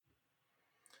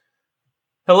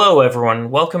Hello,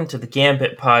 everyone. Welcome to the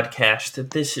Gambit podcast.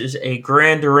 This is a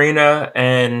Grand Arena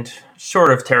and sort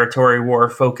of territory war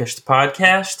focused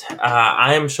podcast.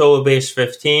 I am Solo Base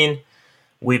 15.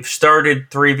 We've started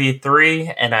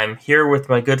 3v3, and I'm here with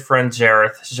my good friend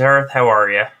Zareth. Zareth, how are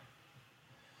you?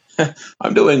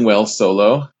 I'm doing well,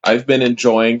 Solo. I've been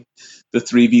enjoying the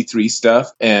 3v3 stuff,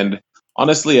 and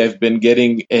honestly, I've been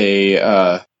getting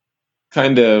a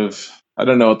kind of, I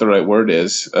don't know what the right word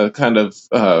is, a kind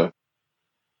of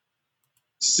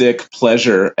sick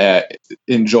pleasure at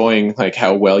enjoying like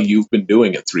how well you've been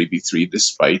doing at 3v3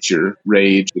 despite your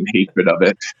rage and hatred of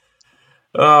it.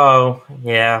 Oh,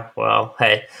 yeah. Well,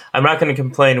 hey, I'm not going to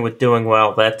complain with doing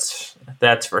well. That's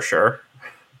for sure.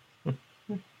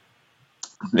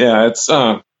 Yeah, it's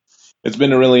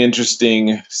been a really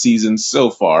interesting season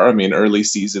so far. I mean, early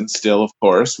season still, of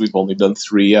course. We've only done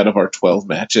 3 out of our 12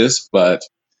 matches, but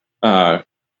uh,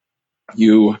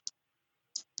 you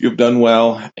you've done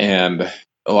well, and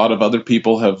a lot of other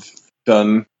people have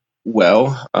done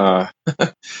well,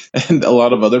 and a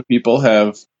lot of other people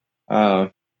have uh,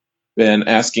 been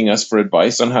asking us for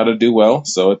advice on how to do well.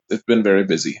 So it's been very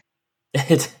busy.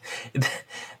 It,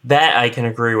 that I can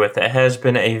agree with. It has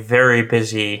been a very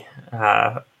busy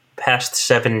past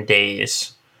 7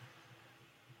 days.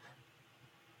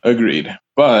 Agreed.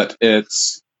 But I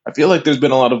feel like there's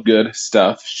been a lot of good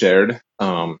stuff shared.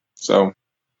 So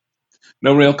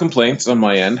no real complaints on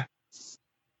my end.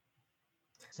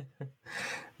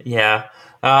 Yeah.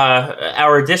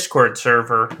 Our Discord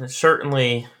server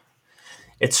certainly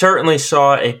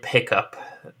saw a pickup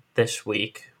this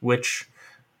week, which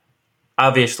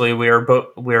obviously we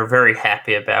are very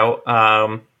happy about.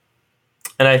 And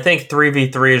I think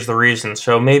 3v3 is the reason,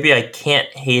 so maybe I can't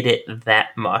hate it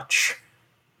that much.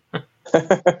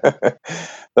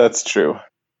 That's true.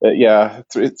 Yeah,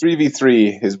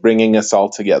 3v3 is bringing us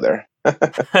all together.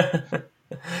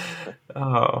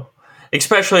 Oh,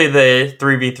 especially the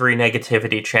 3v3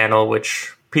 negativity channel,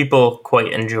 which people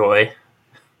quite enjoy.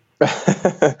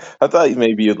 I thought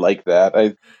maybe you'd like that.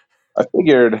 I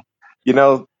figured,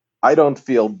 I don't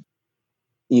feel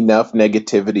enough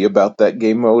negativity about that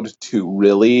game mode to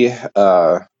really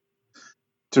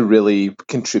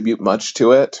contribute much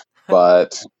to it,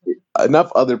 but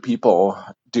enough other people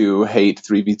do hate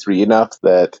 3v3 enough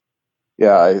that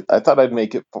I thought I'd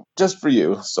make it just for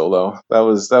you, Solo. That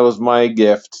was my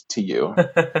gift to you.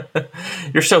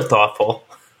 You're so thoughtful.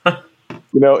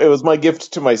 It was my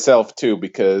gift to myself too,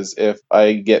 because if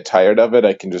I get tired of it,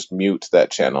 I can just mute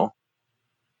that channel.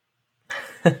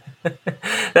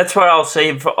 That's why I'll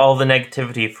save all the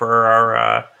negativity for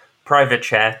our private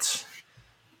chats.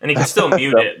 And you can still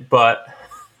mute it, but...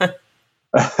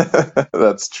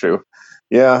 That's true.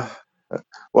 Yeah.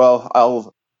 Well,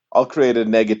 I'll create a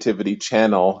negativity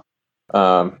channel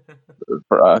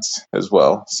for us as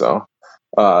well. So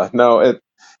no,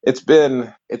 it's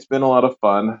been a lot of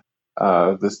fun,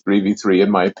 this 3v3 in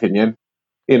my opinion.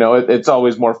 It's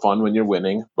always more fun when you're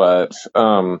winning, but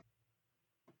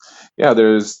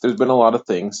there's been a lot of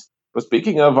things. But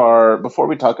speaking of before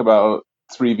we talk about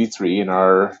 3v3 and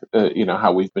our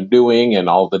how we've been doing and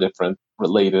all the different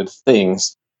related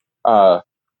things,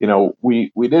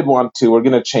 we did want to, we're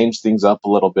going to change things up a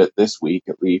little bit this week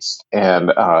at least,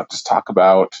 and just talk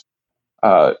about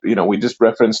we just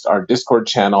referenced our Discord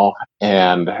channel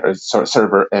and our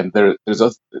server, and there's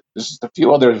just a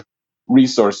few other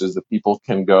resources that people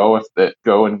can go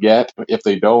and get if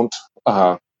they don't.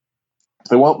 If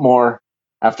they want more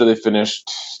after they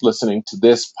finished listening to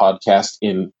this podcast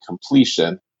to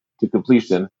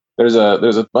completion, there's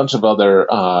a bunch of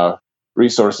other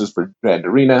resources for Grand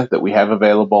Arena that we have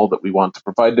available that we want to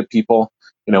provide to people.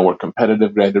 We're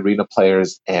competitive Grand Arena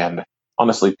players, and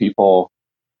honestly, people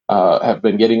have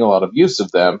been getting a lot of use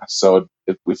of them. So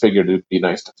we figured it'd be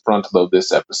nice to front load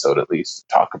this episode at least,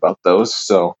 talk about those.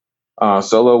 So,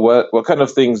 Solo, what kind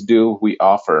of things do we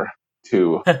offer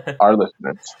to our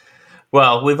listeners?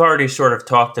 Well, we've already sort of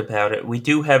talked about it. We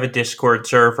do have a Discord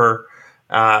server.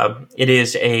 It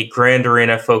is a Grand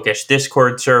Arena focused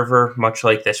Discord server, much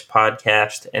like this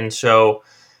podcast. And so,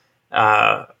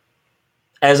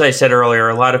 as I said earlier,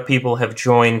 a lot of people have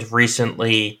joined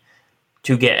recently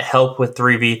to get help with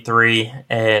 3v3,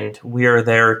 and we are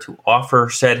there to offer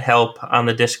said help on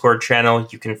the Discord channel.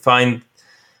 You can find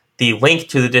the link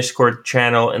to the Discord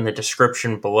channel in the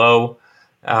description below.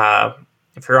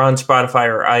 If you're on Spotify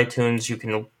or iTunes, you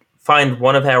can find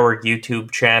one of our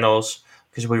YouTube channels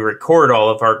because we record all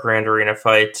of our Grand Arena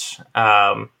fights.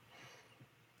 And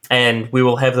we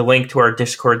will have the link to our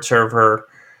Discord server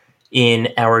in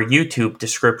our YouTube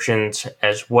descriptions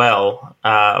as well.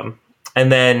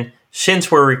 And then,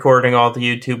 since we're recording all the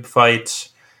YouTube fights,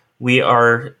 we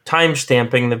are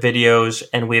timestamping the videos,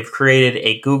 and we have created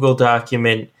a Google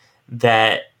document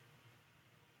that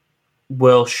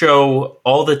will show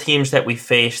all the teams that we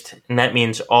faced, and that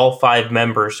means all 5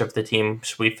 members of the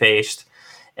teams we faced.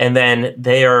 And then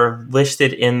they are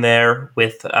listed in there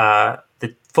with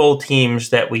the full teams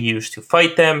that we used to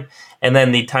fight them, and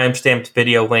then the timestamped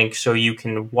video link so you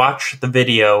can watch the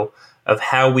video of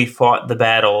how we fought the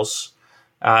battles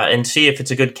and see if it's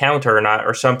a good counter or not,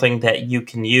 or something that you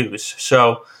can use.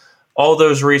 So all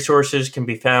those resources can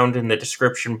be found in the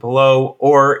description below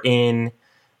or in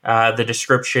the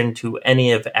description to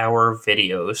any of our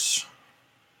videos.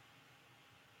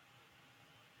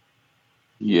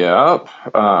 Yep.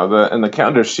 And the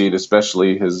counter sheet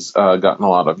especially has gotten a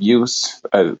lot of use.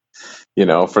 For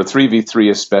 3v3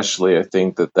 especially, I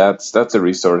think that's a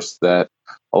resource that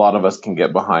a lot of us can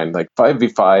get behind. Like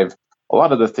 5v5, a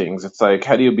lot of the things, it's like,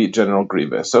 how do you beat General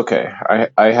Grievous? Okay,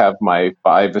 I have my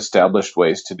 5 established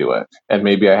ways to do it, and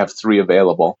maybe I have 3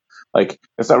 available. Like,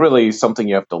 it's not really something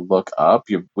you have to look up.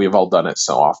 We've all done it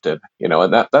so often,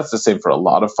 and that's the same for a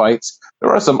lot of fights.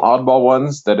 There are some oddball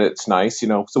ones that it's nice,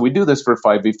 so we do this for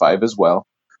 5v5 as well.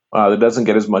 That doesn't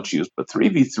get as much use, but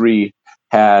 3v3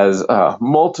 has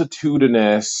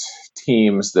multitudinous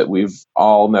teams that we've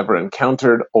all never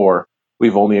encountered, or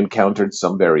we've only encountered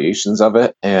some variations of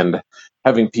it, and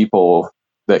having people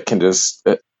that can just,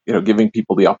 giving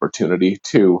people the opportunity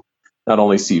to not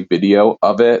only see video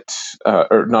of it,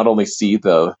 or not only see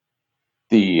the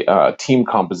team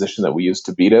composition that we use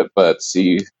to beat it, but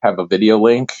have a video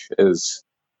link is,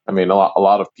 a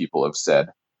lot of people have said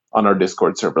on our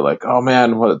Discord server, like, oh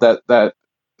man, that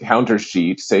counter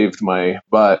sheet saved my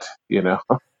butt,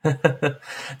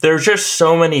 There's just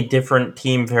so many different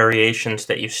team variations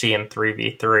that you see in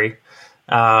 3v3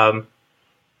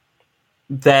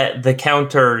 that the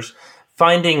counters,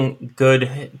 finding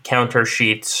good counter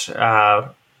sheets,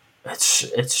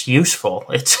 it's useful.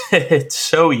 It's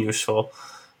so useful,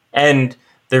 and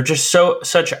they're just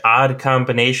such odd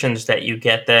combinations that you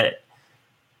get that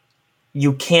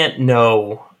you can't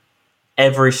know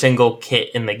every single kit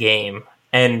in the game.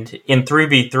 And in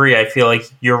 3v3, I feel like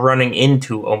you're running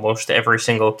into almost every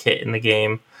single kit in the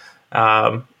game.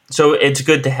 So it's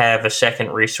good to have a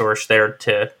second resource there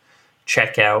to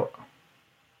check out.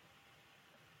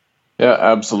 Yeah,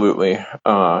 absolutely.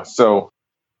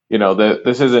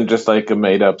 This isn't just like a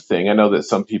made up thing. I know that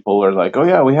some people are like, oh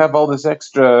yeah, we have all this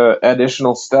extra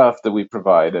additional stuff that we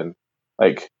provide. And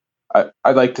like,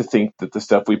 I like to think that the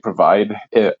stuff we provide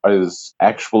is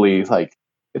actually like,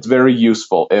 it's very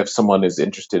useful if someone is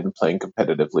interested in playing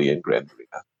competitively in Grand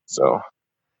Arena. So,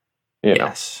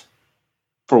 Yes.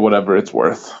 for whatever it's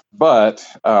worth. But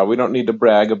we don't need to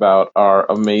brag about our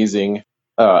amazing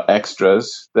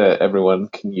extras that everyone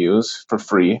can use for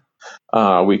free.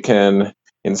 We can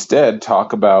instead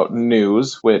talk about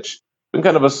news, which has been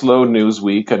kind of a slow news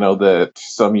week. I know that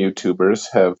some YouTubers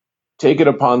have taken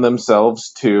upon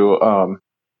themselves to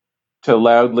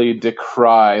loudly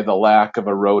decry the lack of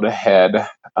a road ahead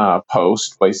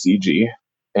post by CG,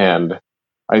 and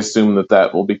I assume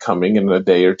that will be coming in a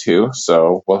day or two.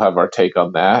 So we'll have our take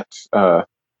on that 5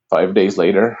 days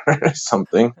later or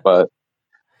something. But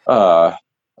what's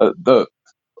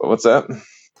that?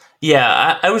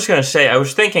 Yeah, I was going to say, I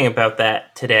was thinking about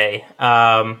that today.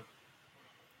 And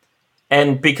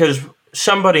because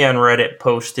somebody on Reddit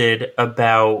posted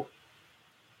about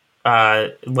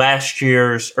last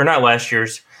year's, or not last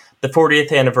year's, the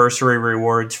 40th anniversary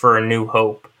rewards for A New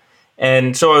Hope.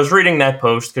 And so I was reading that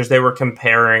post because they were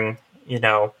comparing,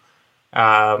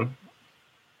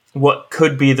 what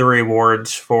could be the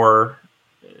rewards for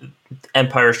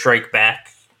Empire Strike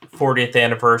Back 40th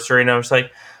anniversary. And I was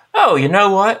like, oh, you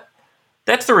know what?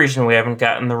 That's the reason we haven't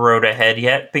gotten the road ahead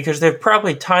yet, because they've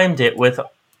probably timed it with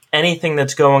anything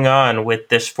that's going on with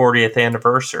this 40th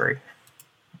anniversary.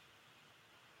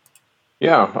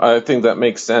 Yeah, I think that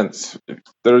makes sense.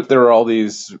 There are all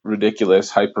these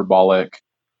ridiculous hyperbolic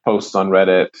posts on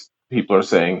Reddit. People are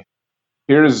saying,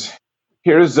 here's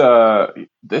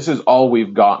this is all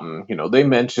we've gotten. They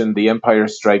mentioned the Empire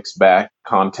Strikes Back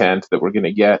content that we're going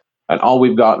to get, and all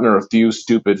we've gotten are a few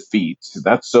stupid feats.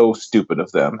 That's so stupid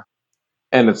of them.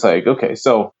 And it's like, okay,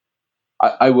 so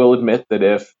I will admit that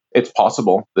if it's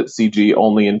possible that CG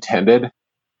only intended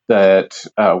that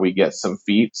we get some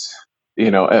feats,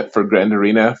 for Grand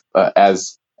Arena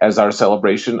as our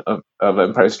celebration of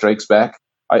Empire Strikes Back,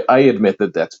 I admit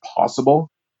that that's possible.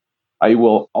 I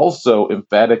will also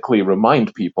emphatically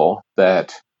remind people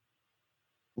that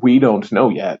we don't know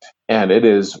yet, and it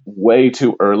is way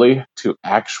too early to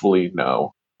actually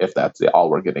know if that's all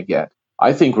we're going to get.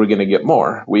 I think we're going to get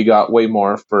more. We got way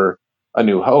more for A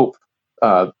New Hope.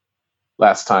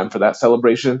 last time for that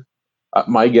celebration.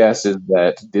 My guess is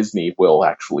that Disney will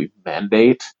actually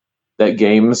mandate that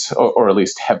games, or at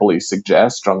least strongly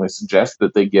suggest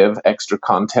that they give extra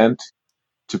content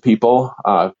to people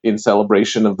in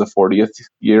celebration of the 40th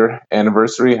year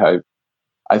anniversary.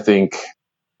 I think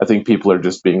I think people are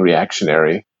just being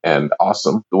reactionary and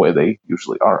awesome the way they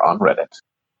usually are on Reddit.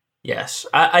 Yes.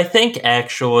 I think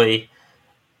actually,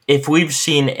 if we've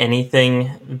seen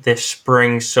anything this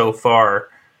spring so far,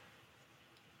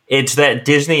 it's that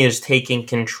Disney is taking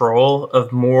control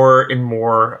of more and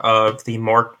more of the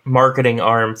marketing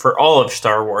arm for all of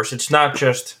Star Wars. It's not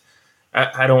just,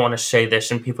 I don't want to say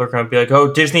this, and people are going to be like,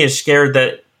 oh, Disney is scared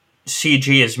that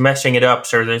CG is messing it up,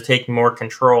 so they're taking more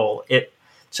control.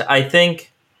 So I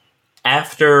think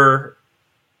after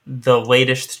the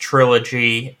latest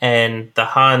trilogy and the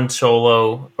Han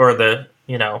Solo, or the,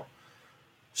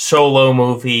 Solo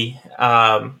movie,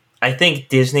 I think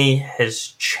Disney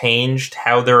has changed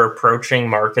how they're approaching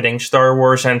marketing Star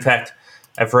Wars. In fact,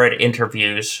 I've read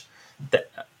interviews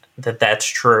that's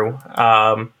true.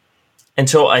 And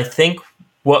so I think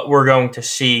what we're going to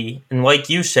see, and like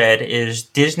you said, is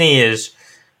Disney is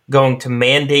going to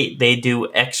mandate they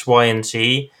do X, Y, and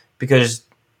Z because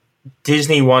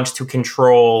Disney wants to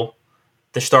control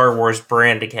the Star Wars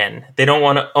brand again. They don't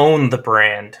want to own the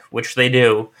brand, which they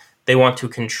do. They want to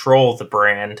control the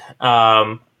brand.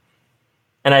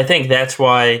 And I think that's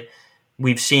why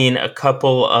we've seen a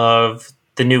couple of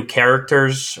the new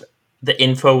characters. The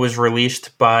info was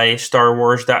released by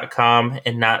StarWars.com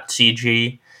and not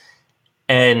CG.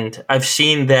 And I've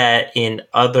seen that in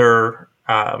other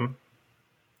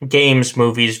games,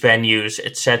 movies, venues,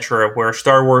 etc., where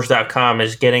StarWars.com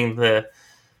is getting the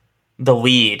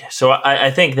lead. So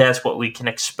I think that's what we can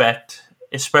expect,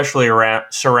 especially around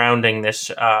surrounding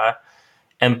this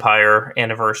Empire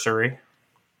anniversary.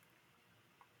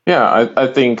 Yeah, I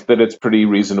think that it's pretty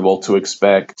reasonable to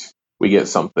expect we get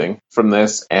something from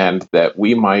this and that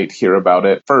we might hear about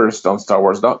it first on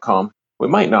StarWars.com. We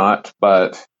might not,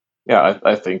 but yeah,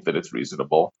 I think that it's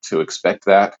reasonable to expect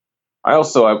that. I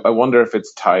wonder if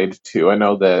it's tied to, I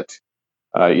know that,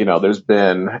 there's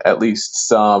been at least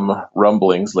some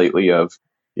rumblings lately of,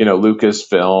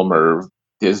 Lucasfilm or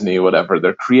Disney, whatever,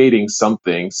 they're creating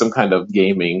something, some kind of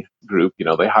gaming group.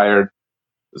 They hired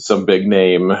some big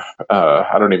name.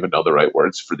 I don't even know the right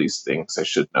words for these things. I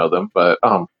should know them, but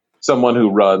someone who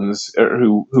runs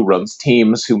who runs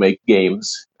teams who make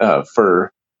games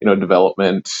for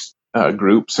development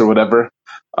groups or whatever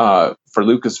for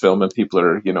Lucasfilm, and people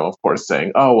are of course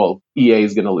saying, oh well, EA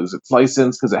is going to lose its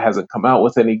license because it hasn't come out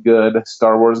with any good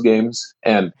Star Wars games,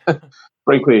 and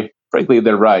frankly,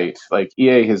 they're right. Like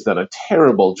EA has done a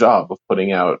terrible job of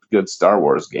putting out good Star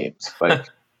Wars games. Like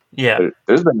Yeah.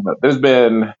 there's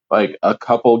been like a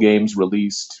couple games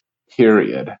released,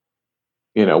 period.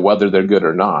 Whether they're good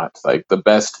or not. Like the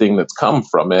best thing that's come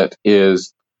from it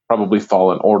is probably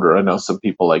Fallen Order. I know some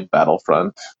people like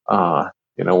Battlefront, 1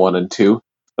 and 2,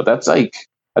 but that's like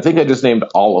I think I just named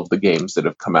all of the games that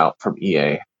have come out from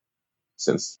EA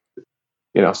since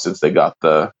since they got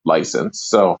the license.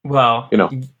 So Well, you know,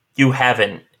 you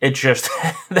haven't. It's just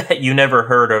that you never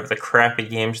heard of the crappy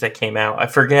games that came out. I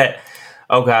forget.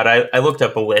 Oh, God, I looked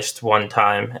up a list one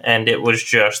time, and it was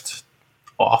just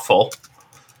awful.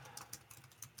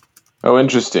 oh,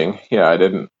 interesting. Yeah, I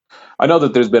didn't. I know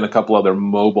that there's been a couple other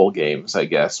mobile games, I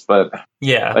guess, but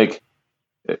Yeah. like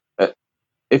uh,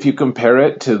 if you compare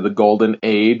it to the golden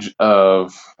age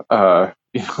of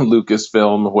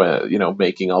Lucasfilm, when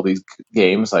making all these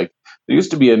games, like there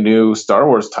used to be a new Star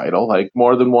Wars title, like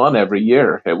more than one every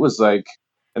year. It was like,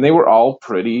 and they were all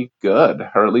pretty good,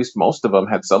 or at least most of them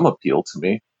had some appeal to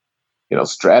me.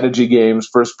 Strategy games,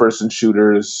 first person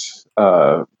shooters,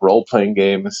 role playing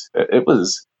games. It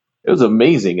was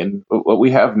amazing, and what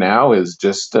we have now is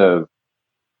just a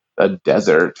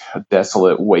desert, a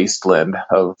desolate wasteland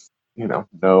of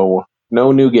no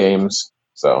new games.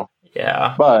 So,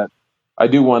 Yeah. but I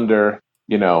do wonder,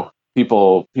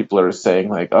 people are saying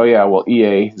like, oh yeah, well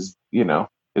EA is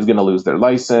going to lose their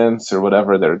license or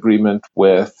whatever, their agreement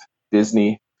with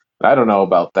Disney. I don't know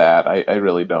about that. I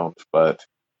really don't. But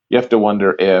you have to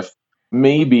wonder if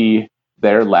maybe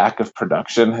their lack of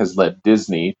production has led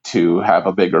Disney to have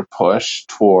a bigger push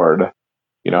toward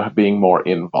being more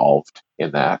involved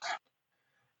in that.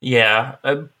 Yeah.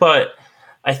 But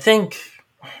I think,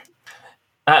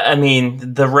 I mean,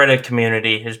 the Reddit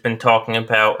community has been talking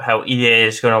about how EA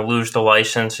is going to lose the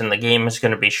license and the game is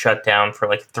going to be shut down for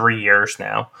like 3 years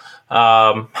now.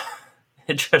 Um,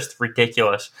 it's just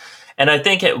ridiculous. And I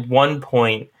think at one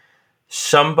point,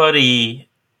 somebody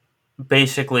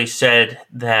basically said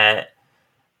that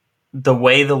the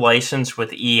way the license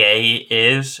with EA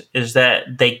is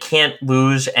that they can't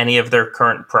lose any of their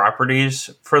current properties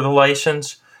for the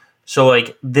license. So,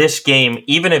 like, this game,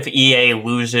 even if EA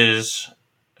loses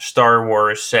Star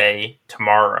Wars, say,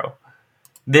 tomorrow,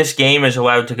 this game is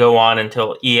allowed to go on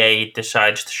until EA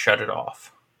decides to shut it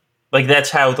off. Like,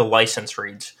 that's how the license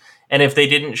reads. And if they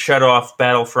didn't shut off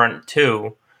Battlefront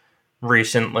 2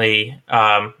 recently,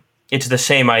 it's the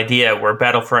same idea where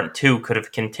Battlefront 2 could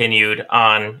have continued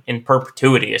on in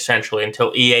perpetuity, essentially,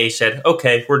 until EA said,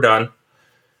 okay, we're done.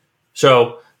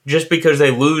 So just because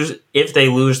if they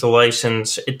lose the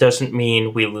license, it doesn't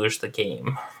mean we lose the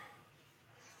game.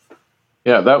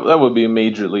 Yeah, that would be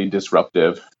majorly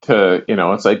disruptive to,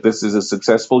 it's like this is a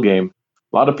successful game.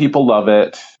 A lot of people love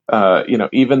it.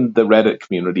 Even the Reddit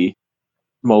community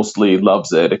mostly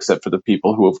loves it, except for the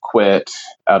people who have quit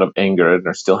out of anger and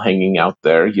are still hanging out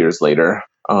there years later.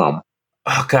 Oh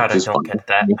God, Which I is don't funny. get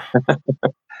that.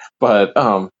 But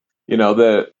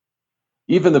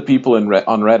even the people on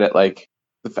Reddit, like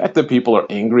the fact that people are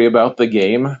angry about the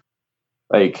game,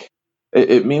 like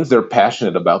it means they're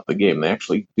passionate about the game. They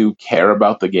actually do care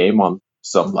about the game on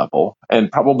some level,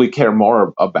 and probably care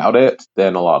more about it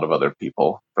than a lot of other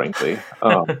people, frankly.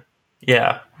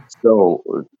 Yeah, So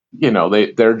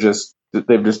they've just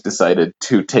decided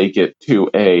to take it to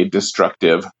a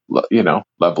destructive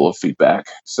level of feedback.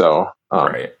 So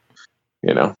right.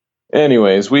 you know.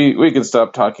 Anyways, we can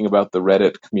stop talking about the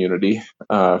Reddit community.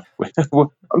 I'm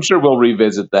sure we'll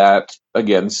revisit that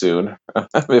again soon,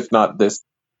 if not this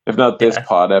Yeah.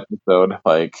 pod episode.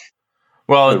 Like,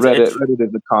 Well, but it's Reddit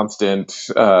is a constant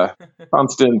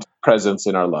presence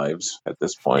in our lives at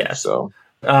this point. yes. So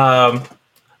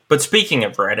But speaking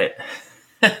of Reddit,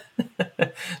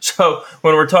 so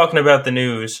when we're talking about the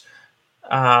news,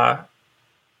 uh,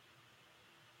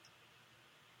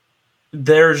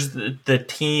 there's the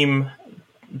team,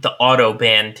 the auto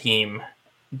ban team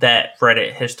that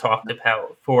Reddit has talked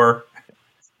about for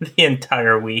the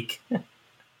entire week.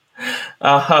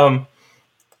 Um,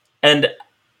 and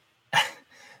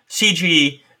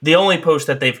CG, the only post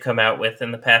that they've come out with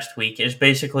in the past week is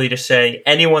basically to say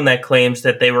anyone that claims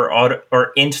that they were auto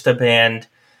or insta banned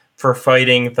for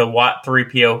fighting the Watt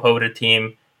 3PO Hoda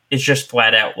team is just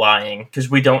flat out lying, because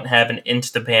we don't have an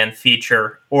insta ban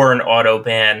feature or an auto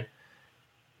ban.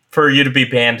 For you to be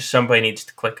banned, somebody needs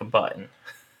to click a button.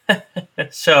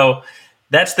 So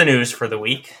that's the news for the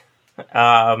week.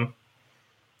 So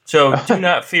do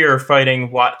not fear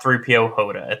fighting Watt 3PO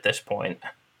Hoda at this point.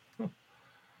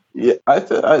 yeah,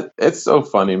 it's so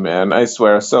funny, man. I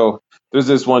swear. So there's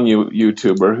this one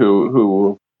YouTuber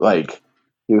who like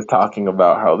he was talking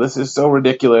about how this is so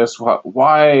ridiculous.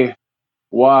 Why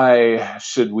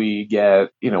should we get,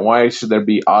 why should there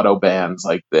be auto bans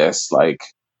like this? Like,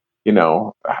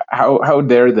 how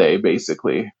dare they,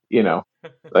 basically,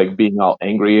 like being all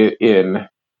angry in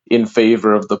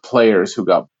favor of the players who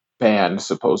got banned,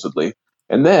 supposedly.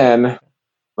 And then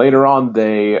later on,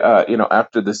 they,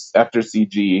 after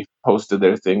CG posted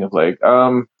their thing of like,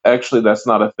 actually, that's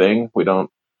not a thing.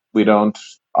 We don't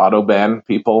auto ban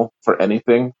people for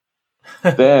anything.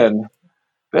 Then,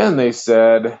 then they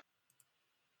said,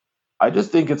 I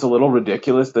just think it's a little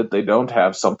ridiculous that they don't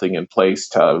have something in place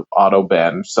to auto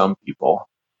ban some people.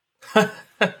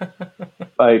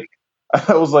 Like,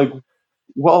 I was like,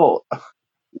 well,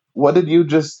 what did you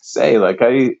just say? Like,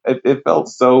 it felt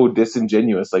so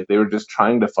disingenuous. Like they were just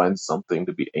trying to find something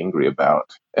to be angry about.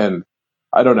 And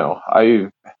I don't know.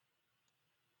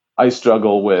 I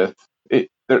struggle with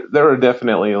it. There are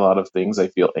definitely a lot of things I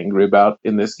feel angry about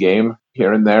in this game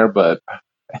here and there, but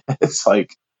it's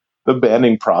like the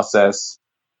banning process.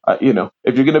 If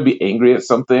you're going to be angry at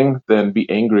something, then be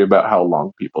angry about how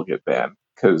long people get banned.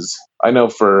 Because I know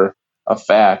for a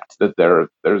fact that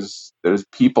there's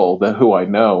people that who I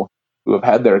know who have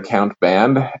had their account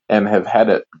banned and have had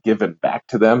it given back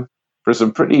to them for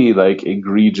some pretty like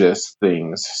egregious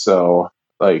things. So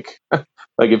like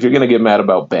like if you're going to get mad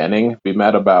about banning, be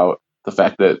mad about the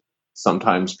fact that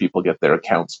sometimes people get their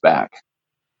accounts back.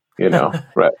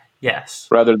 Right? Yes.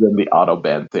 Rather than the auto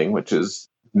ban thing, which is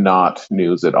not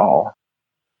news at all.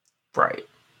 Right.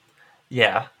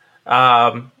 Yeah.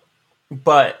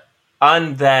 But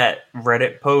on that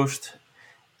Reddit post,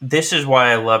 this is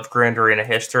why I love Grand Arena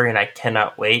History, and I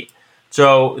cannot wait.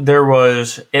 So there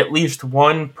was at least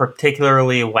one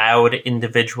particularly loud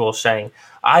individual saying,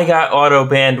 I got auto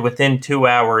banned within 2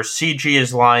 hours. CG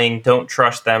is lying. Don't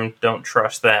trust them. Don't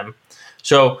trust them.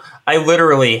 So I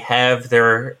literally have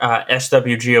their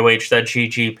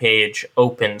swgoh.gg page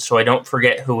open so I don't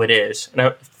forget who it is. And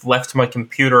I've left my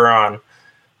computer on.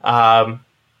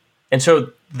 And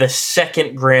so the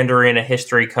second Grand Arena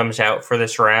history comes out for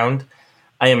this round,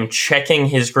 I am checking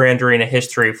his Grand Arena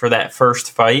history for that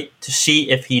first fight to see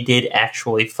if he did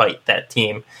actually fight that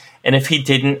team. And if he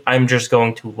didn't, I'm just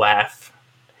going to laugh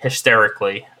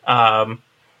hysterically,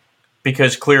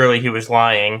 because clearly he was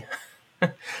lying.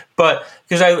 But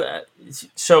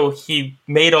so he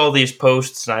made all these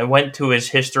posts, and I went to his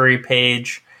history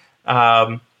page,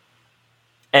 and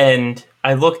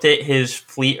I looked at his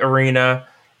Fleet Arena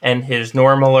and his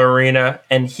normal arena,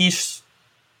 and he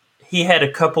had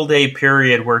a couple day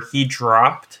period where he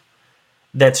dropped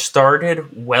that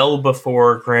started well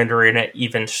before Grand Arena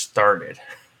even started.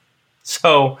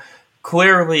 So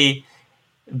clearly,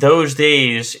 those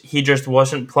days he just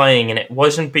wasn't playing, and it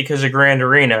wasn't because of Grand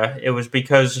Arena. It was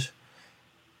because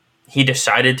he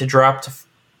decided to drop to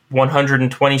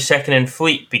 122nd in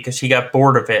Fleet because he got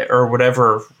bored of it, or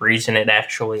whatever reason it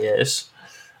actually is.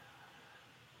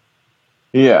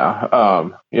 Yeah,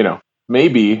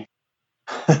 maybe.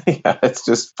 Yeah, it's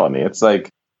just funny. It's like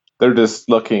they're just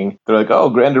looking. They're like, "Oh,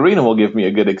 Grand Arena will give me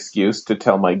a good excuse to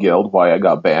tell my guild why I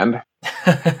got banned."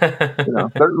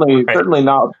 Certainly, Right.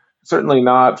 certainly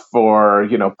not for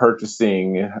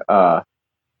purchasing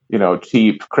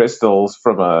cheap crystals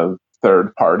from a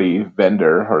third party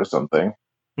vendor or something.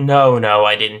 No,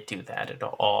 I didn't do that at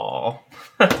all.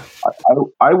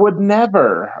 I would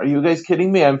never. Are you guys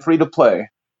kidding me? I'm free to play.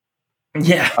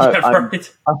 Yeah, I, yeah, I'm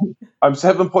right. I'm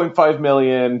 7.5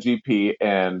 million GP,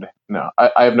 and no,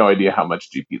 I have no idea how much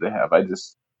GP they have. I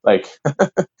just like,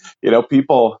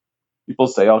 people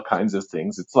say all kinds of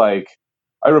things. It's like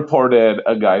I reported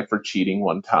a guy for cheating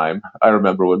one time. I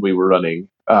remember when we were running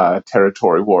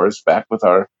territory wars back with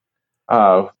our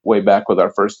way back with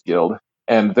our first guild,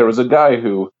 and there was a guy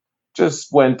who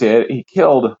just went in. He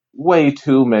killed way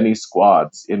too many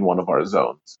squads in one of our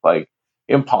zones. Like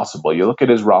impossible. You look at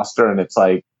his roster, and it's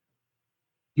like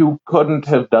you couldn't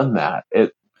have done that.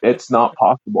 It's not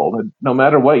possible. No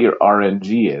matter what your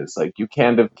RNG is, like you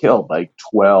can't have killed like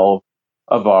 12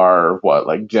 of our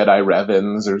like Jedi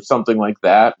Revens or something like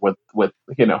that with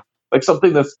like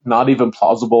something that's not even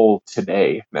plausible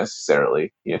today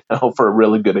necessarily, for a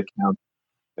really good account.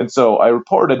 And so I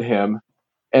reported him,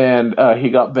 and he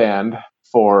got banned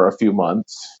for a few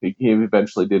months. He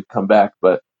eventually did come back,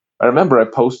 but I remember I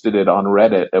posted it on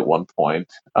Reddit at one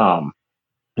point.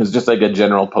 It was just like a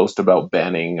general post about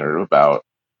banning or about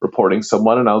reporting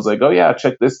someone, and I was like, "Oh yeah,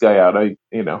 check this guy out."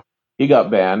 He got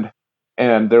banned,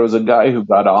 and there was a guy who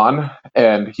got on,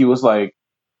 and he was like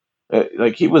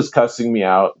he was cussing me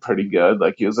out pretty good.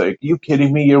 Like he was like, "You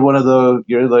kidding me? You're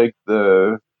like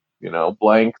the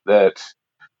blank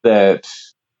that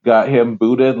got him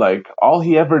booted. Like all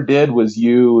he ever did was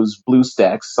use blue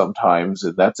stacks sometimes,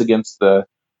 and that's against the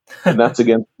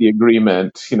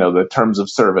agreement, the terms of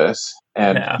service.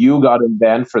 And Yeah. you got him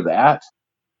banned for that."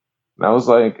 And I was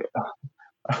like,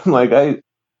 I'm like,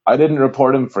 I didn't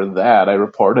report him for that. I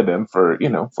reported him for,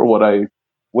 for what I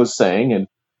was saying. And,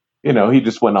 he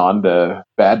just went on to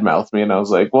badmouth me. And I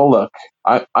was like, well, look,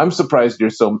 I'm surprised you're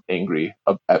so angry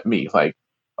at me. Like,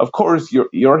 of course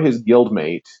you're his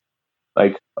guildmate.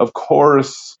 Like, of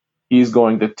course, he's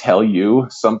going to tell you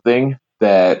something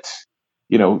that,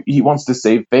 he wants to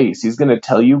save face. He's going to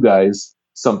tell you guys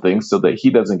something so that he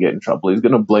doesn't get in trouble. He's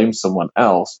going to blame someone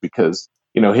else because,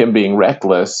 him being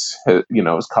reckless,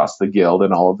 has cost the guild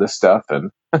and all of this stuff.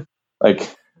 And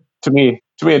like,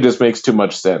 it just makes too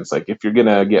much sense. Like, if you're going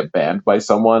to get banned by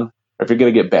someone, or if you're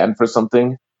going to get banned for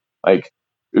something, like,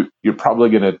 you're probably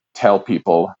going to tell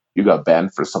people you got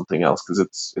banned for something else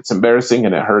because it's embarrassing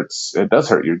and it hurts. It does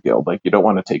hurt your guild. Like you don't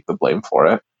want to take the blame for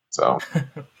it. So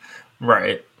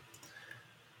Right.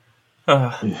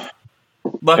 Uh,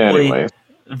 Luckily, anyway,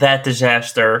 that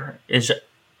disaster is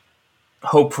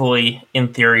hopefully,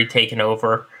 in theory, taken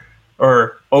over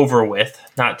or over with,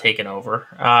 not taken over.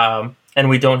 And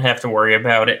we don't have to worry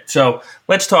about it. So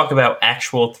let's talk about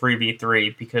actual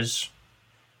 3v3 because,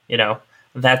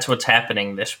 that's what's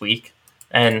happening this week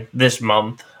and this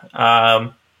month.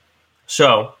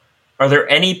 So, are there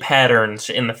any patterns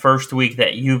in the first week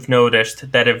that you've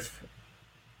noticed that have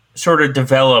sort of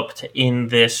developed in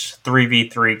this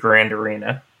 3v3 Grand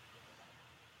Arena?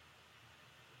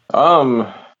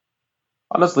 um,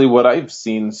 honestly, what I've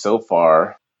seen so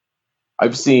far,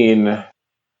 I've seen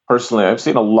I've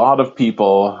seen a lot of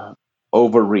people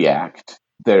overreact.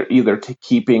 They're either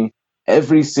keeping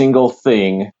every single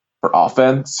thing for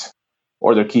offense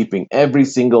or they're keeping every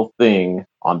single thing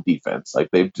on defense. Like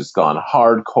they've just gone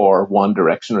hardcore one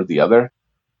direction or the other.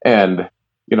 And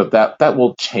that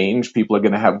will change. People are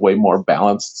going to have way more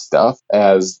balanced stuff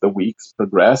as the weeks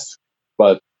progress.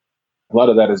 But a lot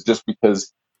of that is just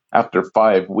because after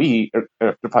 5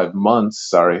 months,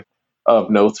 sorry, of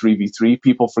no 3v3,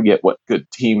 people forget what good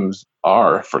teams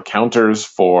are for counters,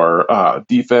 for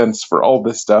defense, for all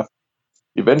this stuff.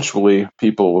 Eventually,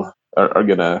 people are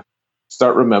gonna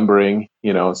start remembering,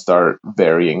 start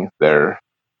varying their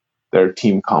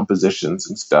team compositions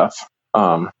and stuff.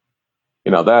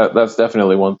 That's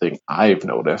definitely one thing I've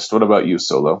noticed. What about you,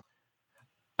 Solo?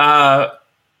 Uh,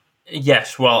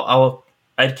 yes. Well,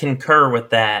 I'd concur with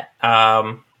that.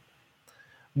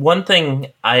 One thing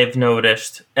I've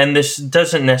noticed, and this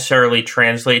doesn't necessarily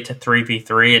translate to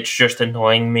 3v3, it's just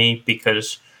annoying me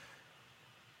because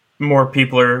more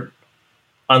people are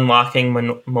unlocking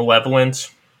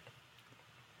Malevolence,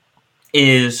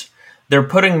 is they're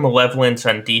putting Malevolence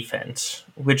on defense,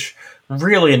 which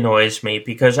really annoys me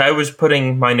because I was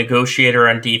putting my Negotiator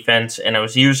on defense and I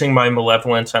was using my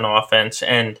Malevolence on offense,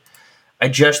 and I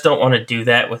just don't want to do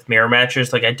that with mirror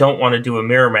matches. Like, I don't want to do a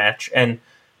mirror match, and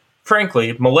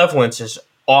frankly, Malevolence is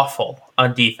awful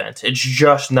on defense. It's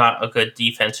just not a good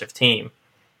defensive team.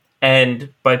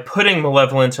 And by putting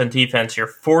Malevolence on defense, you're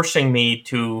forcing me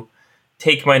to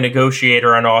take my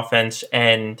Negotiator on offense,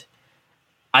 and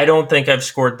I don't think I've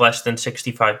scored less than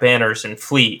 65 banners in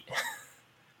Fleet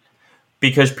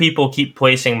because people keep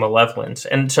placing Malevolence.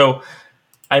 And so,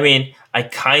 I mean, I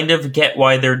kind of get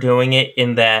why they're doing it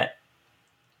in that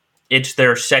it's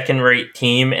their second-rate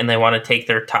team and they want to take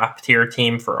their top-tier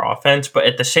team for offense. But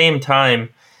at the same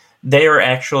time, they're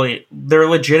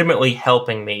legitimately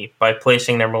helping me by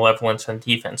placing their Malevolence on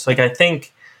defense. Like, I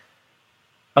think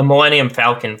a Millennium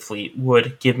Falcon fleet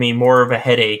would give me more of a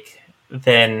headache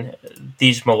than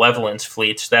these Malevolence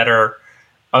fleets that are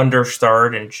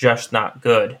understarred and just not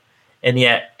good. And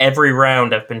yet, every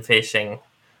round I've been facing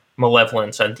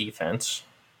Malevolence on defense.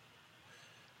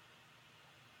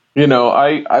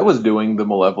 I was doing the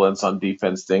Malevolence on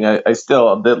defense thing. I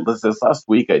still did this last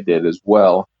week. I did as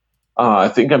well. I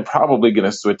think I'm probably going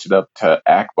to switch it up to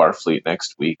Akbar fleet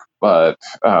next week, but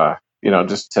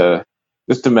just to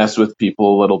mess with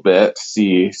people a little bit,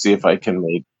 see if I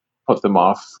can put them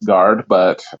off guard.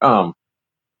 But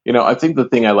I think the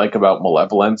thing I like about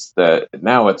Malevolence that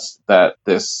now it's that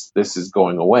this is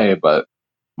going away, but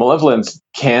Malevolence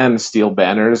can steal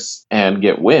banners and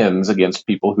get wins against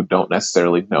people who don't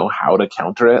necessarily know how to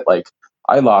counter it. Like,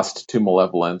 I lost to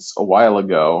Malevolence a while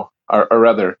ago, or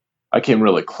rather, I came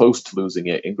really close to losing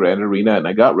it in Grand Arena, and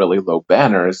I got really low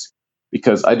banners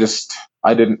because I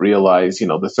didn't realize,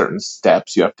 the certain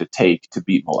steps you have to take to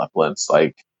beat Malevolence.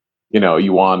 Like, you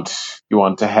want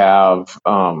to have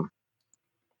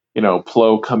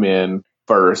Plo come in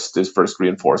first as first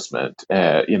reinforcement,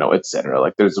 etc.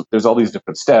 Like, there's all these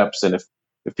different steps, and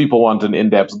if people want an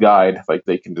in-depth guide, like,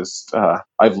 they can just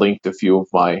I've linked a few of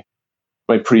my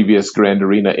previous Grand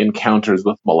Arena encounters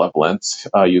with Malevolence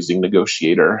using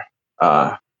Negotiator.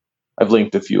 I've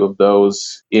linked a few of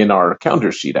those in our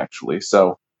counter sheet, actually,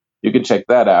 so you can check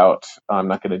that out. I'm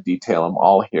not going to detail them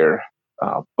all here,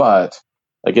 but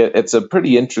like it's a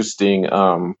pretty interesting.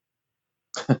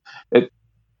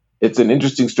 It's an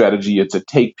interesting strategy. It's a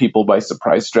take people by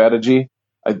surprise strategy.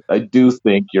 I do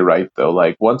think you're right, though.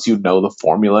 Like, once you know the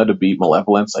formula to beat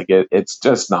Malevolence, like it's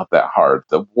just not that hard.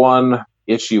 The one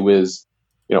issue is,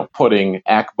 putting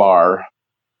Akbar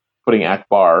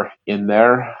in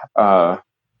there.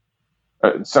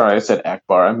 Sorry, I said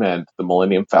Akbar. I meant the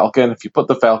Millennium Falcon. If you put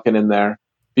the Falcon in there,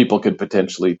 people could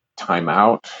potentially time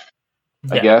out,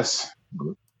 I guess.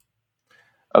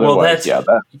 Otherwise,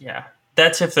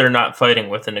 that's if they're not fighting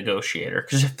with a Negotiator.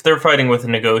 Because if they're fighting with a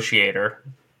Negotiator,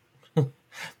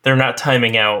 they're not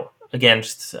timing out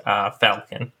against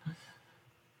Falcon.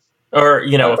 Or,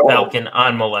 a Falcon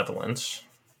on Malevolence.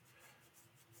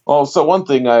 Well, so one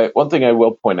thing I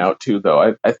will point out too,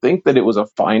 though, I think that it was a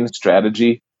fine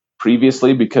strategy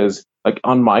previously because, like,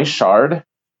 on my shard,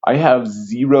 I have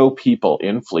 0 people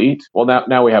in fleet. Well,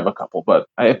 now we have a couple, but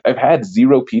I've had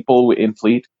 0 people in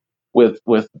fleet with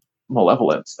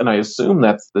Malevolence, and I assume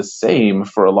that's the same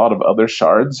for a lot of other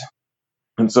shards.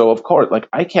 And so, of course, like,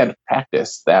 I can't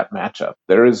practice that matchup.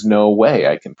 There is no way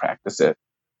I can practice it.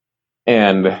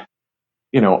 And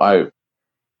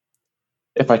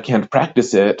if I can't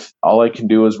practice it, all I can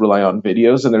do is rely on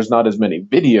videos, and there's not as many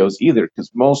videos either because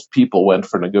most people went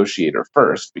for Negotiator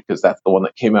first because that's the one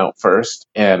that came out first,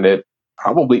 and it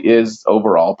probably is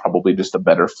overall probably just a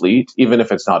better fleet, even if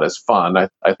it's not as fun. I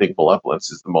think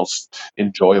Malevolence is the most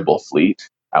enjoyable fleet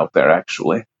out there,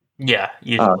 actually. Yeah,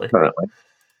 usually. Currently.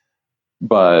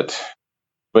 But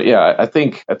yeah, I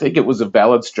think it was a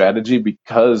valid strategy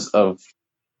because of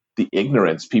the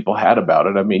ignorance people had about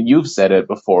it. I mean, you've said it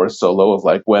before, Solo, of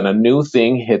like when a new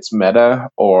thing hits meta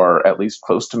or at least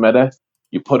close to meta,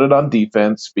 You put it on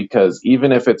defense because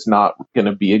even if it's not going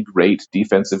to be a great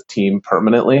defensive team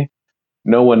permanently,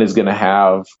 no one is going to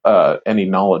have any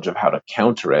knowledge of how to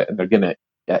counter it, and they're going to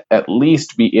at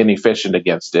least be inefficient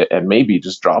against it, and maybe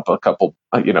just drop a couple,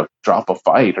 drop a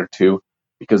fight or two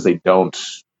because they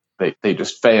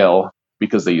just fail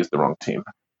because they use the wrong team.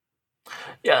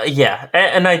 Yeah,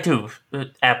 and I do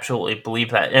absolutely believe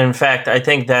that. And in fact, I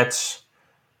think that's,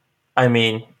 I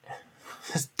mean,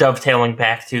 dovetailing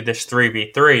back to this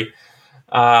 3v3,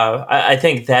 I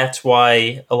think that's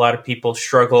why a lot of people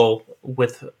struggle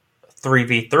with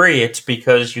 3v3. It's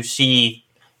because you're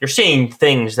seeing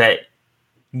things that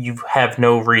you have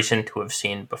no reason to have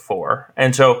seen before.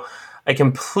 And so I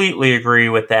completely agree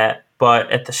with that.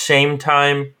 But at the same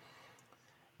time,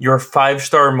 your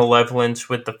 5-star Malevolence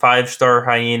with the 5-star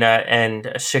Hyena and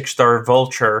a 6-star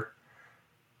Vulture,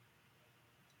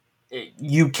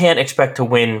 you can't expect to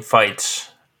win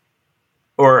fights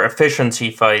or efficiency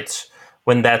fights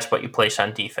when that's what you place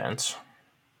on defense.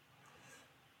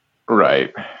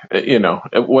 Right.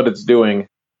 What it's doing,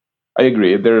 I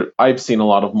agree. I've seen a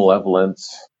lot of Malevolence.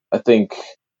 I think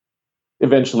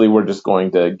eventually we're just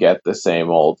going to get the same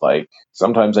old, like,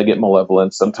 sometimes I get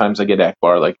Malevolence, sometimes I get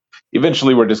Akbar. Like,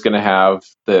 eventually we're just going to have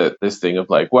this thing of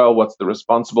like, well, what's the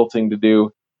responsible thing to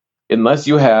do? Unless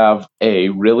you have a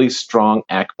really strong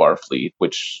Akbar fleet,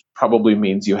 which probably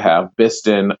means you have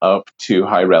Biston up to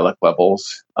high relic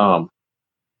levels.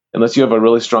 Unless you have a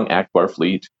really strong Akbar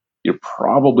fleet, you're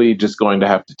probably just going to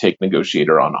have to take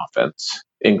Negotiator on offense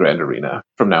in Grand Arena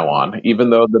from now on.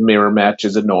 Even though the mirror match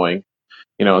is annoying,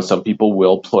 some people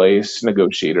will place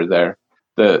Negotiator there.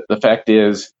 The fact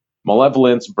is,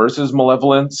 Malevolence versus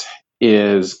Malevolence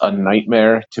is a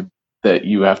nightmare that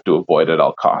you have to avoid at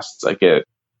all costs. Like,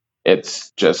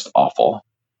 it's just awful.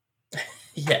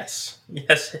 Yes,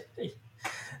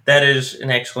 that is an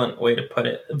excellent way to put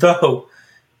it. Though,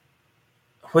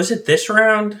 was it this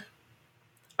round?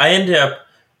 I ended up.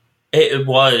 It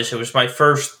was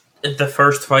the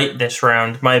first fight this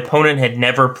round. My opponent had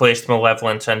never placed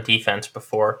Malevolence on defense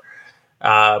before,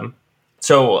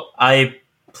 so I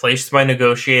placed my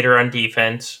Negotiator on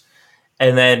defense,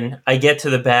 and then I get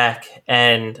to the back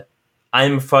and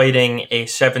I'm fighting a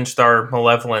 7-star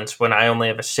Malevolence when I only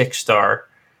have a 6-star.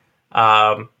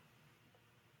 And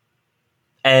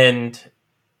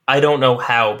I don't know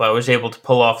how, but I was able to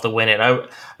pull off the win. And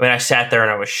I sat there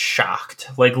and I was shocked,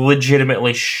 like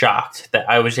legitimately shocked that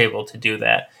I was able to do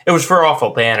that. It was for awful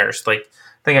banners. Like,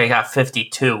 I think I got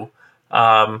 52.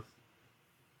 But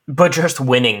just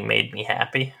winning made me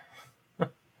happy.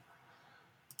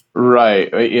 Right.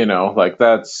 Like,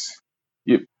 that's,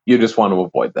 you just want to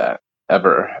avoid that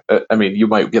ever. I mean, you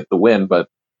might get the win, but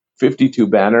 52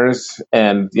 banners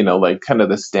and, like, kind of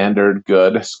the standard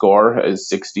good score is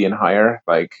 60 and higher.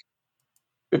 Like,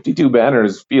 52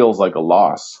 banners feels like a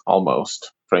loss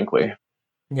almost, frankly.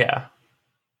 Yeah.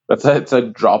 It's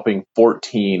like dropping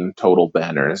 14 total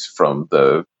banners from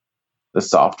the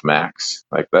soft max.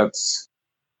 Like, that's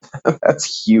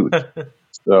that's huge.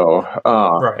 So,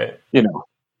 Right.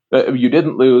 you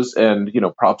didn't lose, and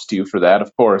props to you for that,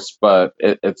 of course. But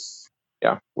it's,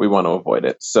 yeah, we want to avoid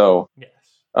it. So, Yes.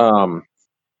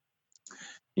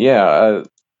 Yeah.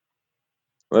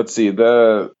 Let's see.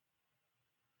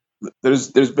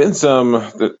 There's been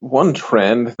one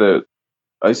trend that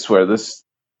I swear this.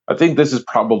 I think this is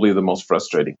probably the most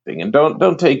frustrating thing, and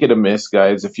don't take it amiss,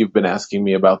 guys. If you've been asking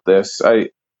me about this,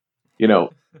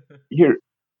 here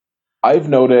I've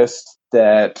noticed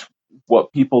that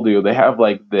what people do, they have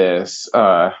like this.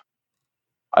 I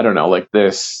don't know, like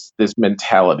this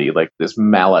mentality, like this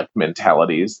Malik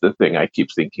mentality is the thing I keep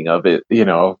thinking of it,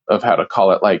 of how to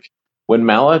call it. Like, when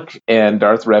Malik and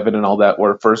Darth Revan and all that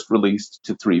were first released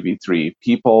to 3v3,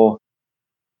 people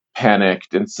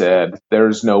panicked and said,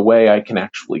 there's no way I can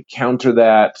actually counter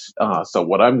that. So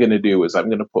what I'm going to do is I'm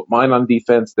going to put mine on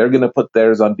defense, they're going to put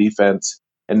theirs on defense,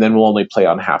 and then we'll only play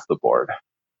on half the board.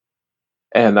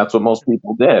 And that's what most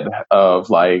people did, of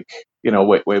like,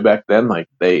 way back then, like,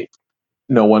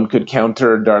 no one could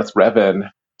counter Darth Revan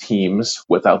teams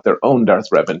without their own Darth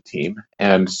Revan team.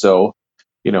 And so,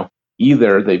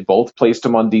 either they both placed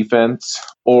them on defense,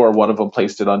 or one of them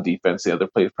placed it on defense, the other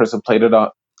person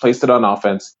placed it on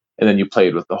offense, and then you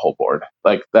played with the whole board.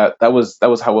 Like, that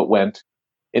was how it went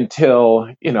until,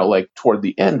 like, toward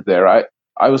the end there,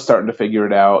 I was starting to figure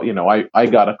it out. I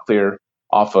got a clear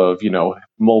off of,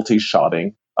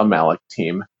 multi-shotting a Malik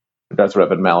team, Darth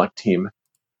Revan Malik team.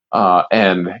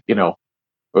 And,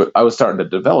 I was starting to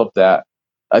develop that.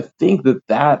 I think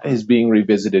that is being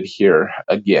revisited here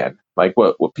again. Like,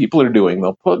 what people are doing,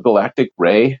 they'll put Galactic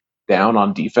Ray down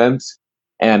on defense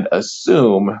and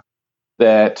assume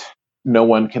that no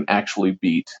one can actually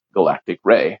beat Galactic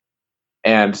Ray.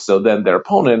 And so then their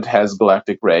opponent has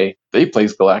Galactic Ray. They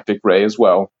place Galactic Ray as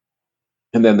well.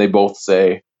 And then they both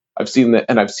say, I've seen that,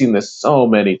 and I've seen this so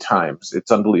many times.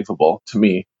 It's unbelievable to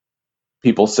me.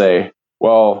 People say,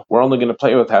 well, we're only going to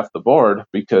play with half the board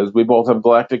because we both have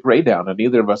Galactic Ray down, and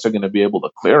neither of us are going to be able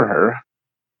to clear her.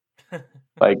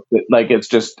 like it's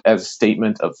just as a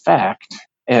statement of fact,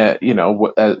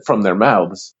 from their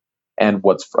mouths. And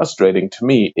what's frustrating to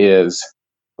me is,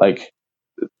 like,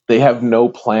 they have no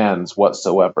plans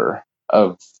whatsoever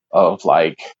of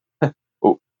like,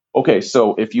 okay,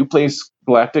 so if you place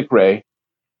Galactic Ray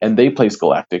and they place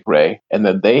Galactic Ray and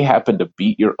then they happen to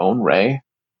beat your own Ray,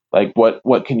 like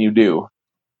what can you do?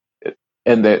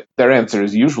 And that their answer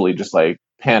is usually just like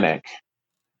panic.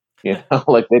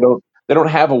 Like they don't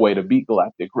have a way to beat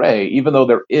Galactic Ray, even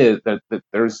though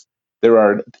there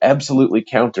are absolutely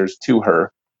counters to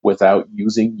her without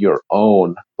using your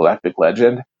own Galactic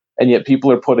Legend. And yet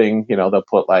people are putting, they'll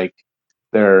put like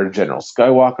their General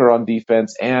Skywalker on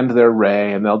defense and their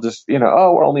Ray, and they'll just,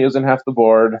 oh, we're only using half the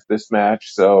board this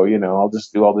match, so I'll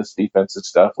just do all this defensive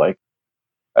stuff. Like,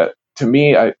 to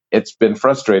me, it's been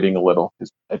frustrating a little.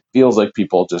 It feels like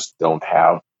people just don't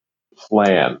have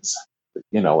plans.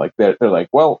 Like they're like,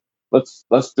 well, let's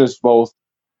just both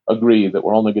agree that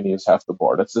we're only going to use half the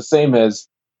board. It's the same as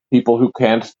people who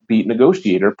can't beat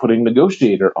Negotiator putting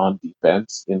Negotiator on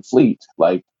defense in Fleet.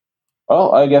 Like,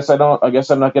 well, I guess I'm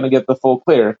not going to get the full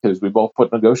clear because we both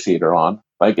put Negotiator on.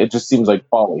 Like, it just seems like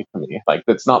folly to me. Like,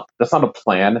 that's not a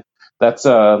plan. That's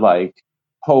a like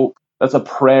hope. That's a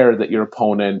prayer that your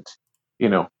opponent,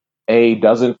 A,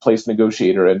 doesn't place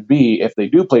Negotiator, and B, if they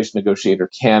do place Negotiator,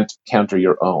 can't counter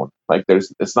your own. Like,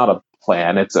 it's not a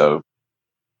plan. It's a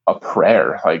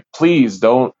prayer. Like, please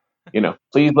don't,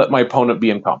 please let my opponent be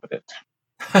incompetent.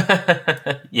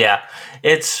 Yeah,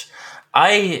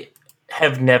 I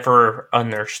have never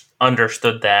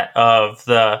understood that of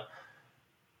the,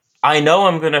 I know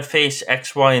I'm going to face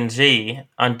X, Y, and Z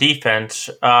on defense,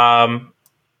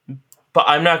 but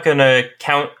I'm not going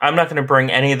to bring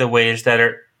any of the ways that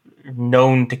are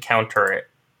known to counter it.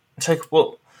 It's like,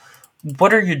 well,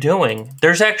 what are you doing?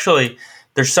 There's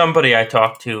somebody I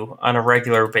talk to on a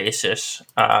regular basis,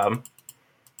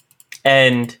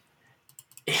 and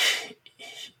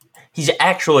he's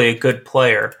actually a good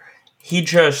player. He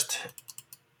just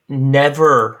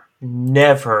never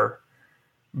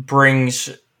brings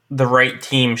the right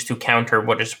teams to counter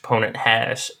what his opponent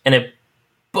has. And it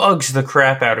bugs the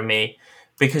crap out of me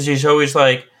because he's always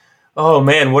like, oh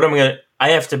man, I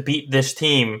have to beat this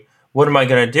team. What am I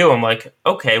going to do? I'm like,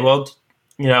 okay, well,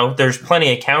 there's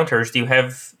plenty of counters. Do you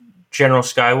have General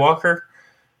Skywalker?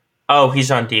 Oh,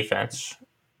 he's on defense.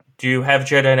 Do you have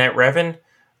Jedi Knight Revan?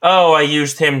 Oh, I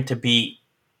used him to beat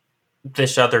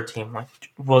this other team. Like,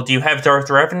 well, do you have Darth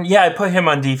Revan? Yeah, I put him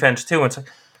on defense too. And it's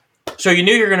like, so you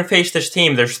knew you were going to face this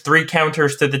team. There's 3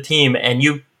 counters to the team, and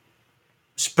you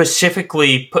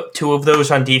specifically put 2 of those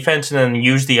on defense and then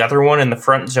use the other one in the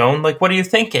front zone. Like, what are you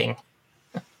thinking?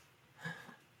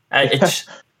 It's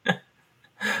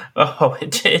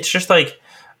it's just like,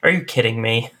 are you kidding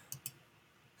me?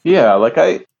 Yeah, like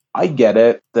I get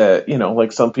it that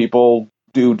like some people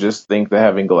do just think that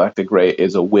having Galactic Ray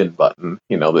is a win button,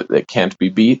 that can't be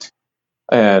beat.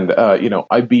 And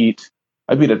I beat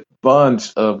a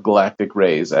bunch of Galactic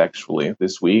Rays actually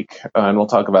this week, and we'll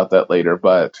talk about that later.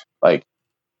 But like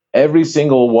every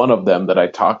single one of them that I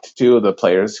talked to, the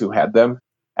players who had them,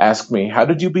 asked me, "How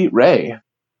did you beat Ray?"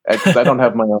 Because I don't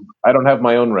have my own. I don't have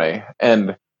my own Ray,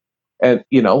 and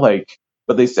like,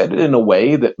 but they said it in a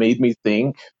way that made me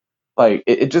think. Like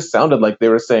it just sounded like they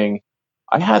were saying,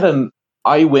 "I had an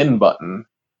I win button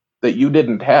that you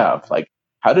didn't have. Like,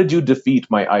 how did you defeat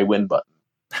my I win button?"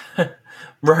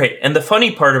 Right. And the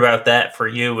funny part about that for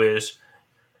you is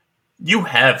you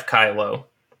have Kylo.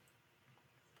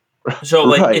 So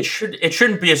like right. it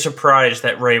shouldn't be a surprise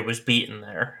that Rey was beaten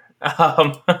there.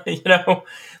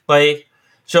 Like,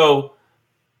 so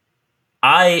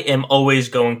I am always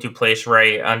going to place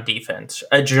Rey on defense.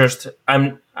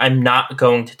 I'm not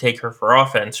going to take her for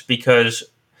offense because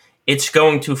it's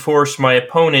going to force my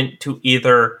opponent to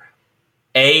either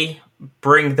A,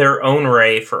 bring their own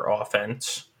Rey for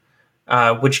offense,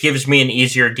 which gives me an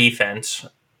easier defense,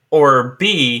 or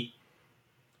B,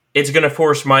 it's going to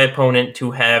force my opponent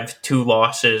to have 2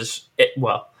 losses,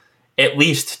 at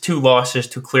least 2 losses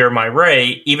to clear my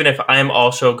Rey, even if I'm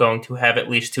also going to have at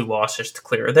least 2 losses to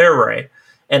clear their Rey.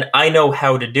 And I know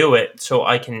how to do it, so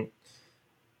I can,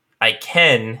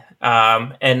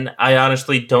 and I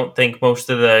honestly don't think most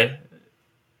of the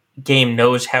game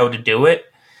knows how to do it.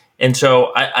 And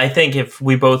so I think if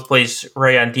we both place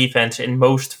Ray on defense in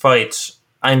most fights,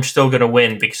 I'm still going to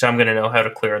win because I'm going to know how to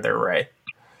clear their Ray.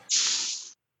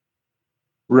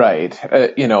 Right.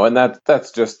 And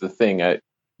that's just the thing.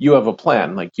 You have a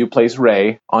plan. Like you place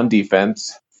Ray on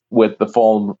defense with the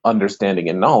full understanding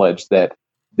and knowledge that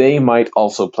they might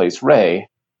also place Ray,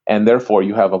 and therefore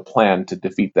you have a plan to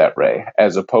defeat that Ray,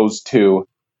 as opposed to,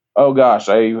 oh gosh,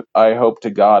 I hope to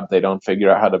God they don't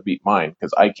figure out how to beat mine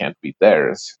because I can't beat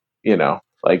theirs.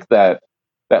 Like that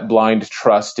blind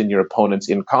trust in your opponent's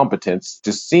incompetence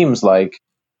just seems like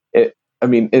it. I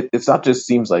mean, it's not just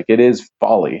seems like, it is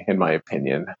folly, in my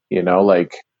opinion.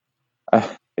 Like,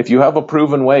 if you have a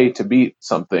proven way to beat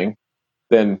something,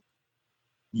 then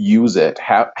use it.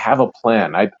 Have a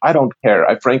plan. I don't care.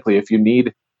 I frankly, if you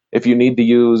need to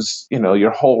use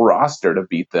your whole roster to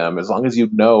beat them, as long as you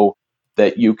know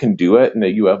that you can do it and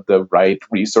that you have the right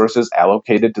resources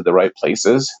allocated to the right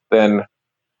places, then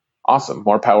awesome,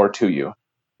 more power to you.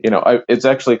 It's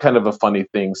actually kind of a funny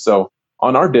thing. So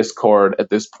on our Discord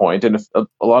at this point, and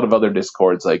a lot of other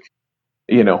Discords, like,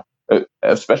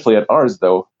 especially at ours,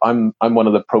 though, I'm one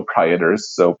of the proprietors,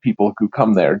 so people who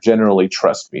come there generally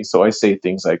trust me. So I say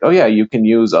things like, "Oh yeah, you can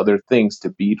use other things to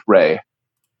beat Ray,"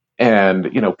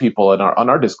 and people on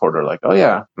our Discord are like, "Oh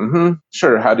yeah,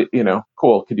 sure. How do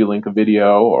cool? Could you link a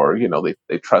video?" Or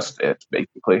they trust it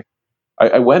basically.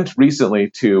 I went recently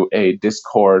to a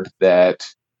Discord that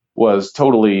was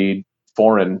totally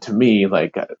foreign to me.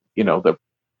 Like,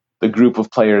 the group of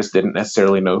players didn't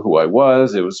necessarily know who I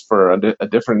was. It was for a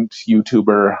different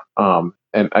YouTuber, and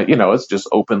it's just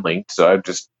open linked. So I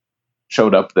just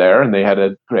showed up there, and they had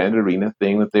a Grand Arena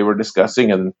thing that they were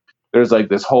discussing, and there's like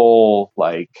this whole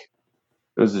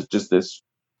there's just this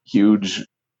huge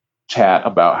chat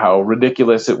about how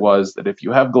ridiculous it was that if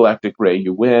you have Galactic Ray,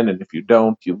 you win, and if you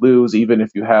don't, you lose. Even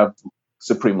if you have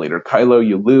Supreme Leader Kylo,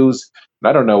 you lose. And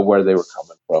I don't know where they were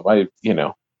coming from.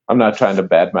 I'm not trying to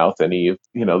badmouth any,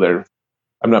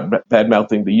 I'm not bad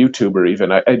mouthing the YouTuber even.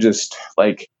 I just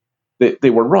like they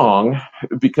were wrong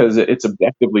because it's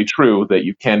objectively true that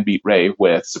you can beat Ray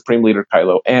with Supreme Leader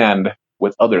Kylo and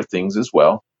with other things as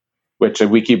well, which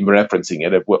we keep referencing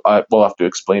it. We'll have to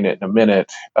explain it in a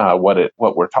minute,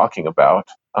 what we're talking about.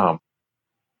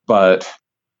 But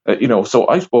so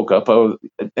I spoke up,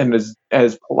 and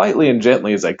as politely and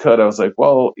gently as I could, I was like,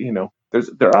 well,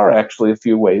 there are actually a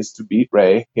few ways to beat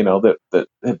Ray, that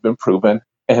have been proven,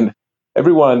 and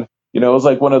everyone, it was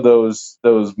like one of those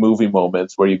movie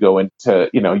moments where you go into,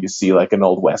 you see like an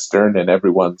old western, and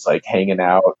everyone's like hanging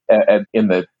out in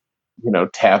the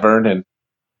tavern, and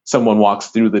someone walks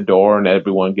through the door, and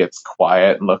everyone gets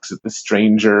quiet and looks at the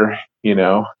stranger,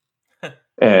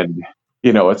 and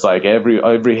it's like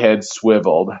every head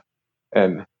swiveled,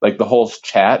 and like the whole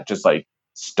chat just like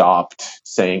stopped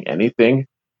saying anything.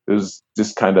 It was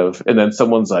just kind of, and then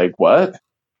someone's like, "What?"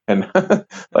 And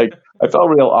like I felt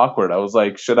real awkward. I was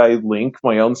like, should I link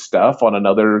my own stuff on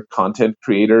another content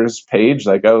creator's page?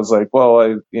 Like I was like, well,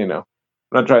 I'm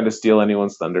not trying to steal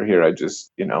anyone's thunder here. I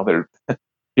just,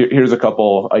 here's a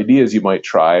couple ideas you might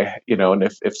try, and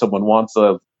if someone wants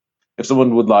if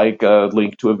someone would like a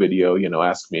link to a video,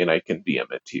 ask me and I can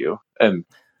DM it to you. And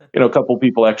a couple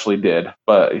people actually did,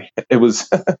 but it was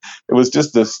it was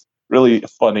just this really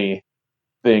funny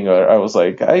thing. I was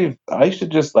like, I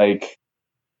should just like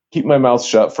keep my mouth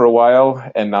shut for a while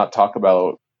and not talk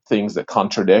about things that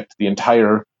contradict the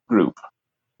entire group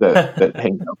that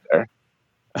hangs out there.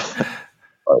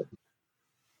 But,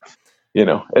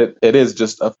 it is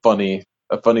just a funny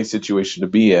situation to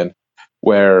be in,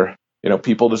 where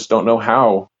people just don't know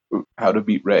how to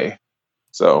beat Ray.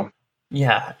 So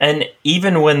Yeah, and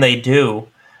even when they do,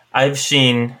 I've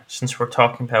seen, since we're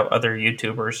talking about other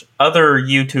YouTubers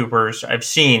I've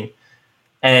seen,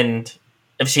 and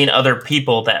I've seen other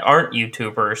people that aren't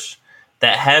YouTubers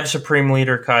that have Supreme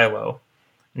Leader Kylo,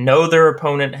 know their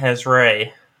opponent has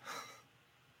Rey,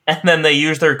 and then they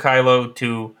use their Kylo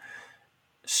to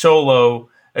solo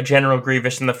a General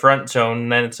Grievous in the front zone,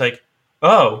 and then it's like,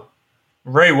 oh,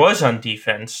 Rey was on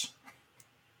defense.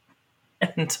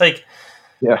 And it's like,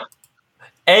 yeah,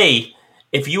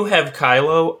 if you have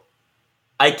Kylo,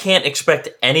 I can't expect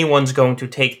anyone's going to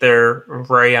take their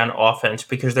Rey on offense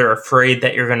because they're afraid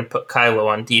that you're going to put Kylo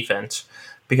on defense.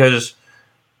 Because,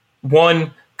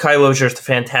 one, Kylo's just a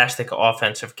fantastic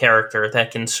offensive character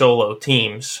that can solo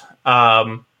teams.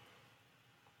 But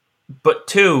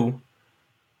two,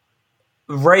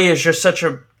 Rey is just such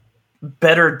a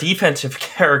better defensive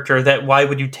character that why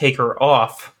would you take her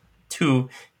off to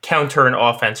counter an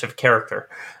offensive character?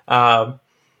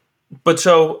 But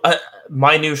so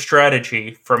my new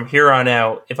strategy from here on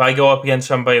out, if I go up against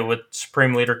somebody with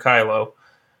Supreme Leader Kylo,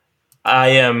 I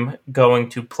am going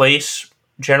to place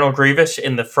General Grievous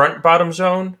in the front bottom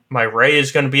zone. My Rey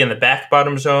is going to be in the back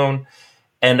bottom zone,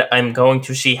 and I'm going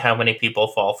to see how many people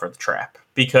fall for the trap,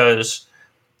 because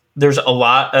there's a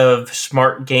lot of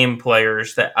smart game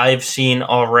players that I've seen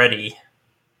already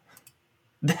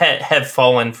that have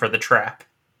fallen for the trap.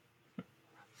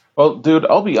 Well, dude,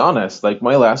 I'll be honest. Like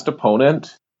my last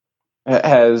opponent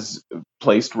has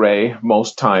placed Ray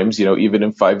most times. Even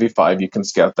in 5v5, you can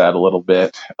scout that a little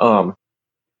bit.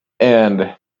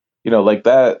 And like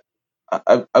that,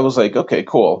 I was like, okay,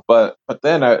 cool. But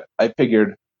then I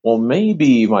figured, well,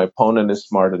 maybe my opponent is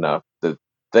smart enough that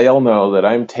they'll know that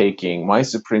I'm taking my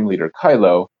Supreme Leader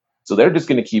Kylo, so they're just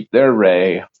going to keep their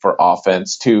Ray for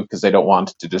offense too, because they don't want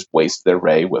to just waste their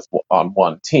Ray on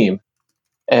one team.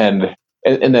 And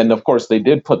then of course they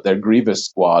did put their Grievous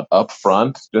squad up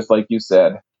front, just like you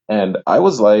said. And I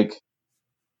was like,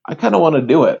 I kind of want to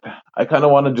do it. I kind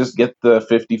of want to just get the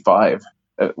 55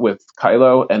 with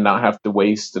Kylo and not have to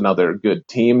waste another good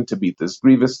team to beat this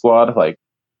Grievous squad. Like,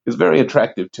 it's very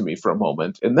attractive to me for a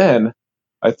moment. And then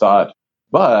I thought,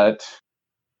 but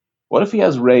what if he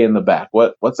has Rey in the back?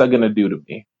 What's that going to do to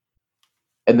me?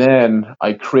 And then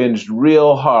I cringed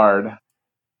real hard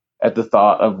at the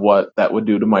thought of what that would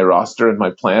do to my roster and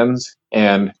my plans,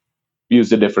 and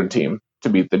used a different team to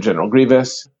beat the General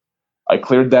Grievous. I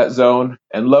cleared that zone,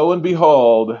 and lo and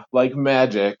behold, like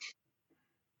magic,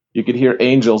 you could hear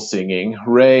angels singing.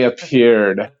 Rey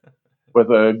appeared with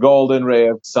a golden ray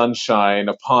of sunshine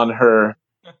upon her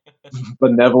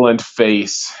benevolent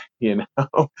face, And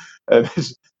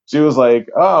she was like,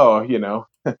 oh,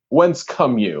 whence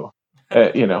come you?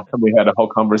 And we had a whole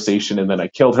conversation, and then I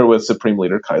killed her with Supreme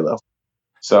Leader Kylo.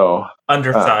 So,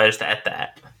 Undersized at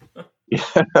that.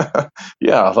 yeah,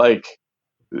 yeah, like,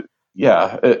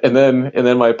 yeah. And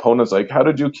then my opponent's like, how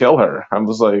did you kill her? I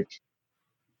was like,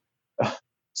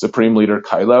 Supreme Leader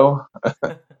Kylo.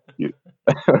 It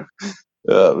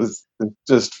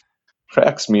just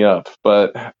cracks me up.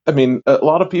 But I mean, a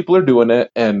lot of people are doing it,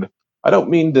 and I don't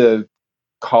mean to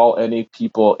call any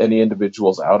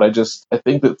individuals out. I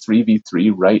think that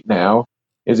 3v3 right now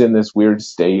is in this weird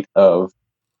state of,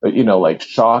 like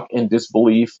shock and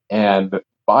disbelief and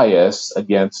bias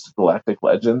against Galactic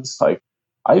Legends. Like,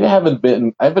 I haven't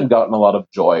gotten a lot of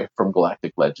joy from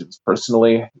Galactic Legends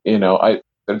personally. They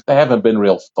haven't been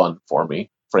real fun for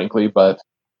me, frankly, but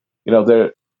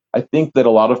there, I think that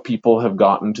a lot of people have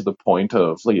gotten to the point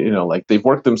of, like they've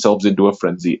worked themselves into a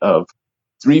frenzy of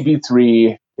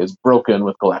 3v3 is broken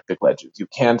with Galactic Legends. You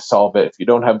can't solve it. If you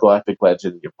don't have Galactic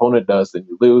Legends, your opponent does, then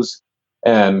you lose.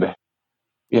 And,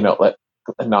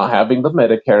 not having the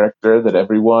meta character that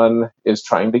everyone is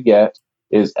trying to get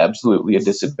is absolutely a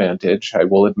disadvantage. I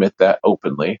will admit that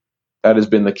openly. That has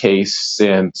been the case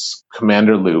since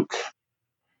Commander Luke.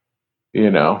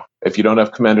 If you don't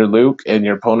have Commander Luke and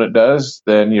your opponent does,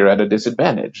 then you're at a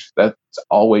disadvantage. That's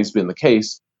always been the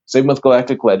case. Same with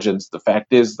Galactic Legends. The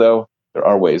fact is, though, there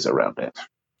are ways around it.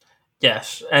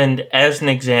 Yes, and as an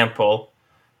example,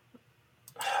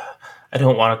 I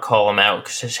don't want to call him out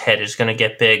because his head is going to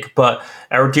get big, but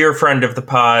our dear friend of the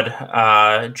pod,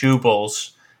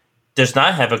 Jubles, does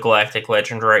not have a Galactic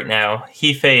Legend right now.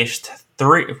 He faced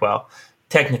three, well,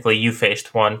 technically you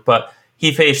faced one, but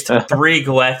he faced three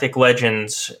Galactic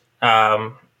Legends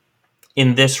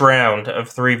in this round of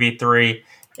 3v3,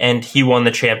 and he won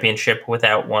the championship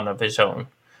without one of his own.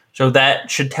 So that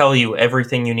should tell you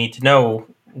everything you need to know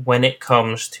when it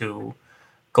comes to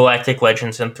Galactic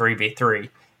Legends in 3v3.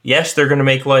 Yes, they're going to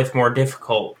make life more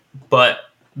difficult, but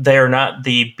they're not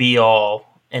the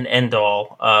be-all and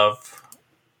end-all of,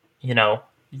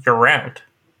 your round.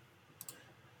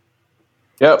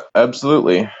 Yep,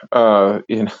 absolutely.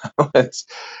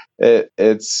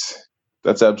 It's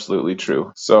that's absolutely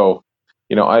true. So,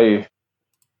 we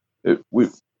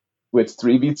with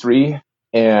 3v3,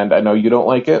 and I know you don't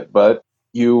like it, but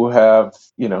you have,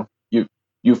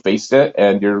 you faced it,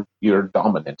 and you're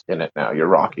dominant in it now. You're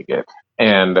rocking it,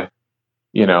 and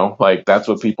like that's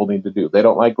what people need to do. They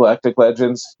don't like Galactic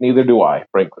Legends, neither do I.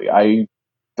 Frankly, I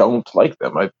don't like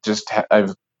them.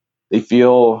 They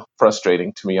feel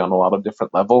frustrating to me on a lot of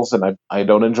different levels, and I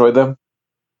don't enjoy them.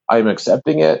 I'm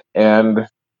accepting it and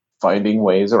finding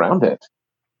ways around it.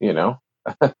 You know,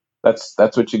 that's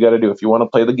what you got to do. If you want to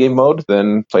play the game mode,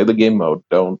 then play the game mode.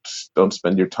 Don't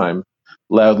spend your time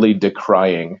loudly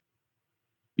decrying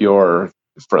your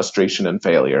frustration and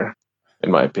failure,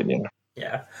 in my opinion.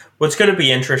 Yeah. What's going to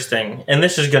be interesting, and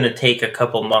this is going to take a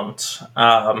couple months,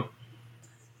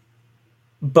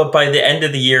 but by the end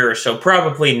of the year or so,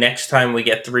 probably next time we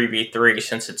get 3v3,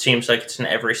 since it seems like it's an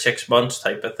every 6 months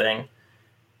type of thing,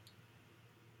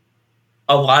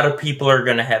 a lot of people are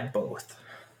going to have both.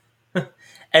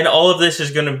 And all of this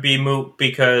is going to be moot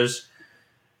because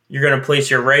you're going to place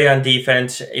your Ray on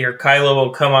defense, your Kylo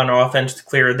will come on offense to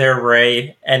clear their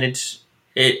Ray, and it's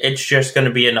just going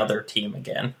to be another team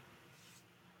again.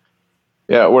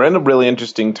 Yeah, we're in a really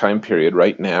interesting time period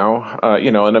right now.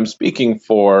 And I'm speaking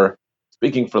for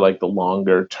like the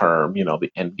longer term,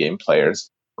 the end game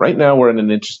players. Right now, we're in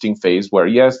an interesting phase where,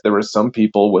 yes, there are some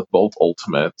people with both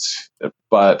ultimates,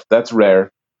 but that's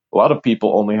rare. A lot of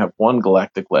people only have one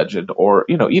Galactic Legend, or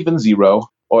even zero.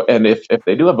 And if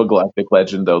they do have a Galactic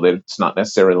Legend, though, it's not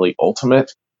necessarily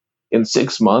ultimate. In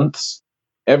 6 months,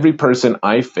 every person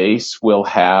I face will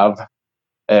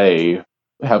a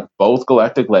have both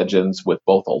Galactic Legends with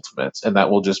both Ultimates, and that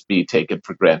will just be taken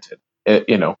for granted.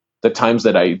 The times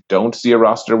that I don't see a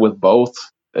roster with both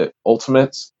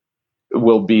Ultimates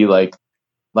will be like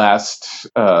last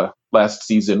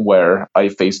season where I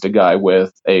faced a guy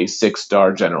with a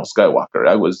 6-star General Skywalker.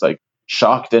 I was like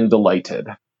shocked and delighted.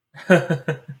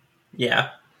 Yeah.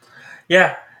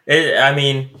 I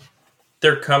mean,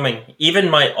 they're coming. Even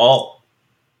my alt.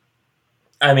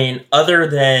 I mean, other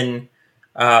than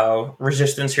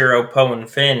Resistance Hero Poe and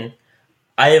Finn,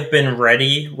 I have been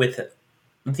ready with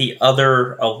the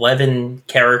other 11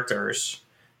 characters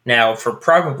now for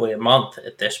probably a month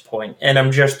at this point, and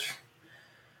I'm just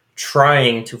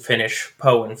trying to finish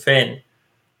Poe and Finn.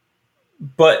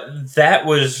 But that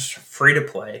was free to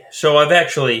play, so I've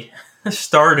actually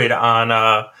started on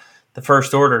the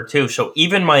First Order too. So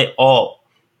even my alt,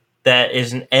 that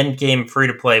is an end game free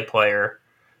to play player,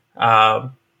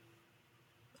 I'm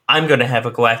going to have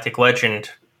a Galactic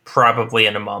Legend probably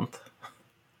in a month.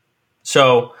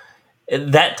 So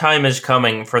that time is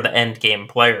coming for the end game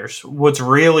players. What's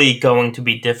really going to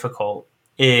be difficult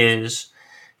is,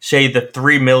 say, the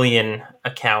 3 million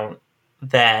account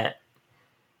that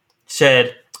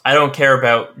said, I don't care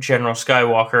about General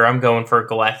Skywalker, I'm going for a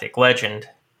Galactic Legend.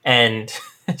 And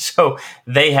so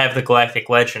they have the Galactic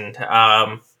Legend.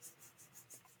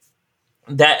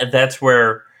 That's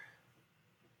where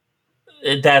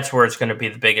it's going to be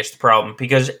the biggest problem,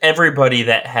 because everybody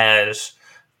that has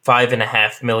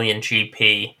 5.5 million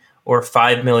GP or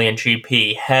 5 million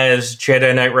GP has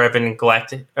Jedi Knight Revan,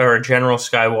 Galactic or General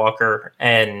Skywalker,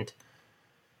 and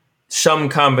some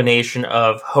combination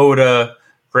of Hoda,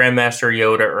 Grandmaster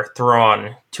Yoda, or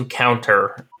Thrawn to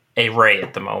counter a Rey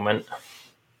at the moment.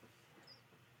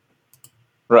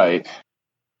 Right.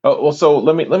 Oh, well, so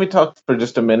let me talk for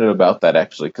just a minute about that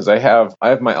actually, because I have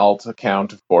my alt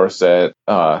account, of course, at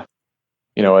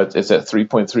it's at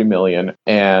 3.3 million,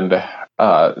 and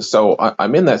so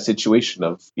I'm in that situation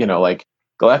of like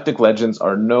Galactic Legends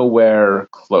are nowhere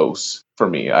close for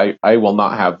me. I will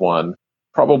not have one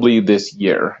probably this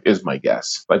year is my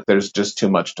guess. Like there's just too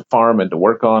much to farm and to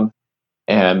work on.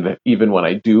 And even when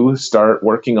I do start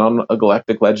working on a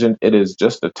Galactic Legend, it is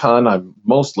just a ton. I'm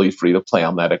mostly free to play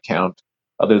on that account,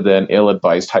 other than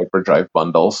ill-advised hyperdrive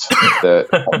bundles that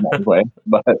come my way.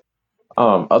 But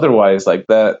otherwise, like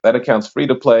that account's free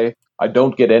to play. I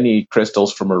don't get any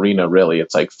crystals from Arena really.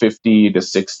 It's like 50 to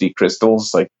 60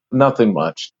 crystals, like nothing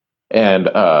much. And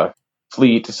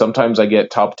Fleet, sometimes I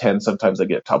get top 10, sometimes I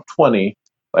get top 20.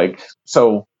 Like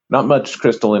so, not much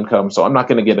crystal income. So I'm not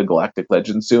going to get a Galactic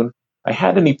Legend soon. I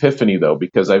had an epiphany though,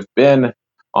 because I've been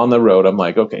on the road. I'm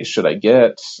like, okay, should I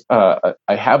get? I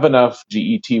have enough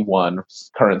GET1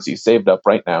 currency saved up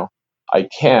right now. I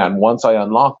can, once I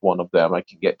unlock one of them, I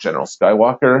can get General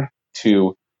Skywalker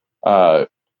to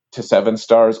 7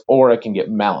 stars, or I can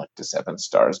get Malik to 7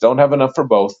 stars. Don't have enough for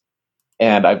both,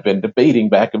 and I've been debating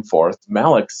back and forth.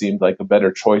 Malik seemed like a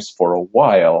better choice for a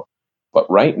while, but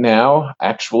right now,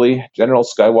 actually, General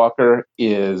Skywalker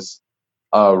is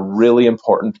a really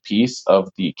important piece of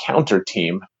the counter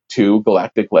team to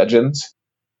Galactic Legends,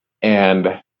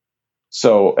 and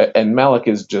so, and Malik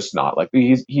is just not like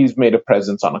he's made a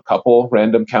presence on a couple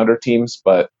random counter teams,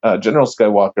 but General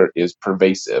Skywalker is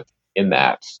pervasive in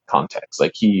that context.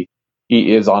 Like he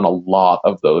is on a lot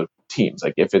of those teams.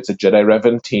 Like if it's a Jedi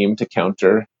Revan team to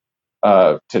counter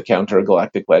a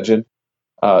Galactic Legend,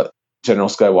 General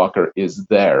Skywalker is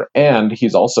there, and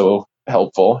he's also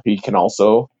helpful. He can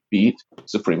also beat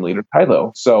Supreme Leader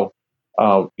Kylo. So,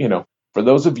 for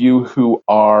those of you who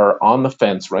are on the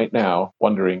fence right now,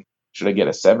 wondering, should I get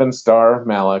a 7-star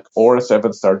Malik or a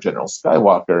 7-star General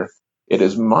Skywalker? It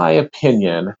is my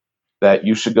opinion that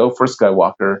you should go for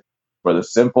Skywalker for the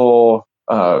simple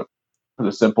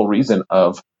reason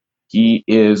of he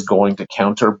is going to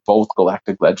counter both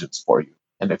Galactic Legends for you.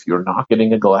 And if you're not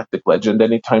getting a Galactic Legend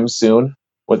anytime soon,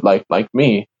 with like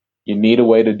me, you need a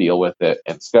way to deal with it,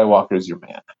 and Skywalker's your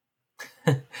man.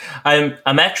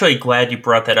 I'm actually glad you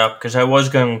brought that up because I was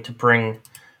going to bring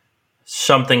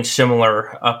something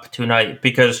similar up tonight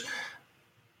because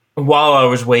while I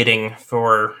was waiting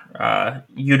for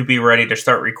you to be ready to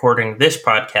start recording this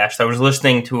podcast, I was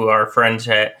listening to our friends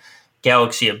at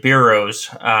Galaxy of Bureaus,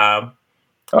 and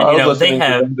I was listening to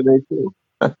them today too.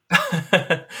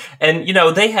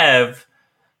 they have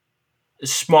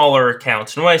smaller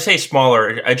accounts. And when I say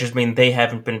smaller, I just mean they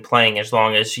haven't been playing as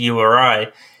long as you or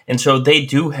I. And so they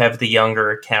do have the younger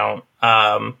account.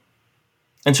 And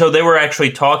so they were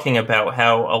actually talking about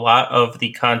how a lot of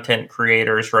the content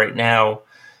creators right now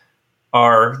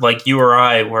are like you or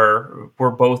I, where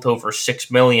we're both over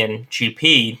 6 million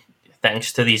GP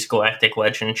thanks to these Galactic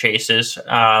Legend chases.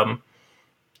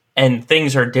 And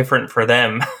things are different for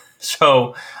them.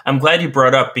 So I'm glad you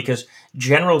brought up because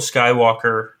General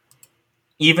Skywalker,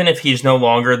 even if he's no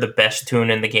longer the best toon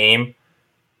in the game,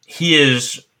 he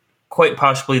is quite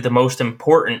possibly the most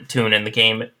important toon in the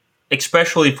game,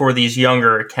 especially for these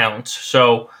younger accounts.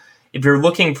 So if you're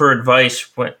looking for advice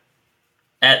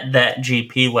at that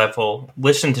GP level,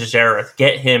 listen to Zareth.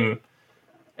 Get him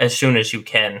as soon as you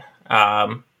can,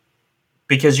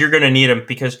 because you're going to need him,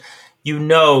 because you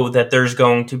know that there's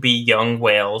going to be young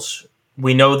whales.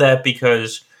 We know that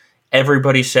because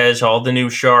everybody says all the new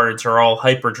shards are all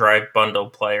hyperdrive bundle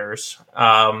players.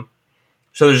 So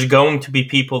there's going to be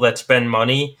people that spend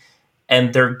money,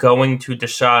 and they're going to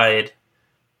decide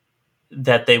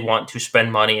that they want to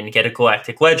spend money and get a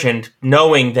Galactic Legend,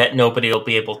 knowing that nobody will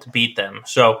be able to beat them.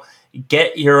 So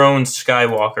get your own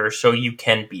Skywalker so you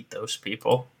can beat those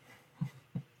people.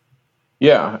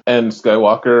 Yeah, and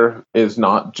Skywalker is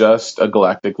not just a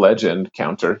Galactic Legend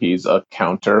counter. He's a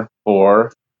counter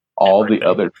for all the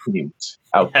other teams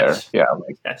out there. Yeah,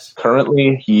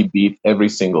 currently he beats every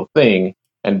single thing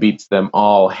and beats them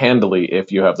all handily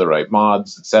if you have the right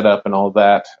mods set up and all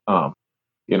that.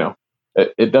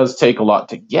 It does take a lot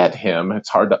to get him. It's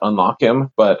hard to unlock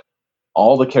him, but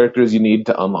all the characters you need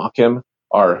to unlock him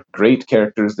are great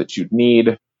characters that you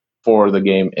need for the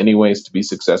game anyways to be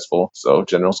successful. So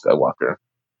General Skywalker,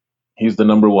 he's the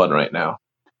number one right now.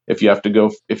 If you can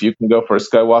go for a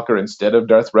Skywalker instead of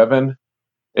Darth Revan,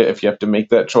 if you have to make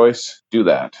that choice, do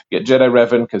that. Get Jedi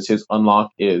Revan because his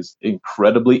unlock is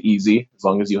incredibly easy. As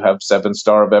long as you have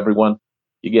 7-star of everyone,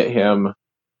 you get him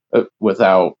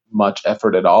without much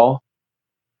effort at all.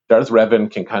 Darth Revan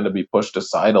can kind of be pushed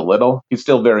aside a little. He's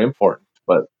still very important,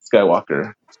 but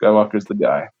Skywalker's the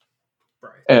guy.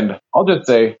 Right. And I'll just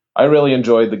say, I really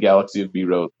enjoyed the Galaxy of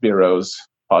Bureaus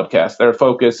podcast. Their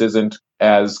focus isn't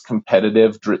as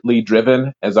competitively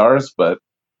driven as ours, but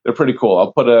they're pretty cool.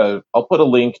 I'll put a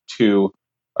link to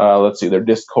their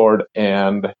Discord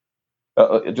and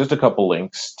just a couple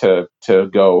links to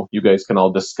go. You guys can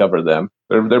all discover them.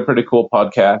 They're pretty cool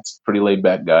podcasts, pretty laid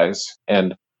back guys,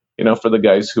 and for the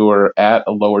guys who are at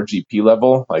a lower GP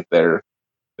level, like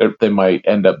they might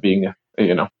end up being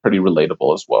pretty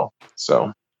relatable as well.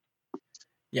 So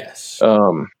yes,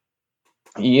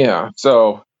 yeah.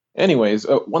 So anyways,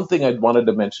 one thing I wanted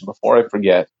to mention before I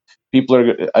forget,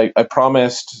 I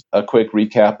promised a quick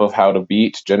recap of how to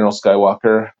beat General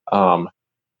Skywalker,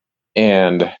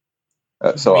 and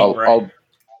so I'll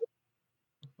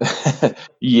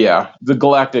yeah, the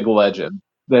Galactic Legend.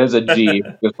 There's a G,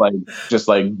 just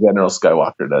like General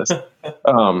Skywalker does.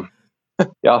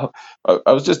 Yeah,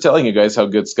 I was just telling you guys how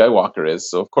good Skywalker is,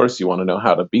 so of course you want to know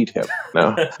how to beat him.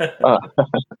 No,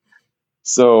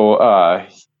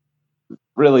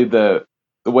 really the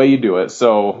way you do it.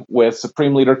 So with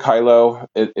Supreme Leader Kylo,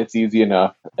 it's easy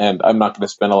enough, and I'm not going to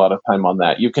spend a lot of time on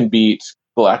that. You can beat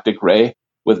Galactic Rey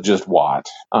with just Watt.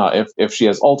 If she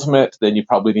has ultimate, then you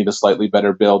probably need a slightly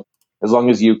better build. As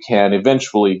long as you can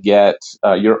eventually get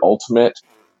your ultimate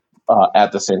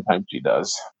at the same time she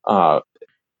does.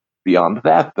 Beyond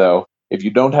that, though, if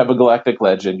you don't have a Galactic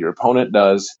Legend, your opponent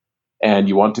does, and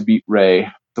you want to beat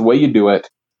Rey, the way you do it,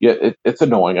 it's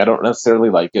annoying. I don't necessarily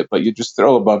like it, but you just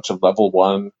throw a bunch of level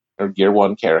 1 or gear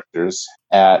 1 characters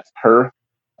at her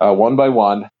one by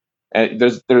one. And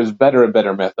there's better and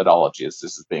better methodology as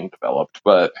this is being developed,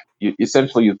 but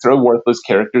essentially you throw worthless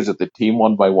characters at the team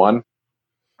one by one,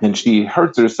 and she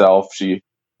hurts herself.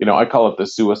 I call it the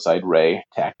suicide Rey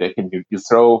tactic, and you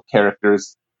throw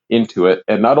characters into it,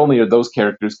 and not only are those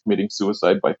characters committing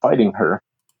suicide by fighting her,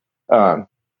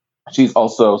 she's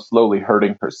also slowly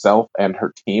hurting herself and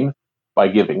her team by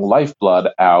giving lifeblood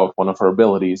out, one of her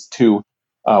abilities, to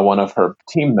one of her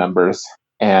team members,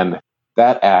 and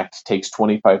that act takes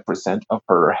 25% of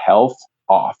her health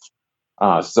off.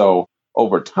 So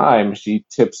over time, she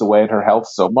tips away at her health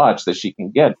so much that she can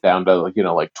get down to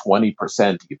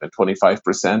 20%, even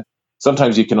 25%.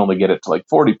 Sometimes you can only get it to like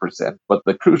 40%. But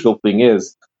the crucial thing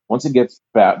is, once it gets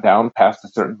down past a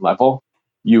certain level,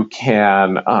 you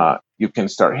can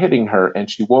start hitting her, and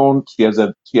she won't. She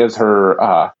has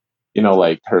her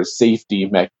like her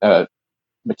safety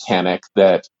mechanic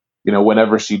that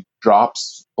whenever she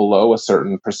drops below a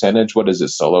certain percentage, what is it,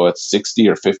 Solo? It's 60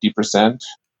 or 50%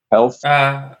 health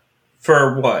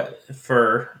For what?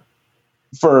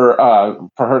 for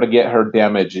her to get her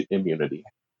damage immunity.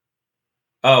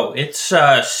 Oh, it's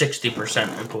 60%,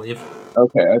 I believe.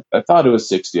 Okay, I thought it was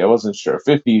 60. I wasn't sure.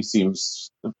 50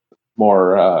 seems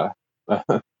more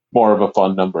more of a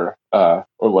fun number or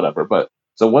whatever. But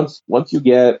so once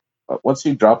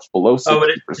she drops below Oh,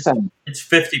 60%. it's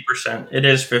 50%. It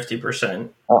is 50%.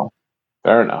 Oh,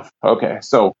 fair enough. Okay,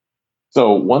 so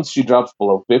once she drops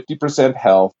below 50%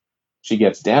 health, she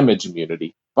gets damage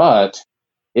immunity. But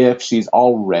if she's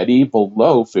already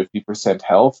below 50%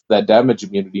 health, that damage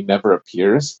immunity never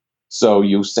appears. So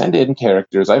you send in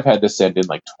characters. I've had to send in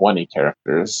like 20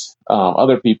 characters.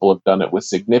 Other people have done it with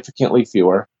significantly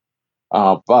fewer.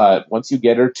 But once you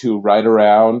get her to right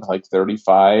around like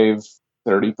 35,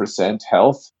 30%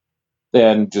 health,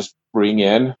 then just bring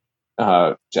in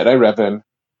Jedi Revan,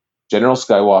 General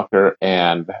Skywalker,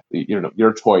 and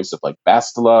your choice of like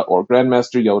Bastila or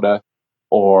Grandmaster Yoda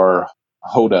or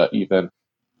Hoda even,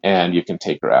 and you can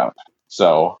take her out.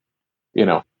 So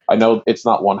I know it's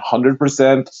not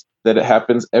 100% that it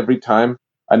happens every time.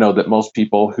 I know that most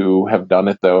people who have done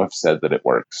it though have said that it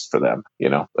works for them.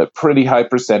 A pretty high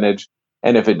percentage.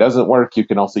 And if it doesn't work, you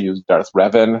can also use Darth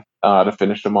Revan to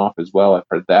finish them off as well. I've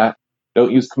heard that.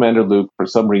 Don't use Commander Luke. For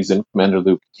some reason, Commander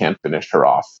Luke can't finish her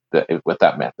off with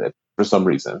that method. For some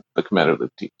reason, the Commander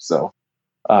Luke team. So,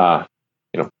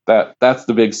 that's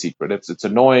the big secret. It's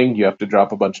annoying. You have to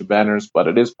drop a bunch of banners, but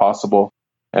it is possible.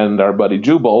 And our buddy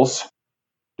Jubles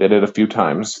did it a few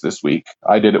times this week.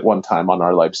 I did it one time on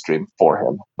our live stream for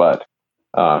him, but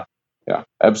yeah,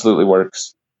 absolutely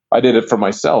works. I did it for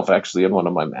myself actually in one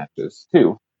of my matches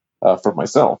too, for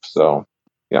myself. So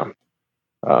yeah,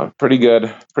 pretty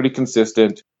good, pretty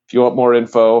consistent. If you want more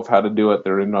info of how to do it,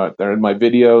 they're in my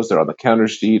videos. They're on the counter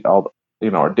sheet.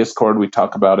 Our Discord, we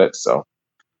talk about it. So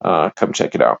come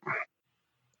check it out.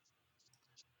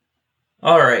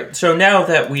 All right. So now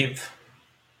that we've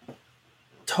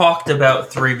talked about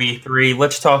 3v3,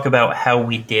 let's talk about how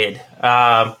we did.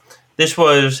 This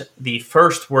was the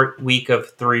first week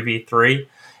of 3v3.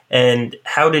 And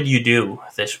how did you do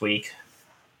this week?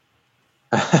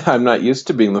 I'm not used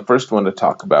to being the first one to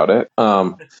talk about it,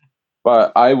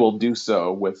 but I will do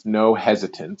so with no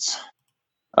hesitance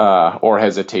or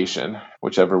hesitation,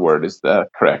 whichever word is the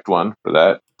correct one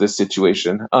for this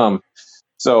situation.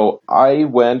 So I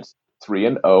went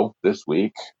 3-0 this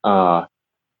week. All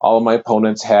of my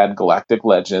opponents had Galactic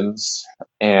Legends,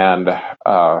 and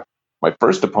my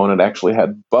first opponent actually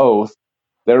had both.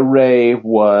 Their Rey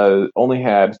only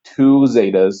had 2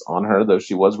 Zetas on her, though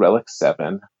she was Relic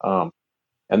 7. And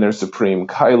their Supreme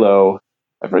Kylo,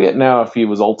 I forget now if he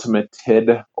was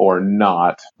ultimated or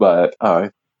not, but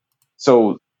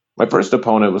so my first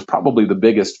opponent was probably the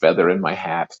biggest feather in my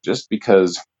hat, just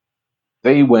because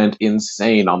they went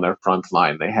insane on their front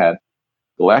line. They had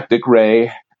Galactic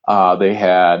Rey, they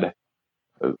had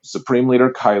Supreme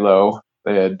Leader Kylo,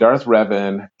 they had Darth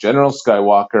Revan, General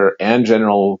Skywalker, and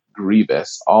General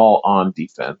Grievous all on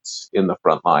defense in the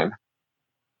front line.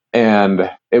 And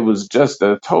it was just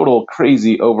a total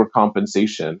crazy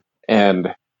overcompensation.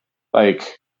 And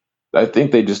like, I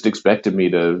think they just expected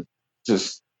me to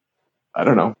just, I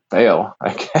don't know, fail.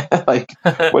 Like,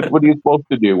 what are you supposed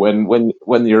to do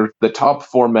when you're the top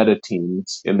 4 meta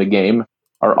teams in the game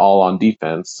are all on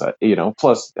defense?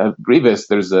 Plus Grievous,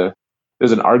 there's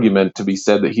an argument to be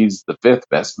said that he's the 5th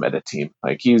best meta team.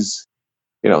 Like he's,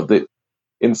 the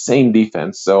insane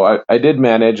defense. So I did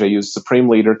manage. I used Supreme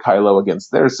Leader Kylo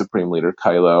against their Supreme Leader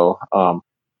Kylo.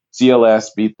 CLS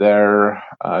beat their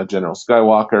General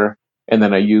Skywalker, and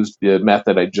then I used the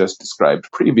method I just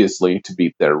described previously to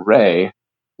beat their Rey,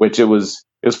 which it was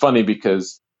funny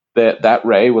because that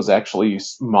Rey was actually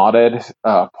modded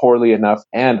poorly enough,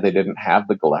 and they didn't have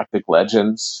the Galactic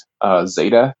Legends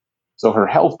Zeta. So her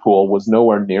health pool was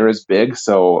nowhere near as big.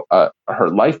 So her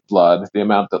lifeblood, the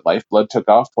amount that lifeblood took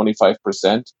off,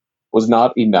 25%, was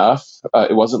not enough.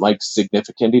 It wasn't like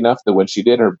significant enough that when she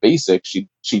did her basic, she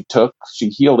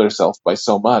healed herself by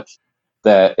so much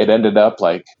that it ended up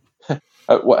like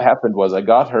what happened was I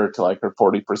got her to like her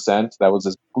 40%. That was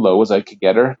as low as I could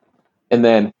get her. And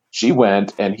then she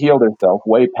went and healed herself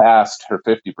way past her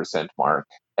 50% mark,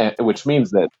 which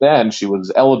means that then she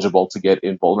was eligible to get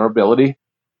invulnerability.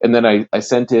 And then I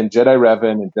sent in Jedi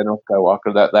Revan and General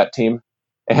Skywalker, that team,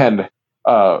 and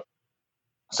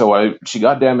she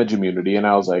got damage immunity, and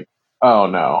I was like, oh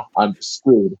no, I'm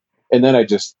screwed. And then I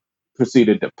just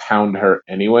proceeded to pound her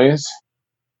anyways.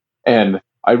 And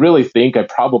I really think I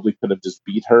probably could have just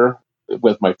beat her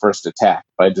with my first attack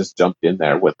if I just jumped in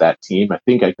there with that team. I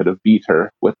think I could have beat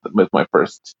her with my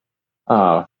first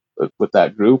uh, with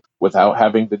that group without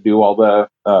having to do all the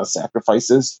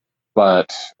sacrifices.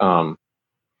 But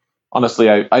honestly,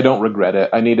 I don't regret it.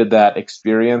 I needed that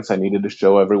experience. I needed to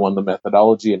show everyone the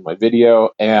methodology in my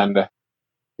video, and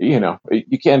you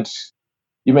can't.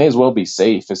 You may as well be as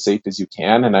safe as you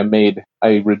can. And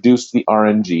I reduced the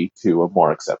RNG to a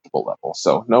more acceptable level.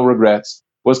 So no regrets.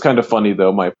 Was kind of funny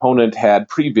though. My opponent had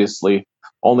previously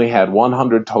only had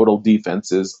 100 total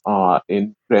defenses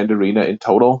in Grand Arena in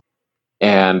total,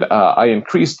 and I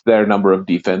increased their number of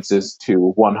defenses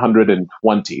to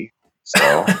 120.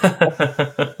 So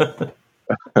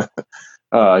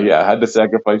yeah, I had to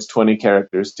sacrifice 20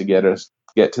 characters to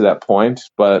get to that point.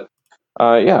 But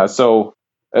yeah, so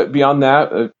beyond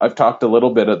that, I've talked a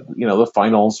little bit of, the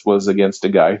finals was against a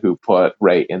guy who put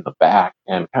Ray in the back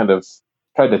and kind of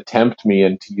tried to tempt me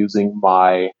into using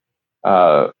my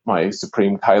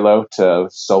Supreme Kylo to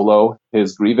solo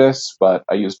his Grievous, but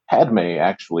I used Padme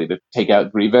actually to take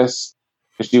out Grievous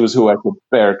because she was who I could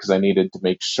spare because I needed to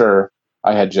make sure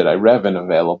I had Jedi Revan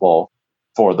available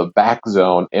for the back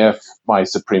zone if my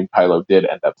Supreme Kylo did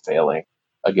end up failing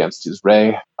against his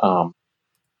Rey.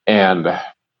 And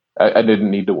I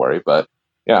didn't need to worry, but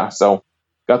yeah, so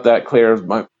got that clear.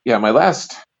 My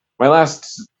last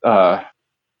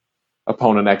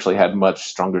opponent actually had much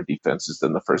stronger defenses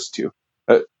than the first two.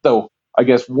 Though I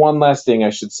guess one last thing I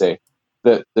should say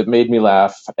that made me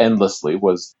laugh endlessly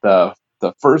was the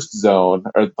first zone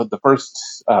or the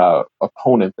first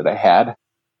opponent that I had.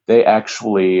 They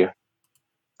actually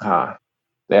had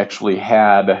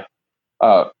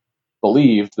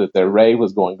believed that their Ray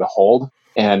was going to hold,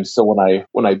 and so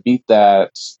when I beat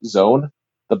that zone,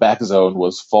 the back zone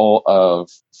was full of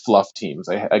fluff teams.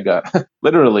 I got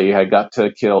literally I got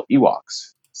to kill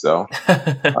Ewoks. So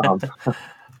um,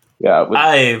 yeah,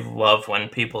 I love when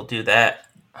people do that.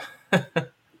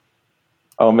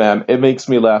 oh man, it makes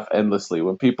me laugh endlessly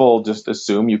when people just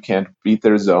assume you can't beat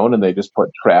their zone and they just put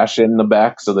trash in the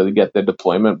back so that they get the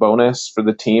deployment bonus for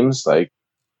the teams. Like,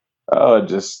 oh,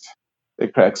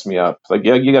 it cracks me up. Like,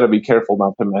 yeah, you got to be careful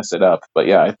not to mess it up. But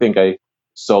yeah, I think I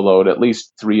soloed at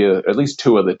least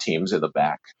two of the teams in the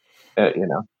back.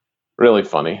 Really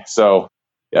funny. So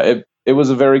yeah, it was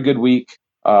a very good week.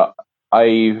 I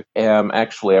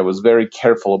was very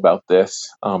careful about this.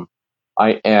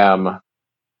 I am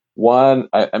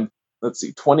I'm let's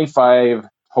see, 25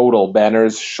 total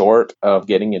banners short of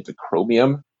getting into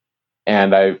Chromium,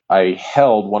 and I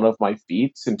held one of my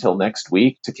feats until next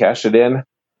week to cash it in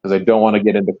because I don't want to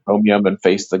get into Chromium and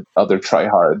face the other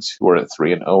tryhards who are at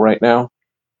 3-0 right now.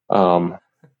 Um,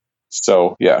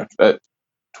 so yeah,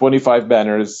 25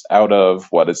 banners out of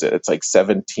what is it? It's like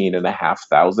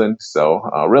 17,500. So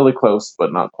really close,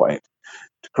 but not quite.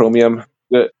 Chromium,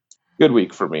 good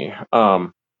week for me.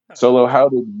 Solo, how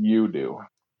did you do?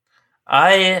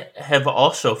 I have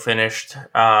also finished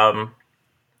 3-0,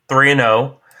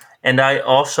 and I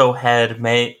also had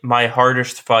my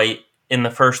hardest fight in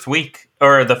the first week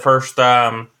or the first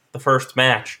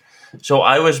match. So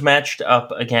I was matched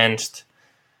up against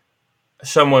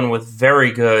someone with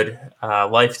very good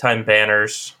lifetime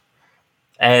banners,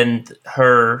 and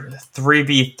her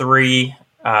 3v3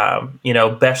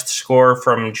 best score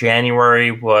from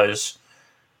January was,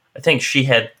 I think she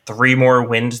had 3 more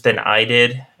wins than I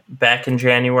did back in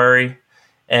January,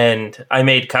 and I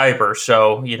made Kyber,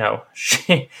 so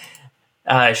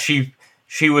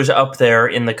she was up there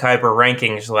in the Kyber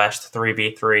rankings last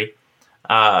 3v3.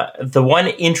 The one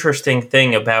interesting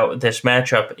thing about this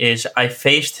matchup is I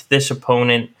faced this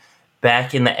opponent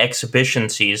back in the exhibition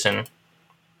season,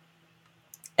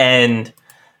 and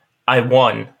I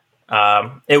won.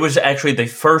 It was actually the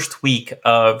first week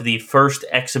of the first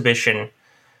exhibition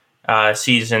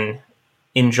season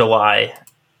in July,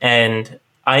 and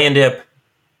I ended up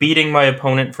beating my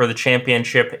opponent for the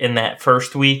championship in that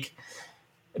first week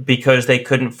because they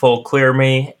couldn't full clear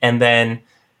me, and then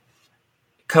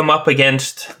come up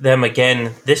against them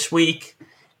again this week,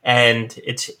 and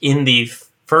it's in the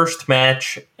first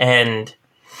match, and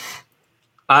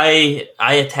I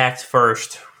attacked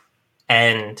first,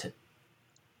 and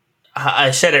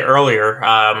I said it earlier.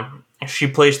 She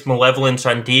placed Malevolence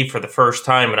on D for the first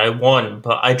time, and I won,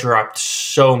 but I dropped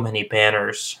so many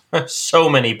banners, so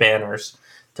many banners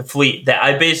to Fleet that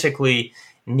I basically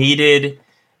needed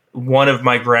one of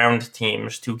my ground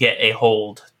teams to get a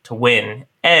hold to win.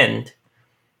 And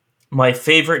my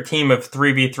favorite team of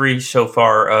 3v3 so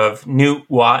far of Newt,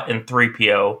 Watt, and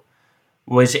 3PO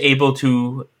was able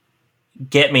to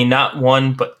get me not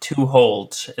one but two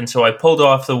holds. And so I pulled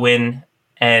off the win,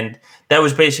 and that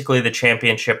was basically the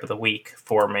championship of the week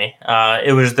for me.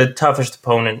 It was the toughest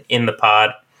opponent in the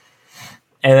pod.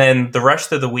 And then the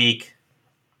rest of the week,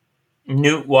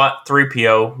 Newt, Watt,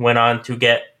 3PO went on to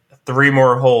get three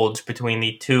more holds between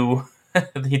the two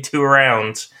the two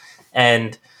rounds,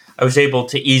 and I was able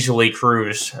to easily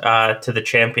cruise to the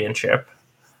championship.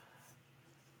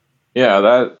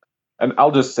 Yeah, and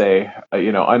I'll just say,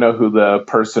 I know who the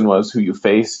person was who you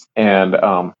faced, and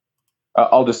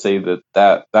I'll just say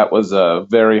that was a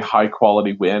very high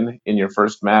quality win in your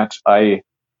first match.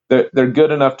 They're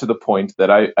good enough to the point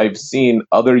that I've seen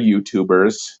other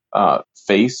YouTubers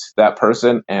face that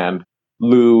person and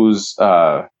lose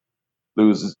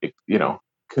lose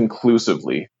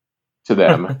conclusively to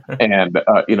them, and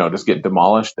just get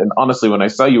demolished. And honestly, when I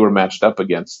saw you were matched up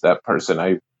against that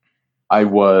person, I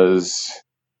was,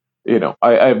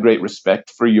 I have great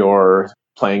respect for your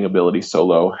playing ability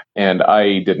solo, and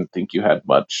I didn't think you had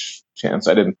much chance.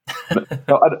 I didn't.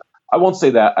 No, I won't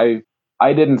say that.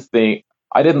 I didn't think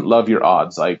I didn't love your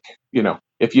odds. Like,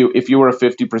 if you were a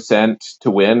 50%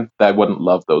 to win, I wouldn't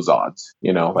love those odds.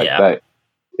 Like Yeah, that.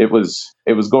 It was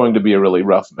going to be a really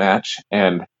rough match,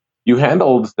 and you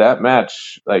handled that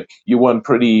match like you won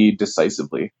pretty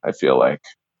decisively. I feel like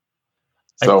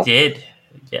I so. did.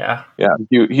 Yeah. Yeah,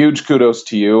 huge kudos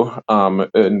to you.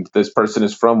 And this person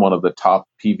is from one of the top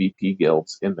PvP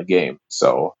guilds in the game.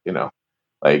 So,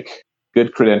 like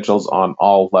good credentials on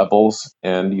all levels,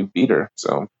 and you beat her.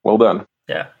 So, well done.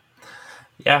 Yeah.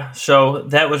 Yeah. So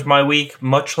that was my week.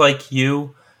 Much like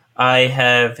you, I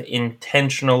have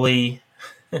intentionally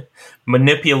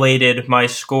manipulated my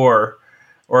score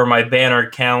or my banner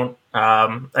count.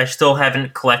 I still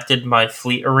haven't collected my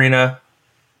Fleet Arena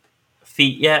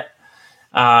feat yet.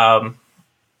 Um,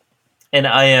 and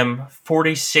I am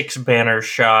 46 banners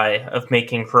shy of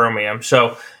making Chromium.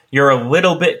 So you're a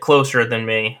little bit closer than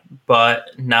me, but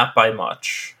not by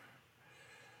much.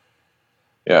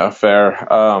 Yeah, fair.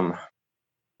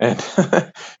 And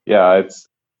yeah, it's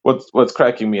what's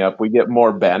cracking me up. We get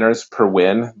more banners per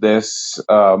win this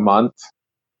month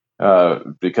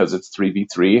because it's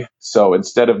 3v3. So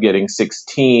instead of getting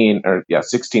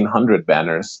 1,600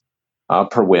 banners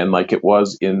per win, like it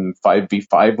was in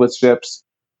 5v5 with ships,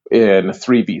 in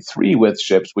 3v3 with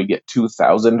ships, we get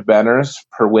 2,000 banners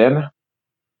per win.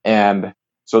 And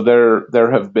so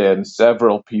there have been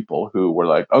several people who were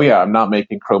like, "Oh yeah, I'm not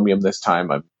making Chromium this time.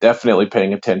 I'm definitely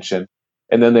paying attention."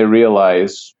 And then they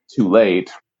realize too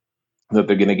late that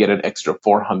they're going to get an extra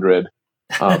 400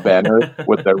 banners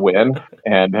with their win,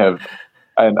 and have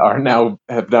now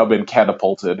been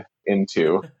catapulted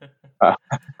into uh,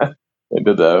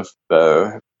 into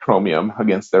the Chromium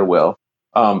against their will.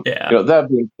 Yeah. That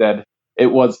being said, it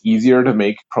was easier to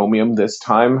make Chromium this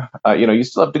time. You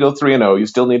still have to go 3-0. You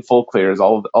still need full clears,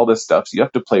 all this stuff. So you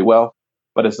have to play well,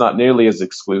 but it's not nearly as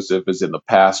exclusive as in the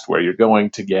past, where you're going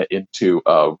to get into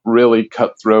a really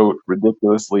cutthroat,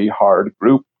 ridiculously hard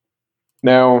group.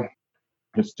 Now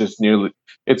it's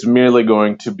merely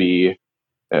going to be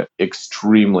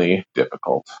extremely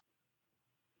difficult.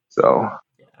 So,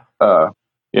 Yeah. uh,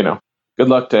 good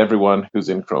luck to everyone who's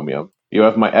in Chromium. You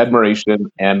have my admiration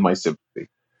and my sympathy.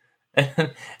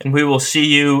 And we will see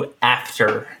you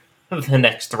after the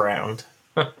next round.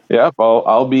 Yep,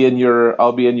 I'll be in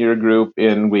your group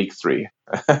in week 3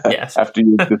 Yes. after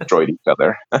you destroyed each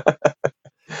other.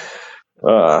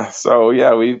 So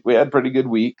yeah, we had pretty good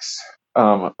weeks.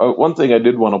 One thing I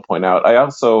did want to point out,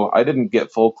 I didn't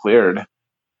get full cleared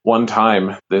one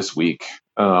time this week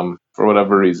for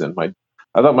whatever reason. I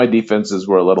thought my defenses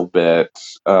were a little bit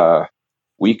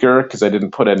weaker because I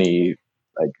didn't put any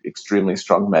like extremely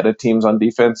strong meta teams on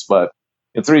defense. But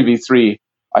in 3v3,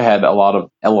 I had a lot of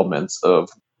elements of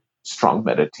strong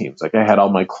meta teams. Like I had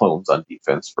all my clones on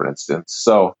defense, for instance.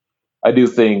 So I do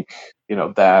think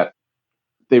that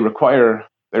they require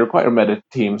meta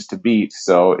teams to beat.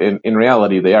 So in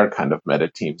reality, they are kind of meta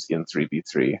teams in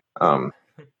 3v3.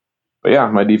 But yeah,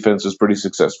 my defense was pretty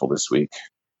successful this week.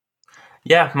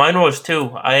 Yeah, mine was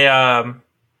too. I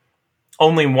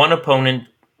only one opponent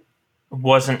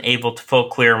wasn't able to full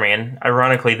clear me, and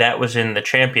ironically, that was in the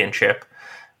championship.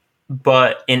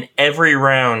 But in every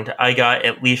round, I got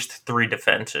at least 3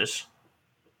 defenses.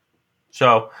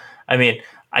 So, I mean,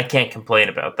 I can't complain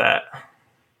about that.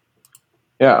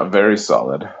 Yeah, very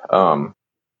solid.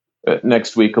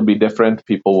 Next week will be different.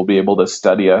 People will be able to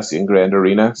study us in Grand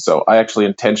Arena. So I actually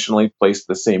intentionally placed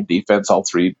the same defense all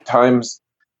 3 times.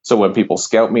 So when people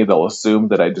scout me, they'll assume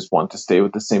that I just want to stay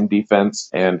with the same defense.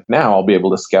 And now I'll be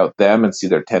able to scout them and see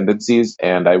their tendencies,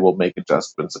 and I will make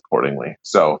adjustments accordingly.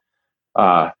 So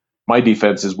my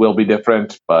defenses will be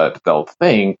different, but they'll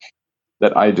think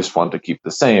that I just want to keep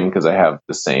the same because I have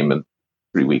the same in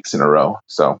 3 weeks in a row.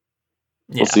 So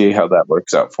we'll Yeah. see how that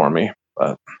works out for me.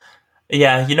 But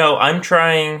Yeah, I'm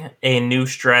trying a new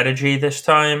strategy this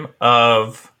time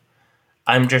of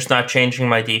I'm just not changing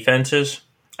my defenses.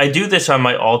 I do this on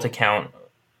my alt account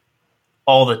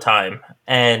all the time,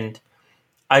 and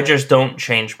I just don't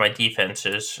change my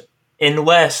defenses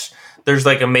unless there's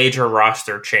like a major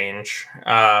roster change.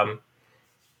 Like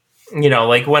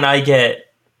when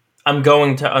I'm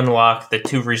going to unlock the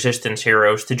 2 resistance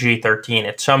heroes to G13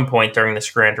 at some point during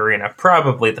this Grand Arena,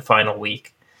 probably the final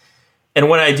week. And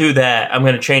when I do that, I'm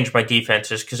going to change my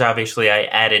defenses because obviously I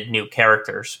added new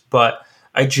characters. But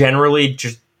I generally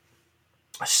just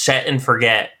set and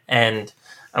forget. And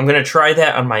I'm going to try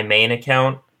that on my main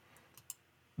account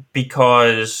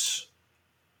because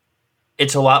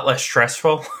it's a lot less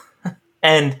stressful.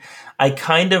 And I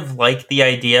kind of like the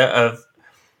idea of,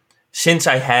 since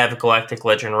I have Galactic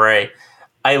Legend Ray,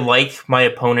 I like my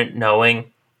opponent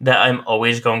knowing that I'm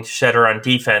always going to set her on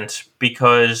defense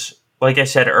because, like I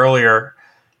said earlier,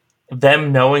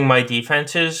 them knowing my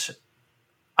defenses,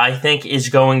 I think, is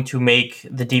going to make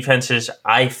the defenses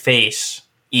I face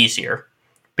easier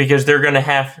because they're going to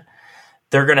have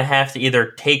to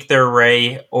either take their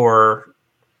Ray or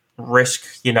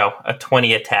risk, a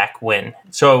 20 attack win.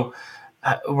 So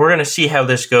we're going to see how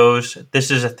this goes.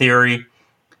 This is a theory.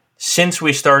 Since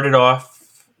we started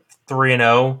off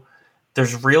 3-0,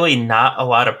 there's really not a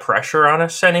lot of pressure on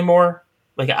us anymore.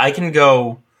 Like I can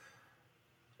go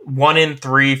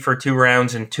 1-3 for 2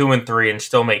 rounds and 2-3 and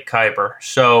still make Kyber.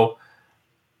 So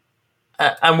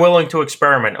I'm willing to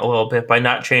experiment a little bit by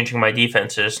not changing my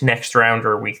defenses next round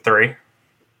or week 3.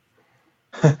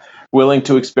 willing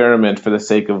to experiment for the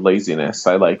sake of laziness.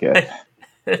 I like it.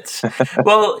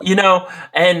 Well,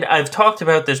 and I've talked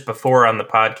about this before on the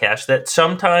podcast, that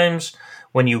sometimes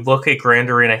when you look at Grand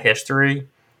Arena history,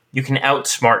 you can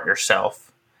outsmart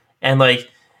yourself. And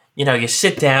you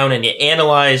sit down and you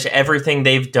analyze everything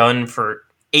they've done for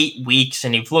 8 weeks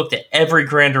and you've looked at every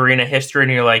Grand Arena history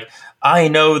and you're like, I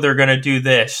know they're going to do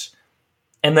this.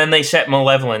 And then they set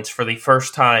Malevolence for the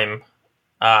first time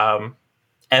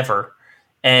ever,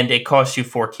 and it costs you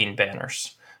 14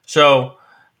 banners. So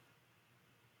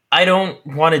I don't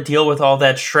want to deal with all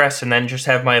that stress and then just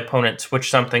have my opponent switch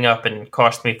something up and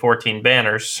cost me 14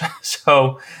 banners.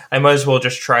 So I might as well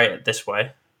just try it this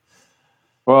way.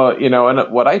 Well,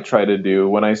 and what I try to do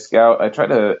when I scout, I try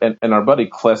to, and our buddy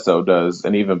Klesso does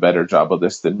an even better job of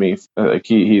this than me.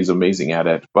 He's amazing at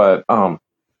it. But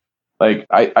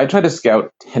I try to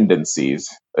scout tendencies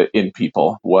in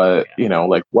people. What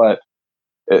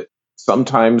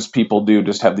sometimes people do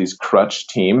just have these crutch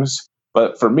teams.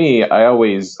 But for me, I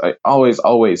always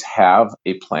have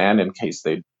a plan in case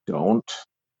they don't.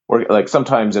 Or like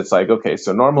sometimes it's like, okay,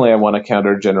 so normally I want to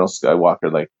counter General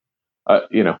Skywalker,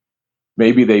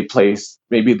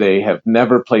 maybe they have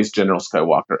never placed General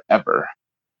Skywalker ever.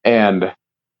 And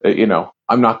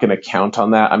I'm not going to count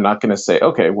on that. I'm not going to say,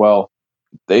 okay, well,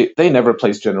 they never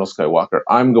placed General Skywalker.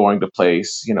 I'm going to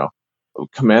place,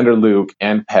 Commander Luke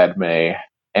and Padme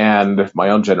and my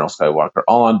own General Skywalker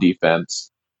all on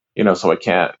defense, so I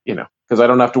can't, because I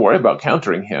don't have to worry about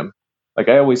countering him. Like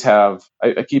I always have,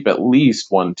 I keep at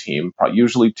least one team,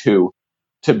 usually 2,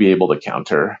 to be able to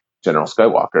counter General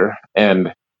Skywalker.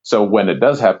 And so when it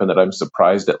does happen that I'm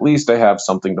surprised, at least I have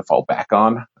something to fall back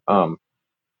on.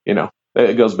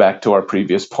 It goes back to our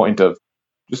previous point of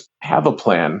just have a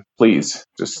plan, please.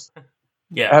 Just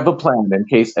have a plan in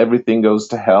case everything goes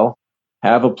to hell.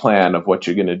 Have a plan of what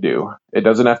you're going to do. It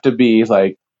doesn't have to be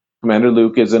like Commander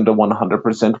Luke isn't a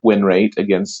 100% win rate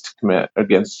against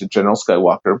General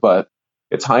Skywalker, but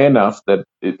it's high enough that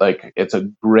it's a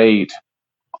great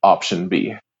option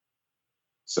B.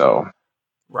 So.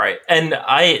 Right. And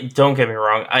don't get me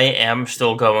wrong, I am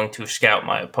still going to scout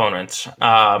my opponents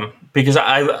because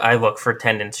I look for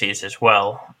tendencies as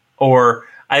well. What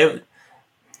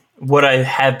I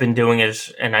have been doing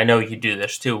is, and I know you do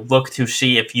this too, look to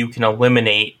see if you can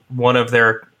eliminate one of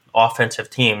their offensive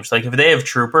teams. Like if they have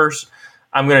troopers,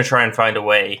 I'm going to try and find a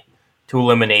way to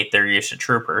eliminate their use of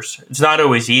troopers. It's not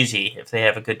always easy if they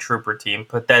have a good trooper team,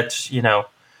 but that's,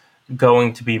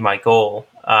 going to be my goal.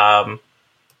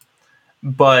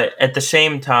 But at the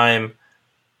same time,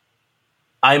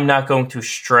 I'm not going to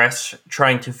stress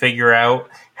trying to figure out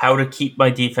how to keep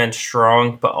my defense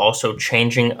strong, but also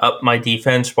changing up my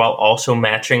defense while also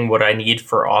matching what I need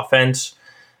for offense.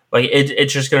 Like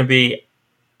it's just going to be,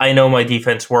 I know my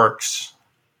defense works.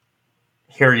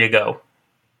 Here you go.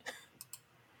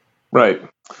 Right.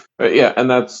 Yeah, and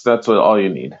that's what all you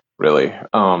need, really.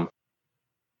 I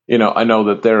know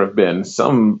that there have been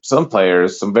some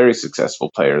players, some very successful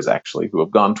players actually, who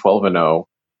have gone 12-0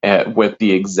 with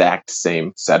the exact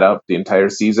same setup the entire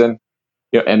season,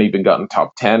 and even gotten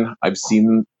top 10. I've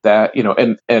seen that,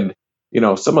 and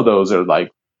some of those are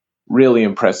like really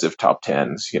impressive top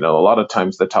 10s. A lot of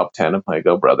times the top 10, I'm like,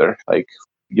 oh brother, like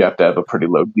you have to have a pretty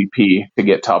low DP to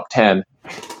get top 10.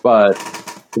 But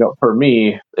for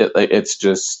me, it's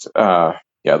just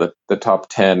the top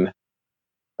 10.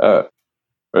 Uh,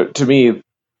 to me,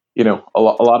 a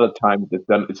lot of times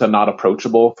it's not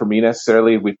approachable for me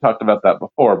necessarily. We've talked about that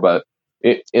before, but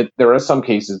there are some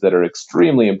cases that are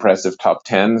extremely impressive top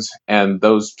 10s, and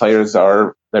those players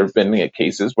there have been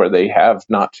cases where they have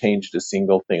not changed a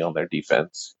single thing on their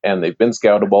defense, and they've been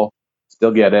scoutable,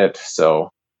 still get it. So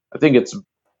I think it's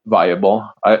viable.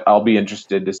 I'll be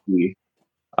interested to see.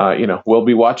 We'll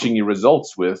be watching your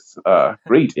results with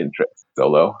great interest,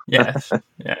 Solo. Yes,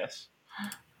 yes.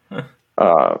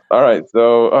 All right,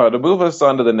 so to move us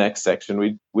on to the next section,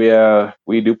 we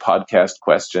do podcast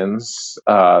questions.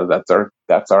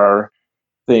 That's our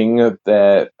thing.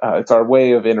 That it's our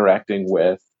way of interacting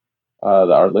with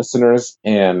our listeners.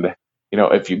 And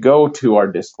if you go to our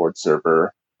Discord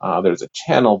server, there's a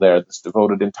channel there that's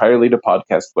devoted entirely to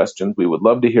podcast questions. We would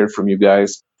love to hear from you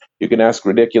guys. You can ask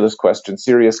ridiculous questions,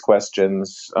 serious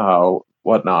questions,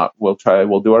 whatnot. We'll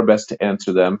do our best to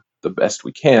answer them the best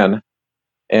we can.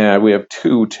 And we have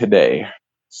two today.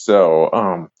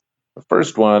 So the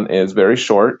first one is very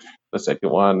short. The second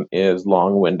one is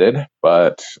long-winded.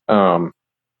 But the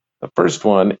first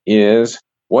one is,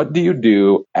 what do you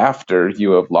do after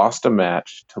you have lost a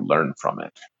match to learn from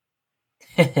it?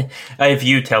 I have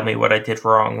you tell me what I did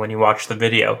wrong when you watch the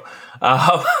video.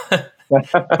 But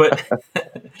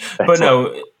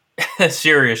no,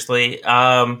 seriously.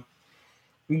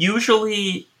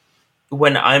 Usually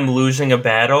when I'm losing a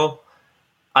battle,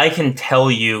 I can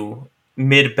tell you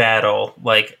mid-battle,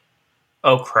 like,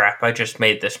 oh crap, I just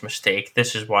made this mistake.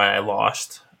 This is why I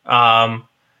lost. And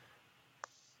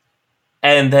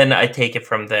then I take it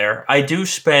from there. I do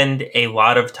spend a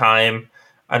lot of time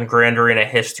on Grand Arena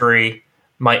history,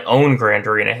 my own Grand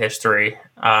Arena history,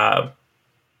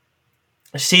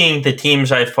 seeing the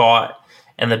teams I fought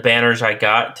and the banners I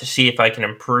got to see if I can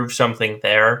improve something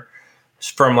there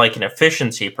from like an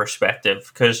efficiency perspective,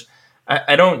 because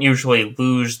I don't usually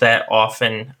lose that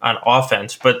often on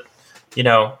offense, but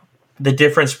the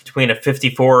difference between a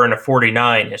 54 and a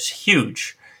 49 is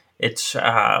huge. It's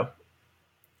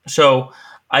so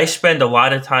I spend a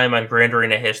lot of time on Grand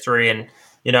Arena history, and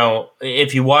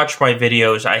if you watch my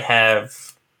videos, I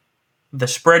have the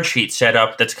spreadsheet set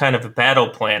up that's kind of a battle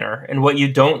planner, and what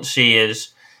you don't see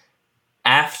is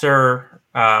after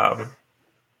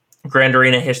Grand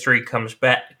Arena history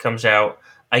comes out,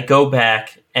 I go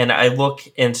back and I look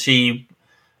and see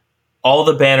all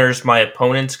the banners my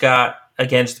opponents got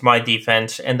against my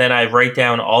defense, and then I write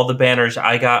down all the banners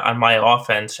I got on my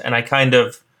offense, and I kind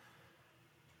of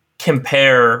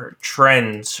compare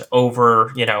trends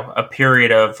over, a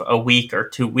period of a week or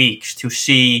 2 weeks to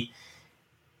see,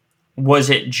 was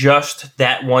it just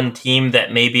that one team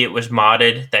that maybe it was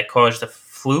modded that caused a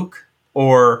fluke,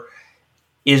 or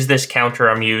is this counter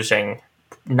I'm using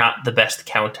not the best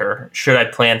counter? Should I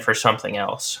plan for something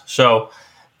else? So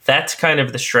that's kind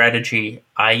of the strategy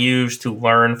I use to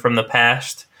learn from the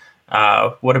past.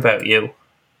 What about you?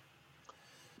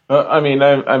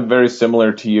 I'm very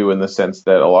similar to you in the sense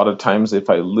that a lot of times if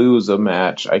I lose a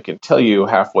match, I can tell you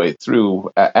halfway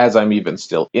through, as I'm even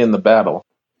still in the battle,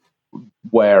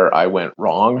 where I went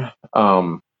wrong.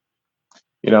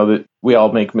 That we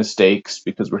all make mistakes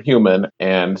because we're human,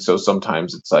 and so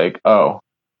sometimes it's like,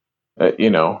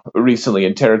 recently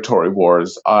in Territory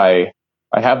Wars, I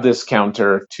have this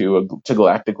counter to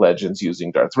Galactic Legends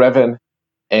using Darth Revan,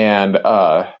 and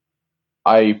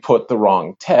I put the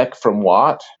wrong tech from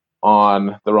Watt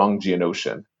on the wrong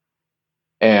Geonosian,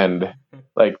 and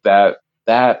like that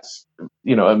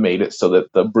it made it so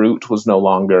that the brute was no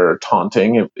longer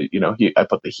taunting. I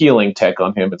put the healing tech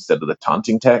on him instead of the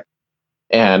taunting tech,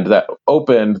 and that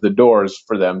opened the doors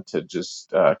for them to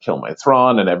just kill my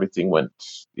Thrawn, and everything went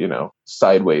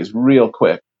sideways real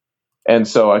quick. And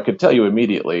so I could tell you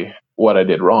immediately what I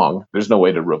did wrong. There's no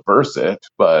way to reverse it,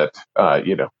 but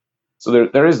so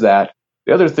there is that.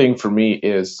 The other thing for me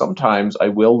is sometimes I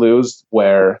will lose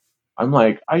where I'm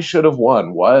like, I should have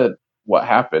won. What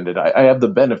happened? And I have the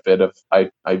benefit of I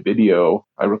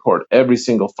record every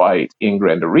single fight in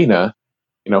Grand Arena,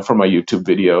 for my YouTube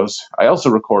videos. I also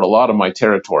record a lot of my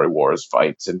Territory Wars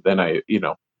fights, and then I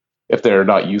if they're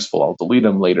not useful, I'll delete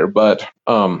them later. But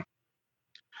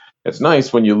it's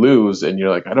nice when you lose and you're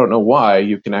like, I don't know why.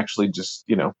 You can actually just,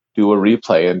 do a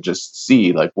replay and just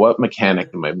see like what mechanic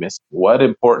am I missing? What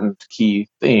important key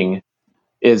thing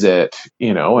is it?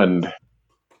 And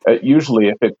usually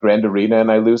if it's Grand Arena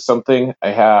and I lose something,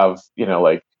 I have,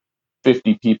 like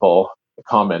 50 people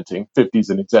commenting. 50 is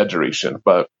an exaggeration,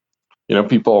 but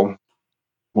people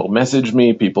will message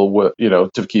me, people will,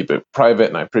 to keep it private,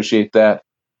 and I appreciate that.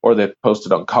 Or they post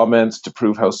it on comments to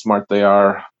prove how smart they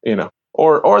are,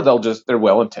 or they're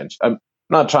well intentioned. I'm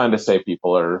not trying to say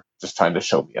people are just trying to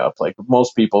show me up. Like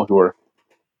most people who are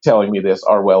telling me this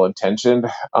are well intentioned.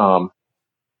 And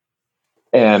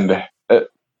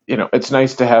it's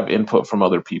nice to have input from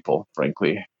other people,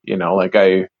 frankly. Like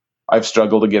I've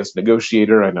struggled against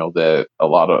Negotiator. I know that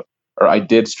I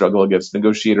did struggle against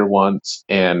Negotiator once,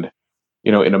 and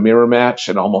in a mirror match,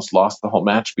 and almost lost the whole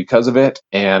match because of it.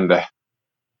 And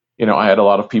I had a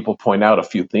lot of people point out a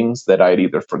few things that I'd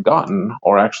either forgotten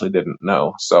or actually didn't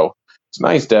know. So it's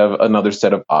nice to have another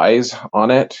set of eyes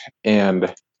on it.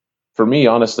 And for me,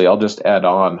 honestly, I'll just add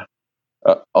on,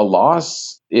 a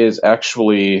loss is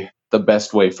actually the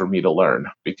best way for me to learn,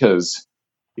 because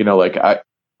like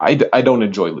I don't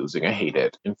enjoy losing. I hate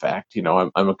it. In fact,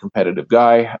 I'm a competitive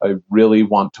guy. I really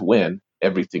want to win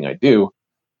everything I do.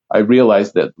 I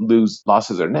realize that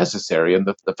losses are necessary, and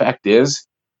the fact is,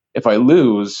 if I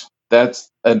lose,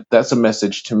 that's a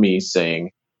message to me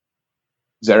saying,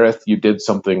 Zareth, you did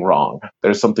something wrong.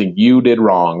 There's something you did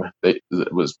wrong that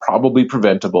was probably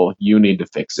preventable. You need to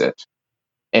fix it.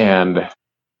 And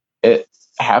it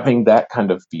having that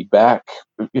kind of feedback,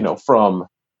 from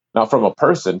not from a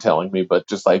person telling me, but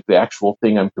just like the actual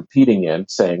thing I'm competing in,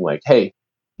 saying like, hey,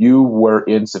 you were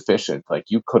insufficient, like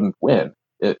you couldn't win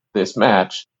this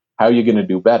match. How are you going to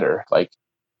do better? Like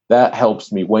that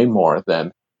helps me way more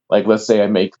than, like, let's say I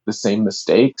make the same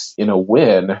mistakes in a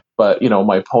win, but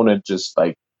my opponent just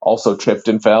like also tripped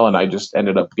and fell, and I just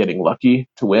ended up getting lucky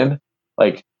to win.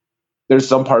 Like there's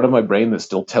some part of my brain that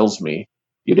still tells me,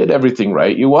 you did everything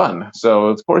right, you won, so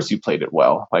of course you played it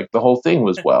well. Like the whole thing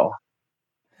was well.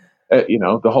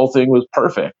 The whole thing was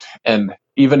perfect. And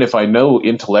even if I know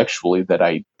intellectually that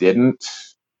I didn't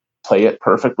play it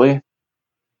perfectly,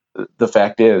 the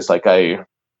fact is, like I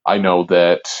know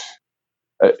that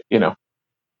uh, you know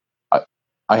I,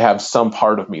 I have some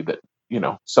part of me that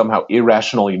somehow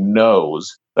irrationally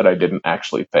knows that I didn't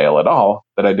actually fail at all,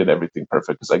 that I did everything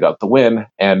perfect because I got the win,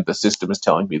 and the system is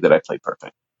telling me that I played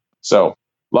perfect. So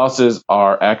losses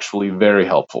are actually very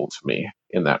helpful to me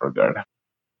in that regard.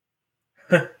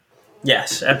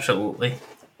 Yes, absolutely.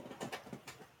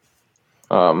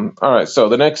 All right, so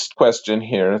the next question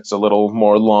here, it's a little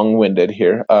more long-winded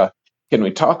here. Can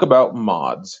we talk about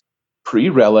mods?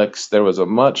 Pre-Relics, there was a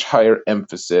much higher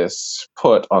emphasis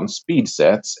put on speed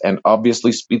sets and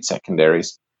obviously speed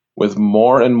secondaries, with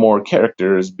more and more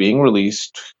characters being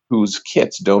released whose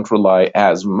kits don't rely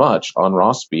as much on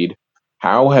raw speed.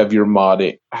 How have your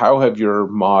mod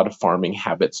farming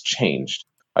habits changed?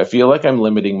 I feel like I'm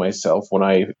limiting myself when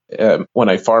I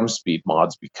farm speed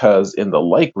mods, because in the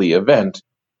likely event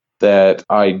that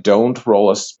I don't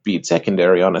roll a speed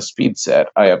secondary on a speed set,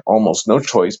 I have almost no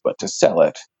choice but to sell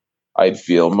it. I'd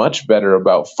feel much better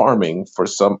about farming for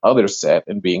some other set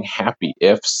and being happy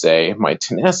if, say, my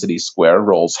tenacity square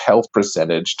rolls health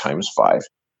percentage times 5.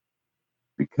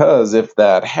 Because if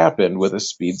that happened with a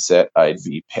speed set, I'd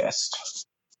be pissed.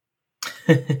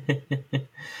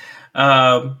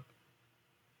 um,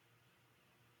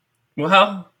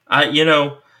 well, I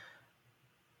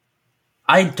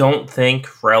don't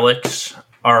think relics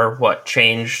are what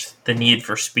changed the need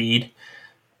for speed,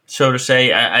 so to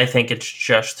say. I think it's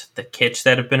just the kits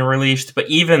that have been released. But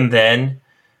even then,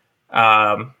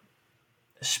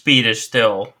 speed is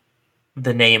still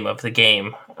the name of the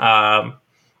game.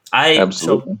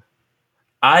 Absolutely.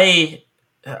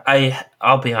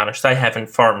 I'll be honest, I haven't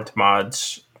farmed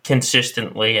mods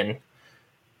consistently in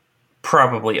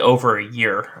probably over a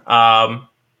year.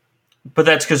 But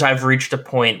that's because I've reached a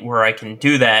point where I can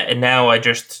do that, and now I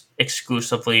just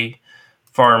exclusively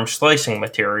farm slicing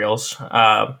materials.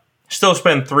 Still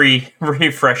spend 3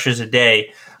 refreshes a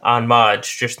day on mods,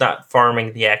 just not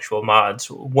farming the actual mods.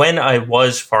 When I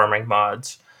was farming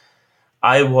mods,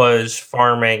 I was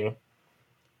farming.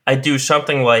 I do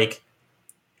something like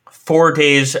 4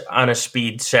 days on a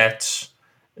speed set,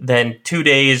 then 2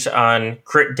 days on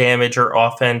crit damage or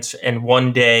offense, and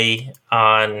 1 day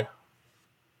on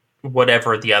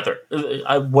whatever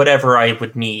I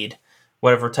would need,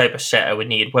 whatever type of set I would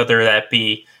need, whether that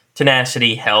be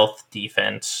tenacity, health,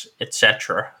 defense,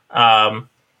 etc.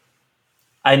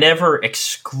 I never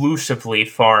exclusively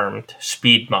farmed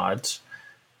speed mods,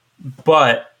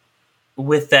 but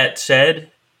with that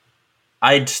said,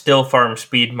 I'd still farm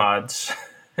speed mods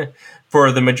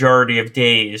for the majority of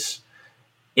days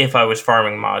if I was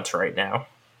farming mods right now.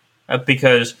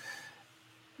 Because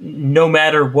no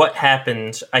matter what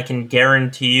happens, I can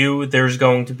guarantee you there's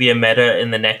going to be a meta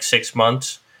in the next 6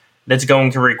 months that's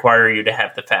going to require you to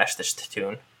have the fastest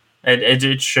tune.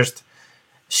 It's just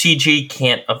CG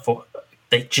can't avoid.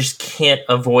 They just can't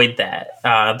avoid that.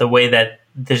 The way that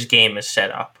this game is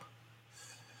set up.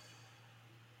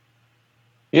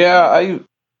 Yeah,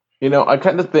 I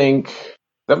kind of think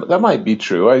that might be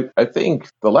true. I think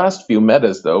the last few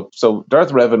metas though, so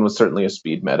Darth Revan was certainly a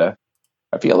speed meta.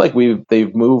 I feel like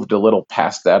they've moved a little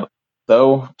past that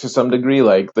though to some degree.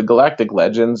 Like the Galactic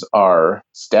Legends are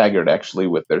staggered actually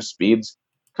with their speeds.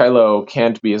 Kylo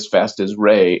can't be as fast as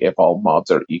Rey if all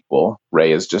mods are equal.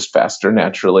 Rey is just faster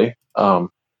naturally.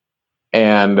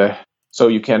 And so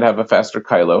you can't have a faster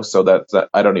Kylo, so that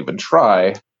I don't even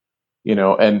try.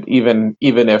 And even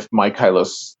if my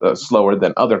Kylo's slower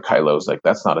than other Kylos, like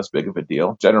that's not as big of a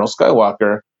deal. General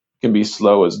Skywalker can be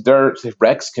slow as dirt.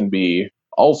 Rex can be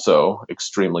also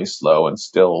extremely slow and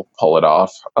still pull it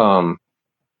off.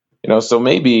 So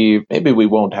maybe we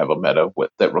won't have a meta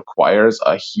that requires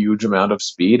a huge amount of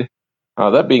speed.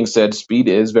 That being said, speed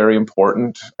is very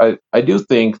important. I do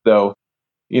think though,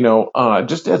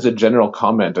 just as a general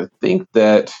comment, I think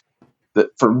that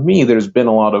for me, there's been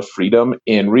a lot of freedom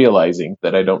in realizing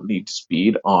that I don't need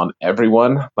speed on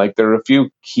everyone. Like there are a few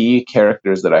key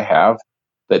characters that I have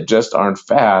that just aren't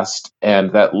fast,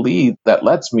 and that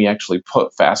lets me actually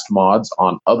put fast mods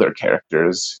on other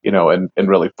characters, and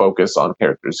really focus on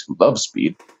characters who love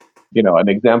speed. An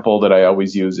example that I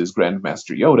always use is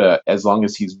Grandmaster Yoda. As long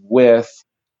as he's with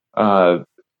uh,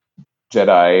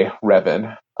 Jedi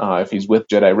Revan, if he's with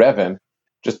Jedi Revan,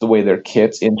 just the way their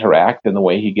kits interact and the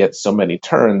way he gets so many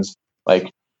turns,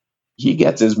 like he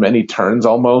gets as many turns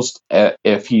almost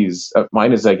if he's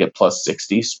mine is I get plus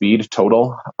 60 speed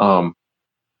total.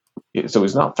 So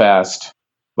he's not fast,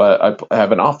 but I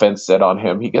have an offense set on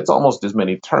him. He gets almost as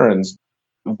many turns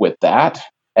with that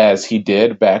as he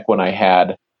did back when I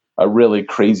had a really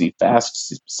crazy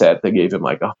fast set that gave him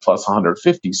like a plus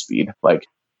 150 speed. Like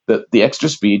the extra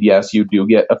speed, yes, you do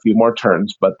get a few more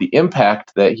turns, but the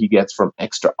impact that he gets from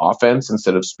extra offense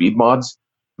instead of speed mods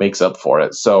makes up for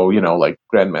it. So, like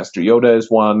Grandmaster Yoda is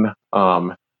one.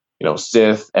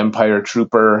 Sith Empire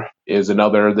Trooper is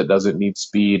another that doesn't need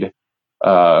speed.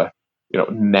 Uh,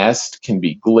 Nest can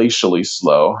be glacially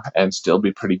slow and still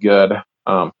be pretty good.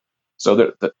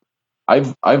 So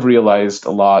I've realized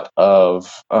a lot of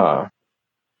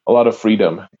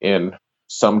freedom in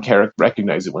some character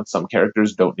recognizing when some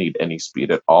characters don't need any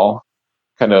speed at all.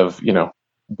 Kind of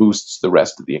boosts the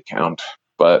rest of the account.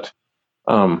 But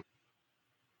um,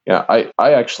 yeah,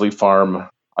 I actually farm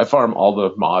all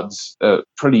the mods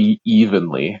pretty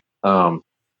evenly.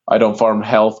 I don't farm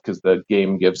health because the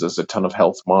game gives us a ton of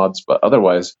health mods, but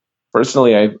otherwise,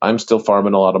 personally, I'm still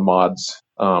farming a lot of mods.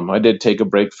 I did take a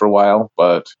break for a while,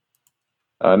 but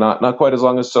not quite as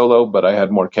long as solo. But I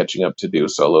had more catching up to do.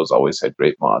 Solo's always had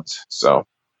great mods, so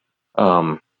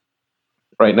um,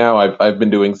 right now I've been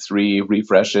doing 3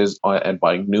 refreshes and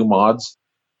buying new mods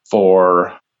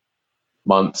for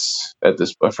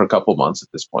for a couple months at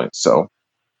this point. So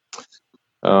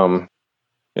um,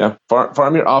 yeah,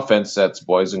 farm your offense sets,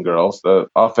 boys and girls. The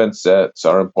offense sets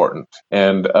are important,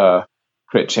 and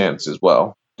crit chance as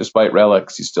well. Despite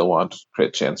relics, you still want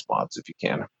crit chance mods if you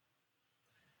can.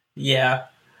 Yeah.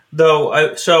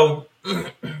 So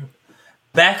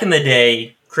back in the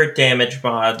day, crit damage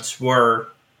mods were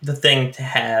the thing to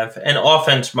have, and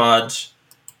offense mods,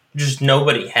 just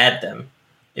nobody had them,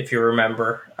 if you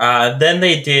remember. Then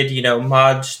they did,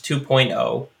 mods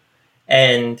 2.0,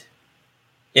 and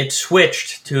it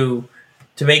switched to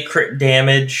make crit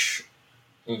damage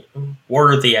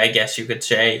worthy, I guess you could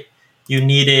say. You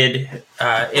needed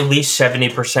at least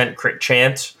 70% crit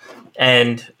chance,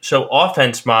 and so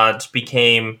offense mods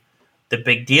became the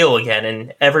big deal again,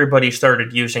 and everybody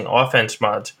started using offense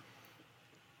mods.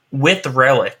 With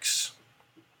relics,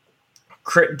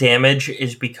 crit damage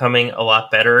is becoming a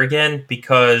lot better again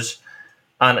because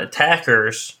on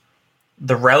attackers,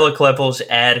 the relic levels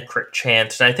add crit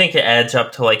chance, and I think it adds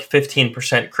up to like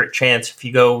 15% crit chance if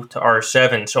you go to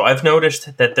R7. So I've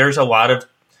noticed that there's a lot of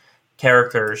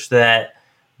characters that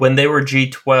when they were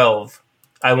G12,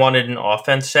 I wanted an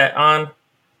offense set on.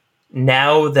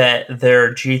 Now that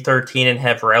they're G13 and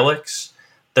have relics,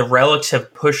 the relics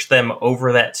have pushed them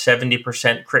over that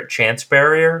 70% crit chance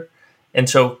barrier. And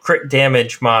so crit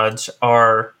damage mods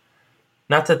are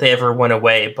not that they ever went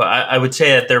away, but I would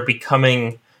say that they're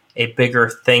becoming a bigger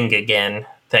thing again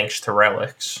thanks to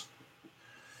relics.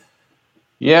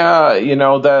 Yeah,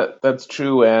 that's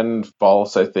true and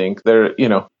false. I think there,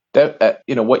 that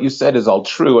what you said is all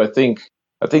true. I think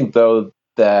though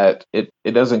that it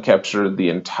doesn't capture the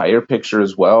entire picture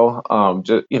as well.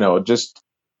 Just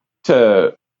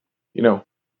to you know,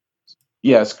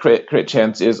 yes, crit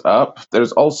chance is up.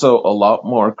 There's also a lot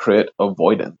more crit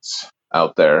avoidance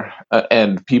out there,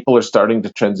 and people are starting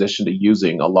to transition to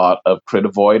using a lot of crit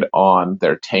avoid on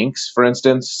their tanks, for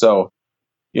instance. So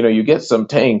you get some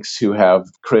tanks who have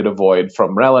crit avoid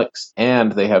from relics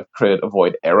and they have crit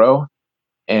avoid arrow.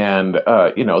 And,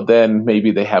 then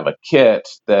maybe they have a kit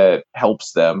that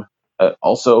helps them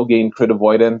also gain crit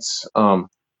avoidance. And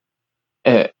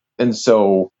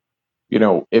so,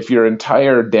 if your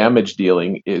entire damage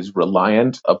dealing is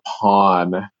reliant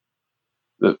upon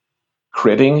the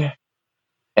critting,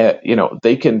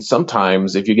 they can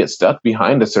sometimes, if you get stuck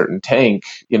behind a certain tank,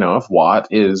 if Watt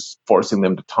is forcing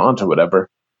them to taunt or whatever,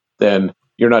 then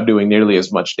you're not doing nearly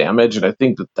as much damage. And I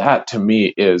think that to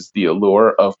me is the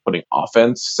allure of putting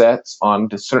offense sets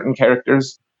onto certain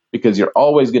characters, because you're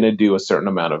always going to do a certain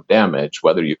amount of damage,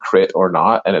 whether you crit or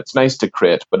not. And it's nice to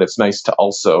crit, but it's nice to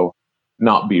also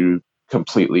not be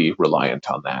completely reliant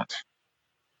on that.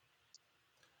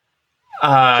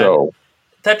 Uh, So,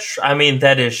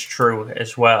 that is true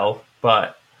as well,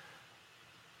 but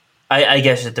I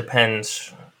guess it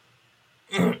depends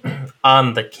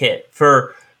on the kit.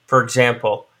 For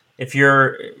example, if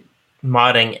you're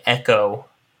modding Echo,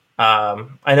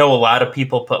 I know a lot of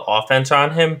people put offense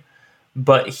on him,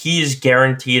 but he's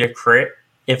guaranteed a crit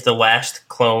if the last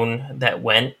clone that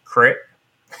went crit.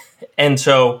 And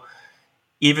so,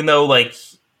 even though, like,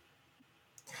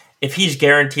 if he's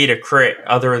guaranteed a crit,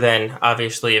 other than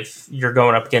obviously if you're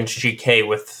going up against GK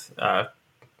with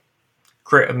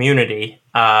crit immunity,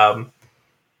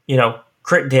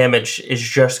 crit damage is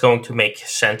just going to make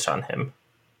sense on him.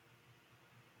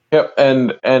 yep,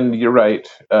 and you're right.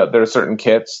 There are certain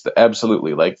kits that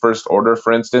absolutely, like First Order,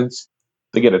 for instance,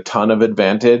 they get a ton of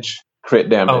advantage. Crit Oh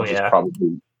damage is yeah.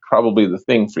 probably the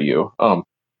thing for you.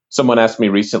 Someone asked me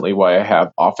recently why I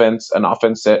have an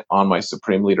offense set on my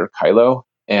Supreme Leader Kylo,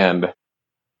 and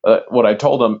what I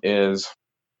told him is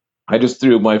I just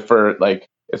threw my first, like,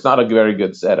 it's not a very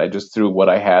good set. I just threw what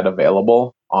I had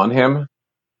available on him.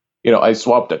 I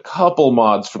swapped a couple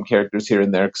mods from characters here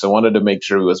and there because I wanted to make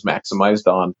sure he was maximized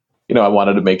on. I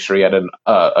wanted to make sure he had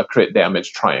a crit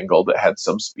damage triangle that had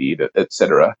some speed,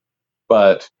 etc.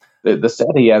 But the set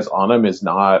he has on him is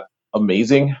not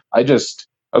amazing. I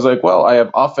was like, well, I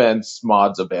have offense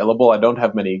mods available. I don't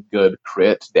have many good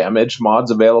crit damage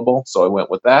mods available, so I went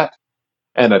with that.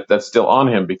 And that's still on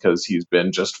him because he's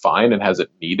been just fine and hasn't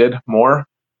needed more.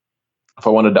 If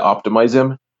I wanted to optimize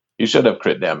him, he should have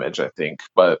crit damage, I think.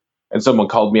 And someone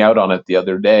called me out on it the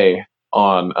other day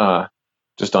on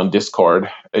just on Discord,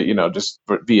 just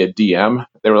via DM.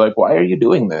 They were like, "Why are you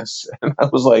doing this?" And I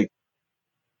was like,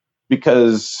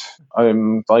 "Because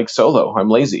I'm like solo. I'm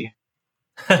lazy."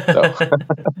 So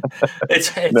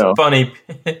it's no, funny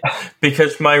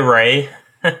because my Ray,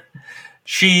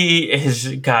 she is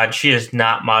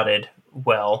not modded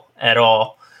well at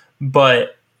all.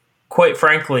 But quite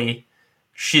frankly,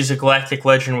 she's a galactic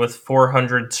legend with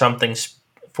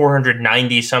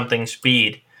 490 something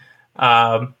speed.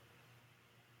 I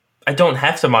don't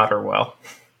have to mod her well.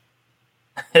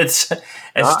 It's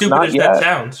as stupid not as that yet.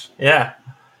 sounds. Yeah.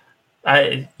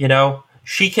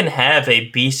 She can have a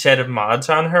B set of mods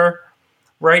on her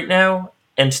right now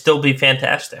and still be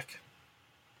fantastic.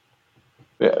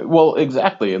 Yeah, well,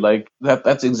 exactly. Like that.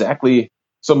 That's exactly.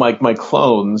 So my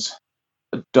clones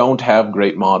don't have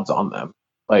great mods on them.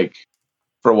 Like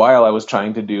for a while, I was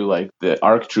trying to do like the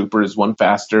ARC Troopers one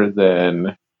faster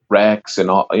than Rex and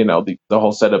all, the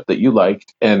whole setup that you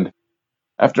liked. And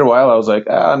after a while, I was like,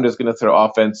 I'm just gonna throw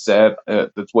offense set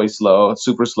that's way slow,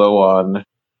 super slow on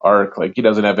ARC. Like he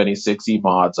doesn't have any 6E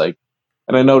mods. Like,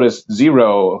 and I noticed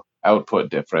zero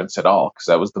output difference at all because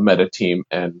that was the meta team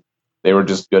and they were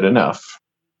just good enough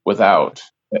without.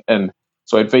 And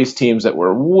so I'd face teams that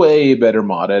were way better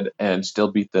modded and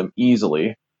still beat them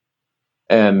easily.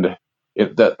 And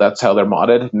that's how they're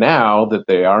modded. Now that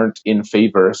they aren't in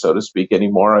favor, so to speak,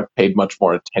 anymore, I've paid much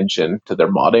more attention to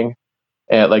their modding.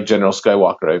 And like General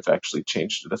Skywalker, I've actually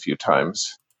changed it a few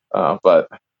times. But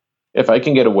if I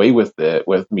can get away with it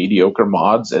with mediocre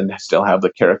mods and still have the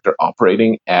character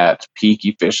operating at peak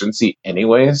efficiency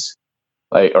anyways,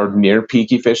 like or near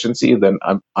peak efficiency, then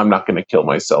I'm not going to kill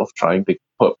myself trying to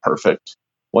put perfect,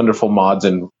 wonderful mods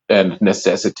and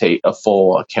necessitate a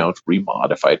full account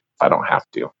remod if I don't have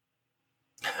to.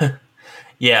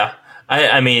 Yeah,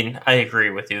 I mean, I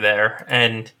agree with you there.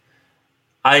 And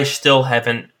I still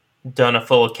haven't done a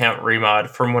full account remod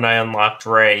from when I unlocked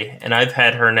Ray, and I've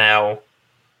had her now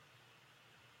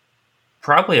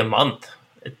probably a month.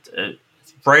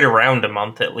 Right around a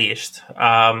month at least.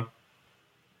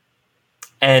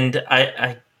 And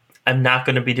I'm not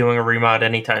going to be doing a remod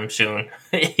anytime soon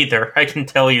either. I can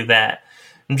tell you that.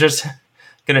 I'm just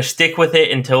going to stick with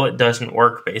it until it doesn't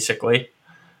work, basically.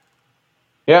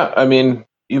 Yeah, I mean,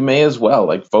 you may as well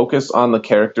like focus on the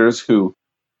characters who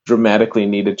dramatically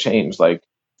need a change. Like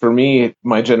for me,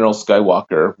 my General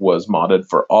Skywalker was modded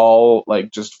for all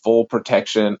like just full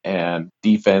protection and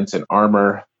defense and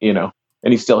armor, and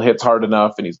he still hits hard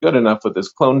enough and he's good enough with his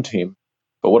clone team.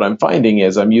 But what I'm finding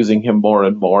is I'm using him more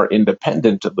and more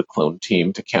independent of the clone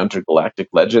team to counter Galactic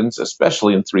Legends,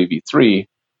 especially in 3v3.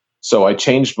 So I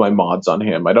changed my mods on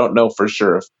him. I don't know for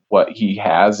sure if what he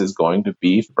has is going to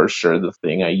be for sure the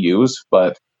thing I use,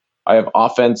 but I have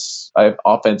offense. I have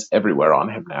offense everywhere on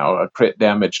him now. A crit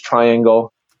damage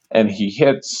triangle, and he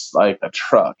hits like a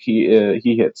truck. He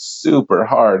hits super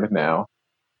hard now.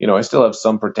 I still have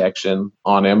some protection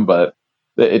on him, but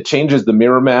it changes the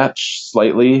mirror match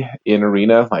slightly in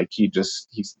arena. Like he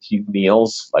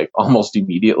kneels like almost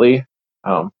immediately,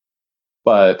 um,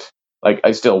 but like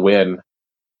I still win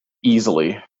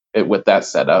easily with that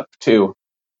setup too.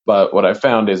 But what I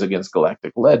found is against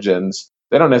Galactic Legends,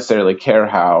 they don't necessarily care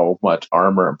how much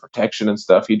armor and protection and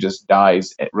stuff. He just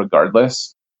dies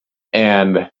regardless.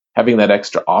 And having that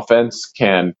extra offense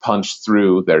can punch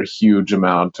through their huge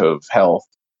amount of health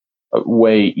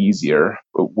way easier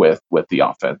with the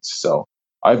offense. So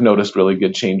I've noticed really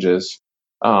good changes.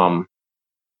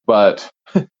 But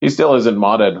he still isn't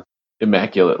modded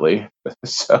immaculately.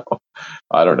 So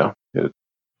I don't know.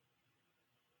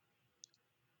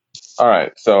 All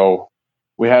right, so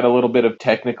we had a little bit of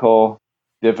technical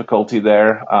difficulty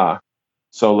there.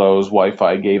 Solo's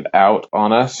Wi-Fi gave out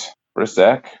on us for a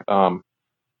sec,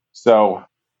 so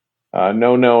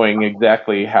no knowing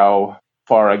exactly how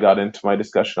far I got into my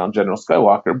discussion on General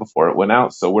Skywalker before it went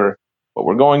out. So what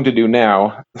we're going to do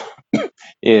now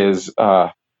is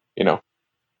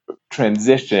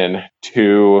transition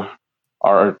to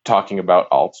our talking about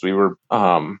alts. We were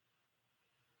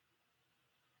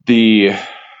the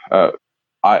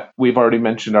we've already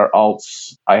mentioned our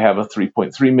alts. I have a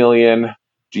 3.3 million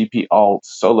GP alt.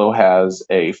 Solo has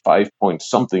a 5 point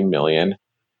something million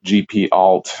GP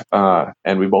alt,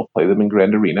 and we both play them in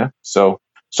Grand Arena. So,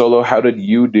 Solo, how did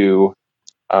you do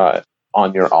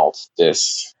on your alts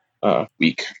this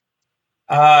week?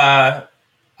 I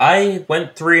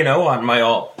went 3-0 on my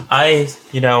alt.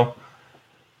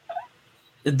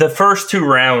 The first two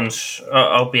rounds,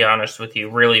 I'll be honest with you,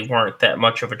 really weren't that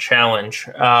much of a challenge.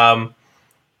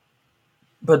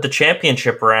 But the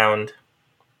championship round,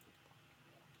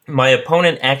 my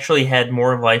opponent actually had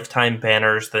more lifetime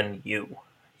banners than you.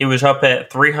 He was up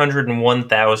at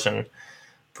 301,000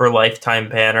 for lifetime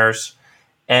banners,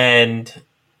 and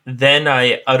then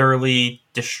I utterly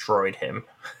destroyed him.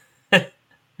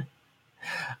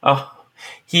 Oh,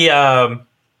 he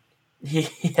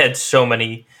had so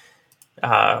many.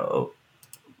 What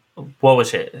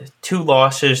was it? 2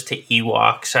 losses to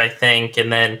Ewoks, I think,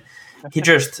 and then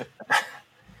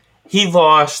he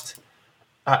lost.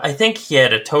 I think he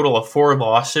had a total of 4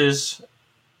 losses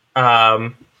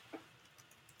in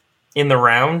the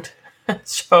round.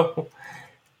 So,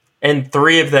 and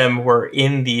 3 of them were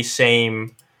in the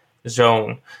same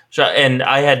zone. So, and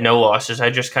I had no losses.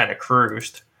 I just kind of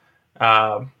cruised.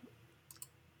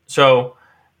 So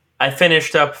I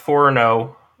finished up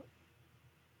 4-0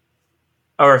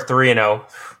 or 3-0,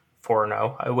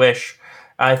 4-0. I wish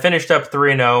I finished up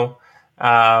 3-0.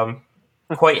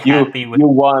 Quite happy with you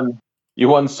won. You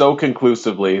won so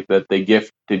conclusively that they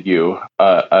gifted you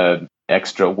an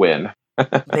extra win.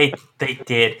 they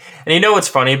did. And you know what's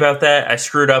funny about that? I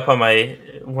screwed up on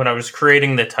when I was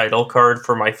creating the title card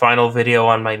for my final video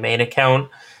on my main account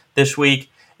this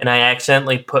week, and I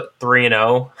accidentally put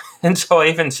 3-0. And so I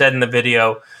even said in the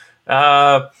video,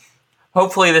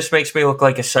 hopefully this makes me look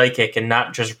like a psychic and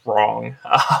not just wrong.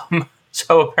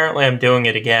 So apparently I'm doing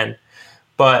it again.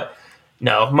 But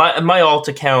no, my alt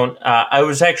account, I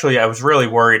was really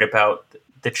worried about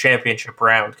the championship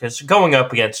round, because going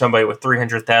up against somebody with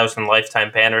 300,000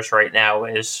 lifetime banners right now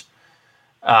is,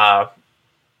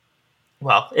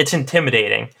 it's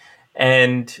intimidating.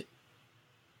 And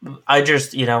I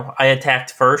just, I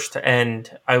attacked first,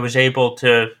 and I was able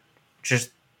to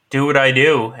just do what I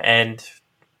do, and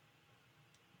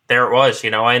there it was.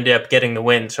 I ended up getting the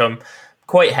win, so I'm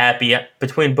quite happy.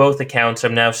 Between both accounts,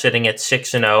 I'm now sitting at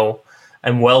 6-0.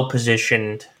 I'm well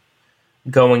positioned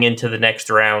going into the next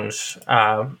rounds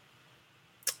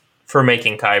for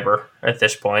making Kyber at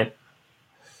this point.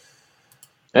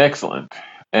 Excellent.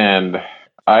 And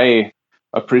I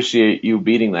appreciate you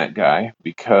beating that guy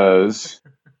because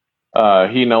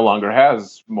he no longer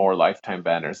has more lifetime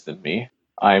banners than me.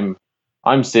 I'm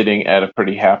I'm sitting at a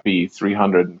pretty happy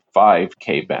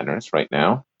 305k banners right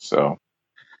now, so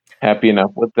happy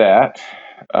enough with that.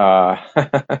 Uh,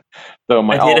 though I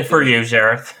my did it alt for is, you,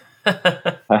 Zareth.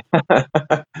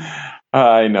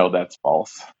 I know that's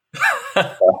false.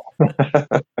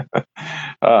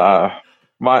 uh,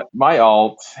 my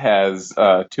alt has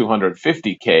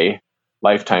 250k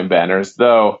lifetime banners,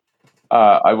 though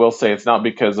I will say it's not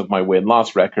because of my win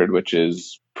loss record, which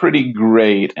is pretty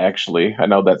great actually. I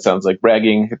know that sounds like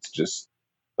bragging. It's just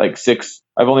like six.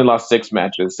 I've only lost 6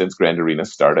 matches since Grand Arena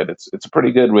started. It's a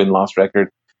pretty good win loss record.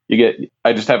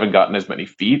 I just haven't gotten as many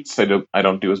feats. I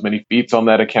don't do as many feats on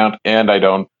that account, and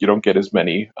you don't get as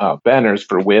many banners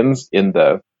for wins in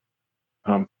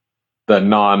um, the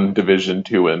non Division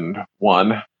 2 and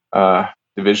 1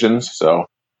 divisions. So,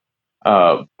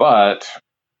 but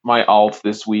my alt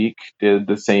this week did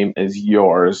the same as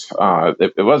yours.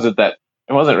 It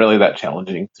wasn't really that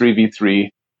challenging. 3v3.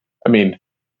 I mean,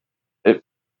 it,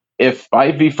 if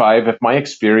 5v5, if my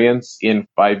experience in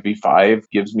 5v5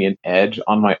 gives me an edge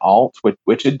on my alt,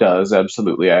 which it does,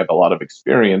 absolutely. I have a lot of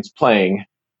experience playing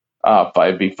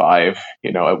 5v5,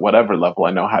 at whatever level.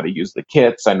 I know how to use the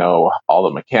kits. I know all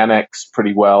the mechanics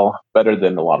pretty well, better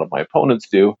than a lot of my opponents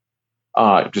do,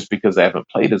 just because they haven't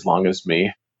played as long as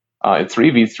me. In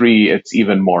 3v3, it's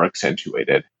even more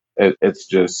accentuated. It's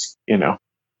just,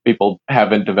 people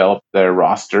haven't developed their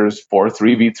rosters for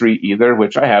 3v3 either,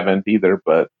 which I haven't either,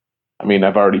 but I mean,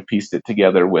 I've already pieced it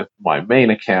together with my main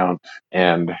account,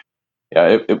 and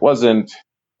yeah, it was a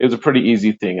pretty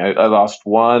easy thing. I lost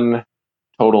one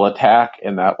total attack,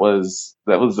 and that was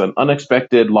an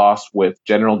unexpected loss with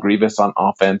General Grievous on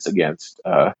offense against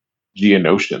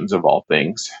Geonosians of all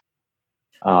things.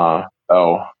 Oh,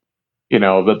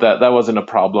 but that wasn't a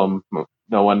problem.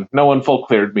 No one full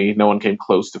cleared me. No one came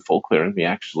close to full clearing me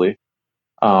actually.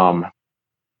 Um,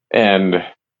 and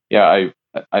yeah,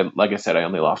 I like I said, I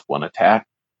only lost one attack.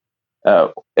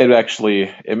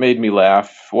 It made me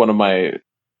laugh.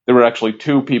 There were actually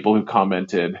two people who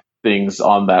commented things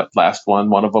on that last one.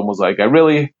 One of them was like, I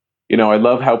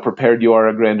love how prepared you are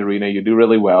at Grand Arena. You do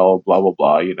really well, blah, blah,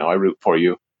 blah. I root for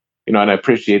you, and I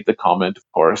appreciate the comment, of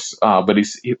course. But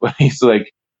he's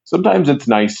like, sometimes it's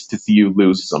nice to see you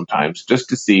lose sometimes, just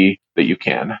to see that you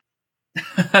can.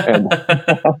 And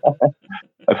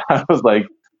I was like,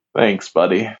 thanks,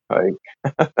 buddy. Like,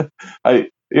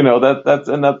 that's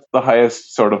the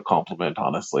highest sort of compliment,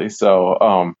 honestly.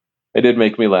 So, it did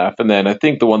make me laugh. And then I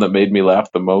think the one that made me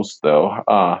laugh the most,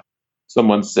 though,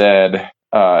 someone said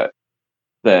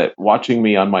that watching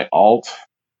me on my alt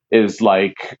is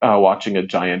like watching a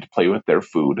giant play with their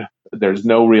food. There's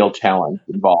no real challenge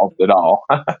involved at all.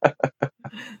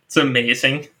 It's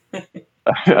amazing.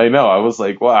 I know. I was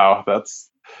like, wow,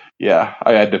 yeah.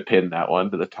 I had to pin that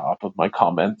one to the top of my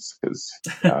comments because,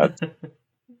 yeah,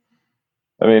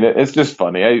 I mean, it's just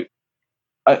funny.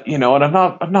 And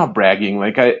I'm not bragging.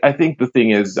 Like, I think the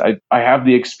thing is, I have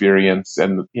the experience,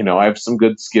 and I have some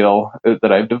good skill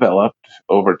that I've developed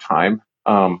over time.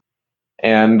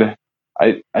 And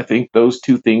I think those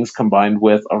two things combined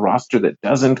with a roster that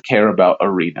doesn't care about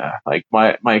arena, like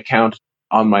my account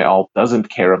on my alt doesn't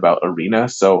care about arena,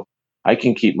 so I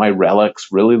can keep my relics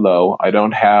really low. I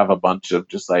don't have a bunch of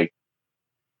just like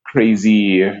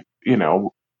crazy,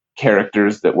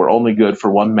 characters that were only good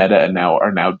for one meta and now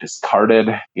are now discarded.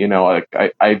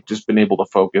 Like I've just been able to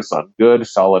focus on good,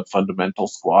 solid, fundamental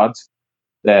squads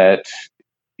that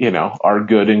are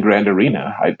good in Grand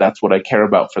Arena. That's what I care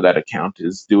about for that account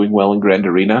is doing well in Grand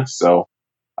Arena. So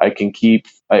I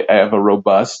have a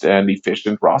robust and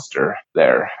efficient roster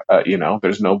there.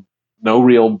 There's no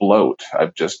real bloat.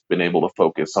 I've just been able to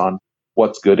focus on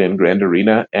what's good in Grand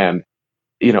Arena, and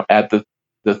at the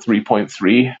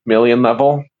 3.3 million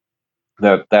level,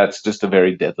 that's just a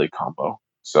very deadly combo.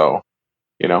 So,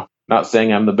 not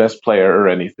saying I'm the best player or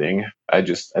anything. I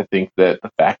think that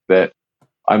the fact that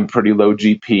I'm pretty low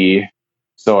GP,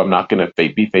 so I'm not going to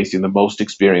be facing the most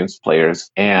experienced players,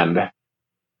 and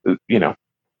you know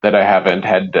that I haven't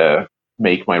had to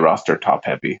make my roster top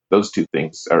heavy. Those two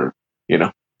things are,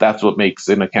 that's what makes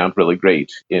an account really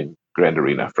great in Grand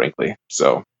Arena, frankly.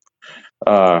 So,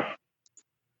 uh,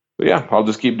 yeah, I'll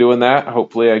just keep doing that.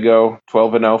 Hopefully, I go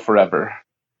 12-0 forever.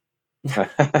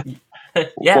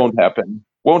 Yeah. Won't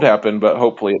happen, but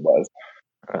hopefully it does.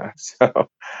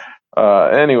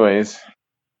 Anyways,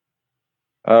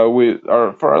 We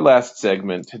are for our last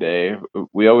segment today.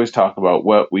 We always talk about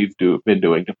what been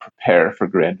doing to prepare for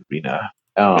Grand Arena,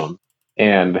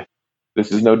 and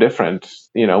this is no different.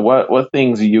 You know, what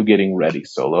things are you getting ready,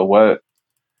 Solo?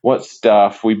 What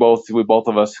stuff? We both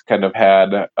of us kind of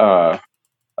had a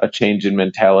change in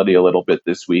mentality a little bit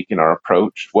this week in our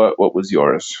approach. What was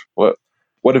yours?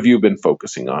 What have you been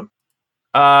focusing on?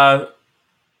 Uh,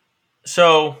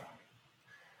 so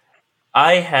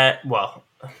I had, well,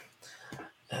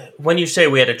 when you say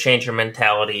we had a change in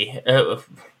mentality,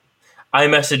 I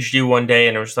messaged you one day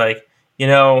and it was like,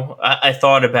 I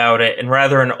thought about it, and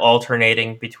rather than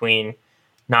alternating between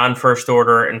non first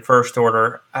order and first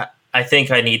order, I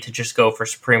think I need to just go for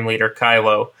Supreme Leader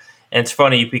Kylo. And it's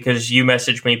funny because you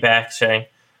messaged me back saying,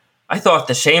 I thought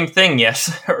the same thing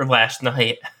or last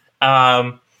night.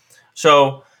 Um,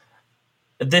 so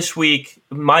this week,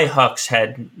 my Hux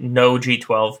had no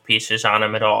G12 pieces on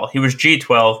him at all. He was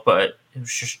G12, but it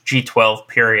was just G12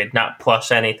 period, not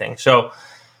plus anything. So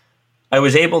I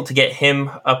was able to get him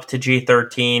up to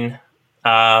G13.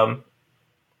 Um,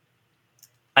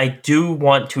 I do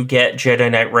want to get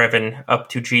Jedi Knight Revan up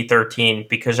to G13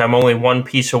 because I'm only one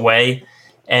piece away,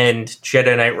 and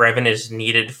Jedi Knight Revan is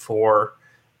needed for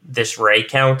this Ray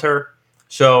counter.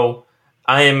 So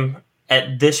I am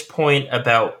at this point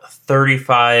about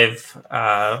 35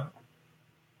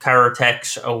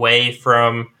 Kyrotechs away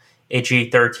from a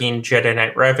G13 Jedi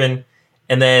Knight Revan.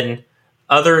 And then,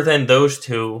 other than those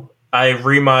two, I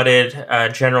remodded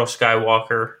General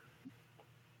Skywalker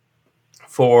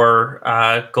for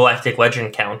Galactic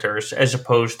Legend counters as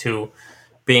opposed to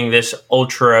being this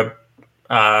ultra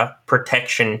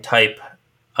protection type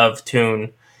of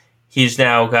tune. He's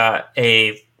now got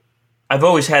I've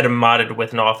always had him modded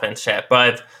with an offense set, but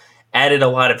I've added a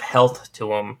lot of health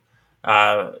to him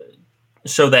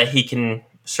so that he can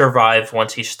survive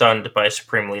once he's stunned by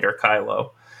Supreme Leader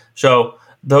Kylo. So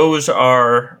those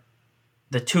are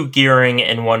the 2 gearing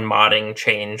and 1 modding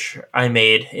change I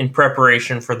made in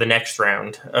preparation for the next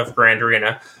round of Grand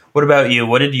Arena. What about you?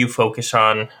 What did you focus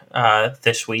on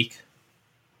this week?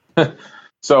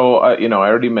 So, I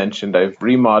already mentioned I've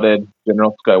remodded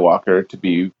General Skywalker to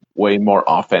be way more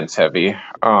offense heavy.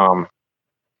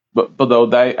 But though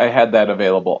I had that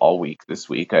available all week this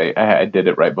week, I did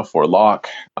it right before lock.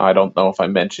 I don't know if I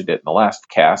mentioned it in the last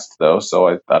cast though, so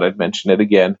I thought I'd mention it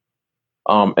again.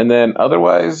 And then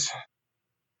otherwise,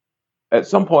 at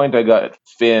some point I got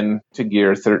Finn to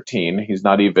gear 13. He's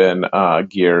not even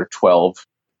gear 12.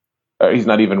 He's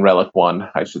not even relic 1,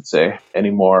 I should say,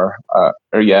 anymore,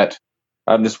 or yet.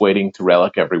 I'm just waiting to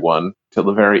relic everyone till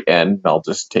the very end. I'll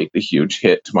just take the huge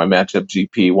hit to my matchup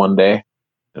GP one day.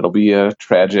 It'll be a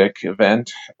tragic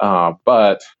event,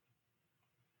 but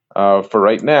for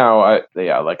right now,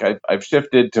 I've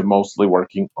shifted to mostly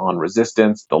working on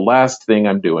resistance. The last thing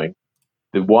I'm doing,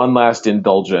 the one last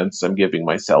indulgence I'm giving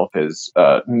myself is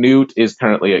Newt is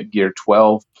currently at gear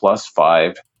 12 plus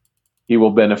 5. He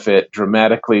will benefit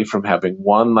dramatically from having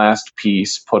one last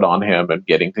piece put on him and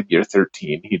getting to gear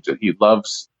 13. He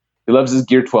loves his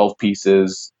gear 12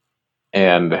 pieces,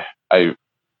 and I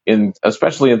in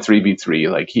especially in 3v3,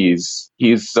 like he's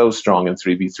so strong in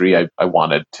 3v3. I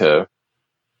wanted to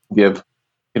give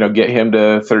get him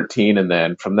to 13, and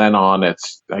then from then on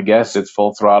I guess it's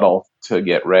full throttle to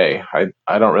get Ray.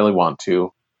 I don't really want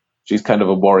to. She's kind of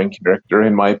a boring character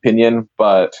in my opinion,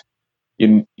 but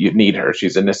you need her.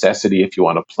 She's a necessity if you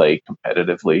want to play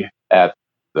competitively at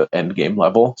the end game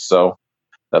level. So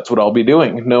that's what I'll be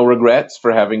doing. No regrets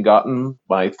for having gotten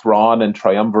my Thrawn and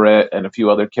Triumvirate and a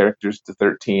few other characters to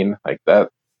 13 like that.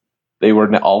 They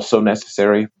were also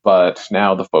necessary, but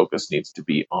now the focus needs to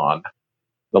be on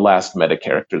the last meta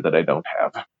character that I don't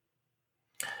have.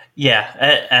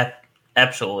 Yeah,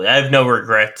 absolutely. I have no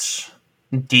regrets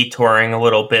detouring a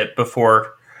little bit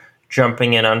before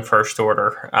jumping in on first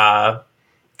order.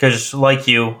 Because, like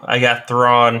you, I got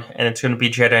Thrawn, and it's going to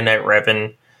be Jedi Knight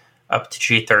Revan up to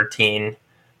G13.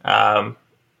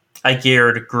 I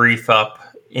geared Grief up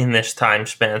in this time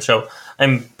span, so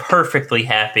I'm perfectly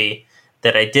happy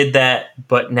that I did that,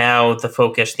 but now the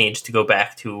focus needs to go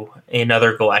back to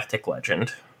another Galactic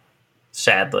Legend,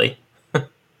 sadly.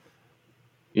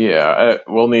 Yeah,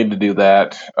 we'll need to do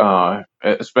that,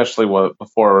 especially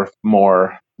before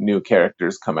more new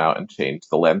characters come out and change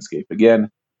the landscape again.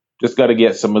 Just got to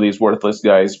get some of these worthless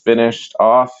guys finished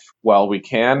off while we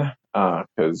can,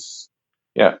 because,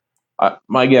 yeah,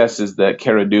 my guess is that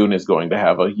Cara Dune is going to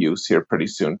have a use here pretty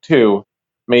soon too.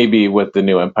 Maybe with the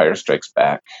new Empire Strikes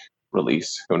Back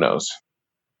release, who knows?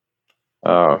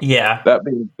 Uh, Yeah. that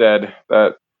being said,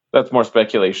 that's more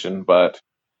speculation, but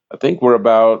I think we're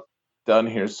about done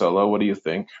here, Solo. What do you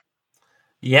think?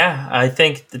 Yeah, I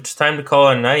think it's time to call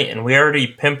it a night, and we already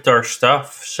pimped our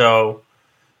stuff, so,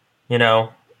 you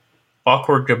know,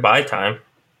 awkward goodbye time.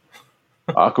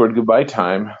 Awkward goodbye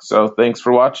time. So thanks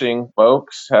for watching,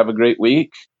 folks. Have a great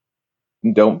week.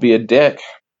 And don't be a dick.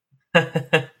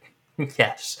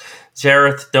 Yes.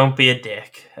 Zareth, don't be a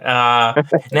dick. And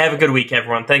have a good week,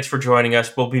 everyone. Thanks for joining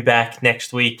us. We'll be back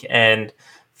next week, and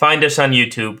find us on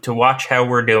YouTube to watch how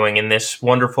we're doing in this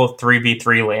wonderful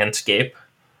 3v3 landscape.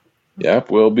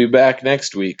 Yep, we'll be back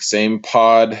next week. Same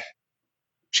pod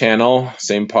channel,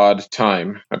 same pod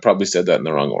time. I probably said that in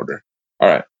the wrong order. All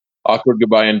right. Awkward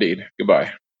goodbye indeed.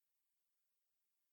 Goodbye.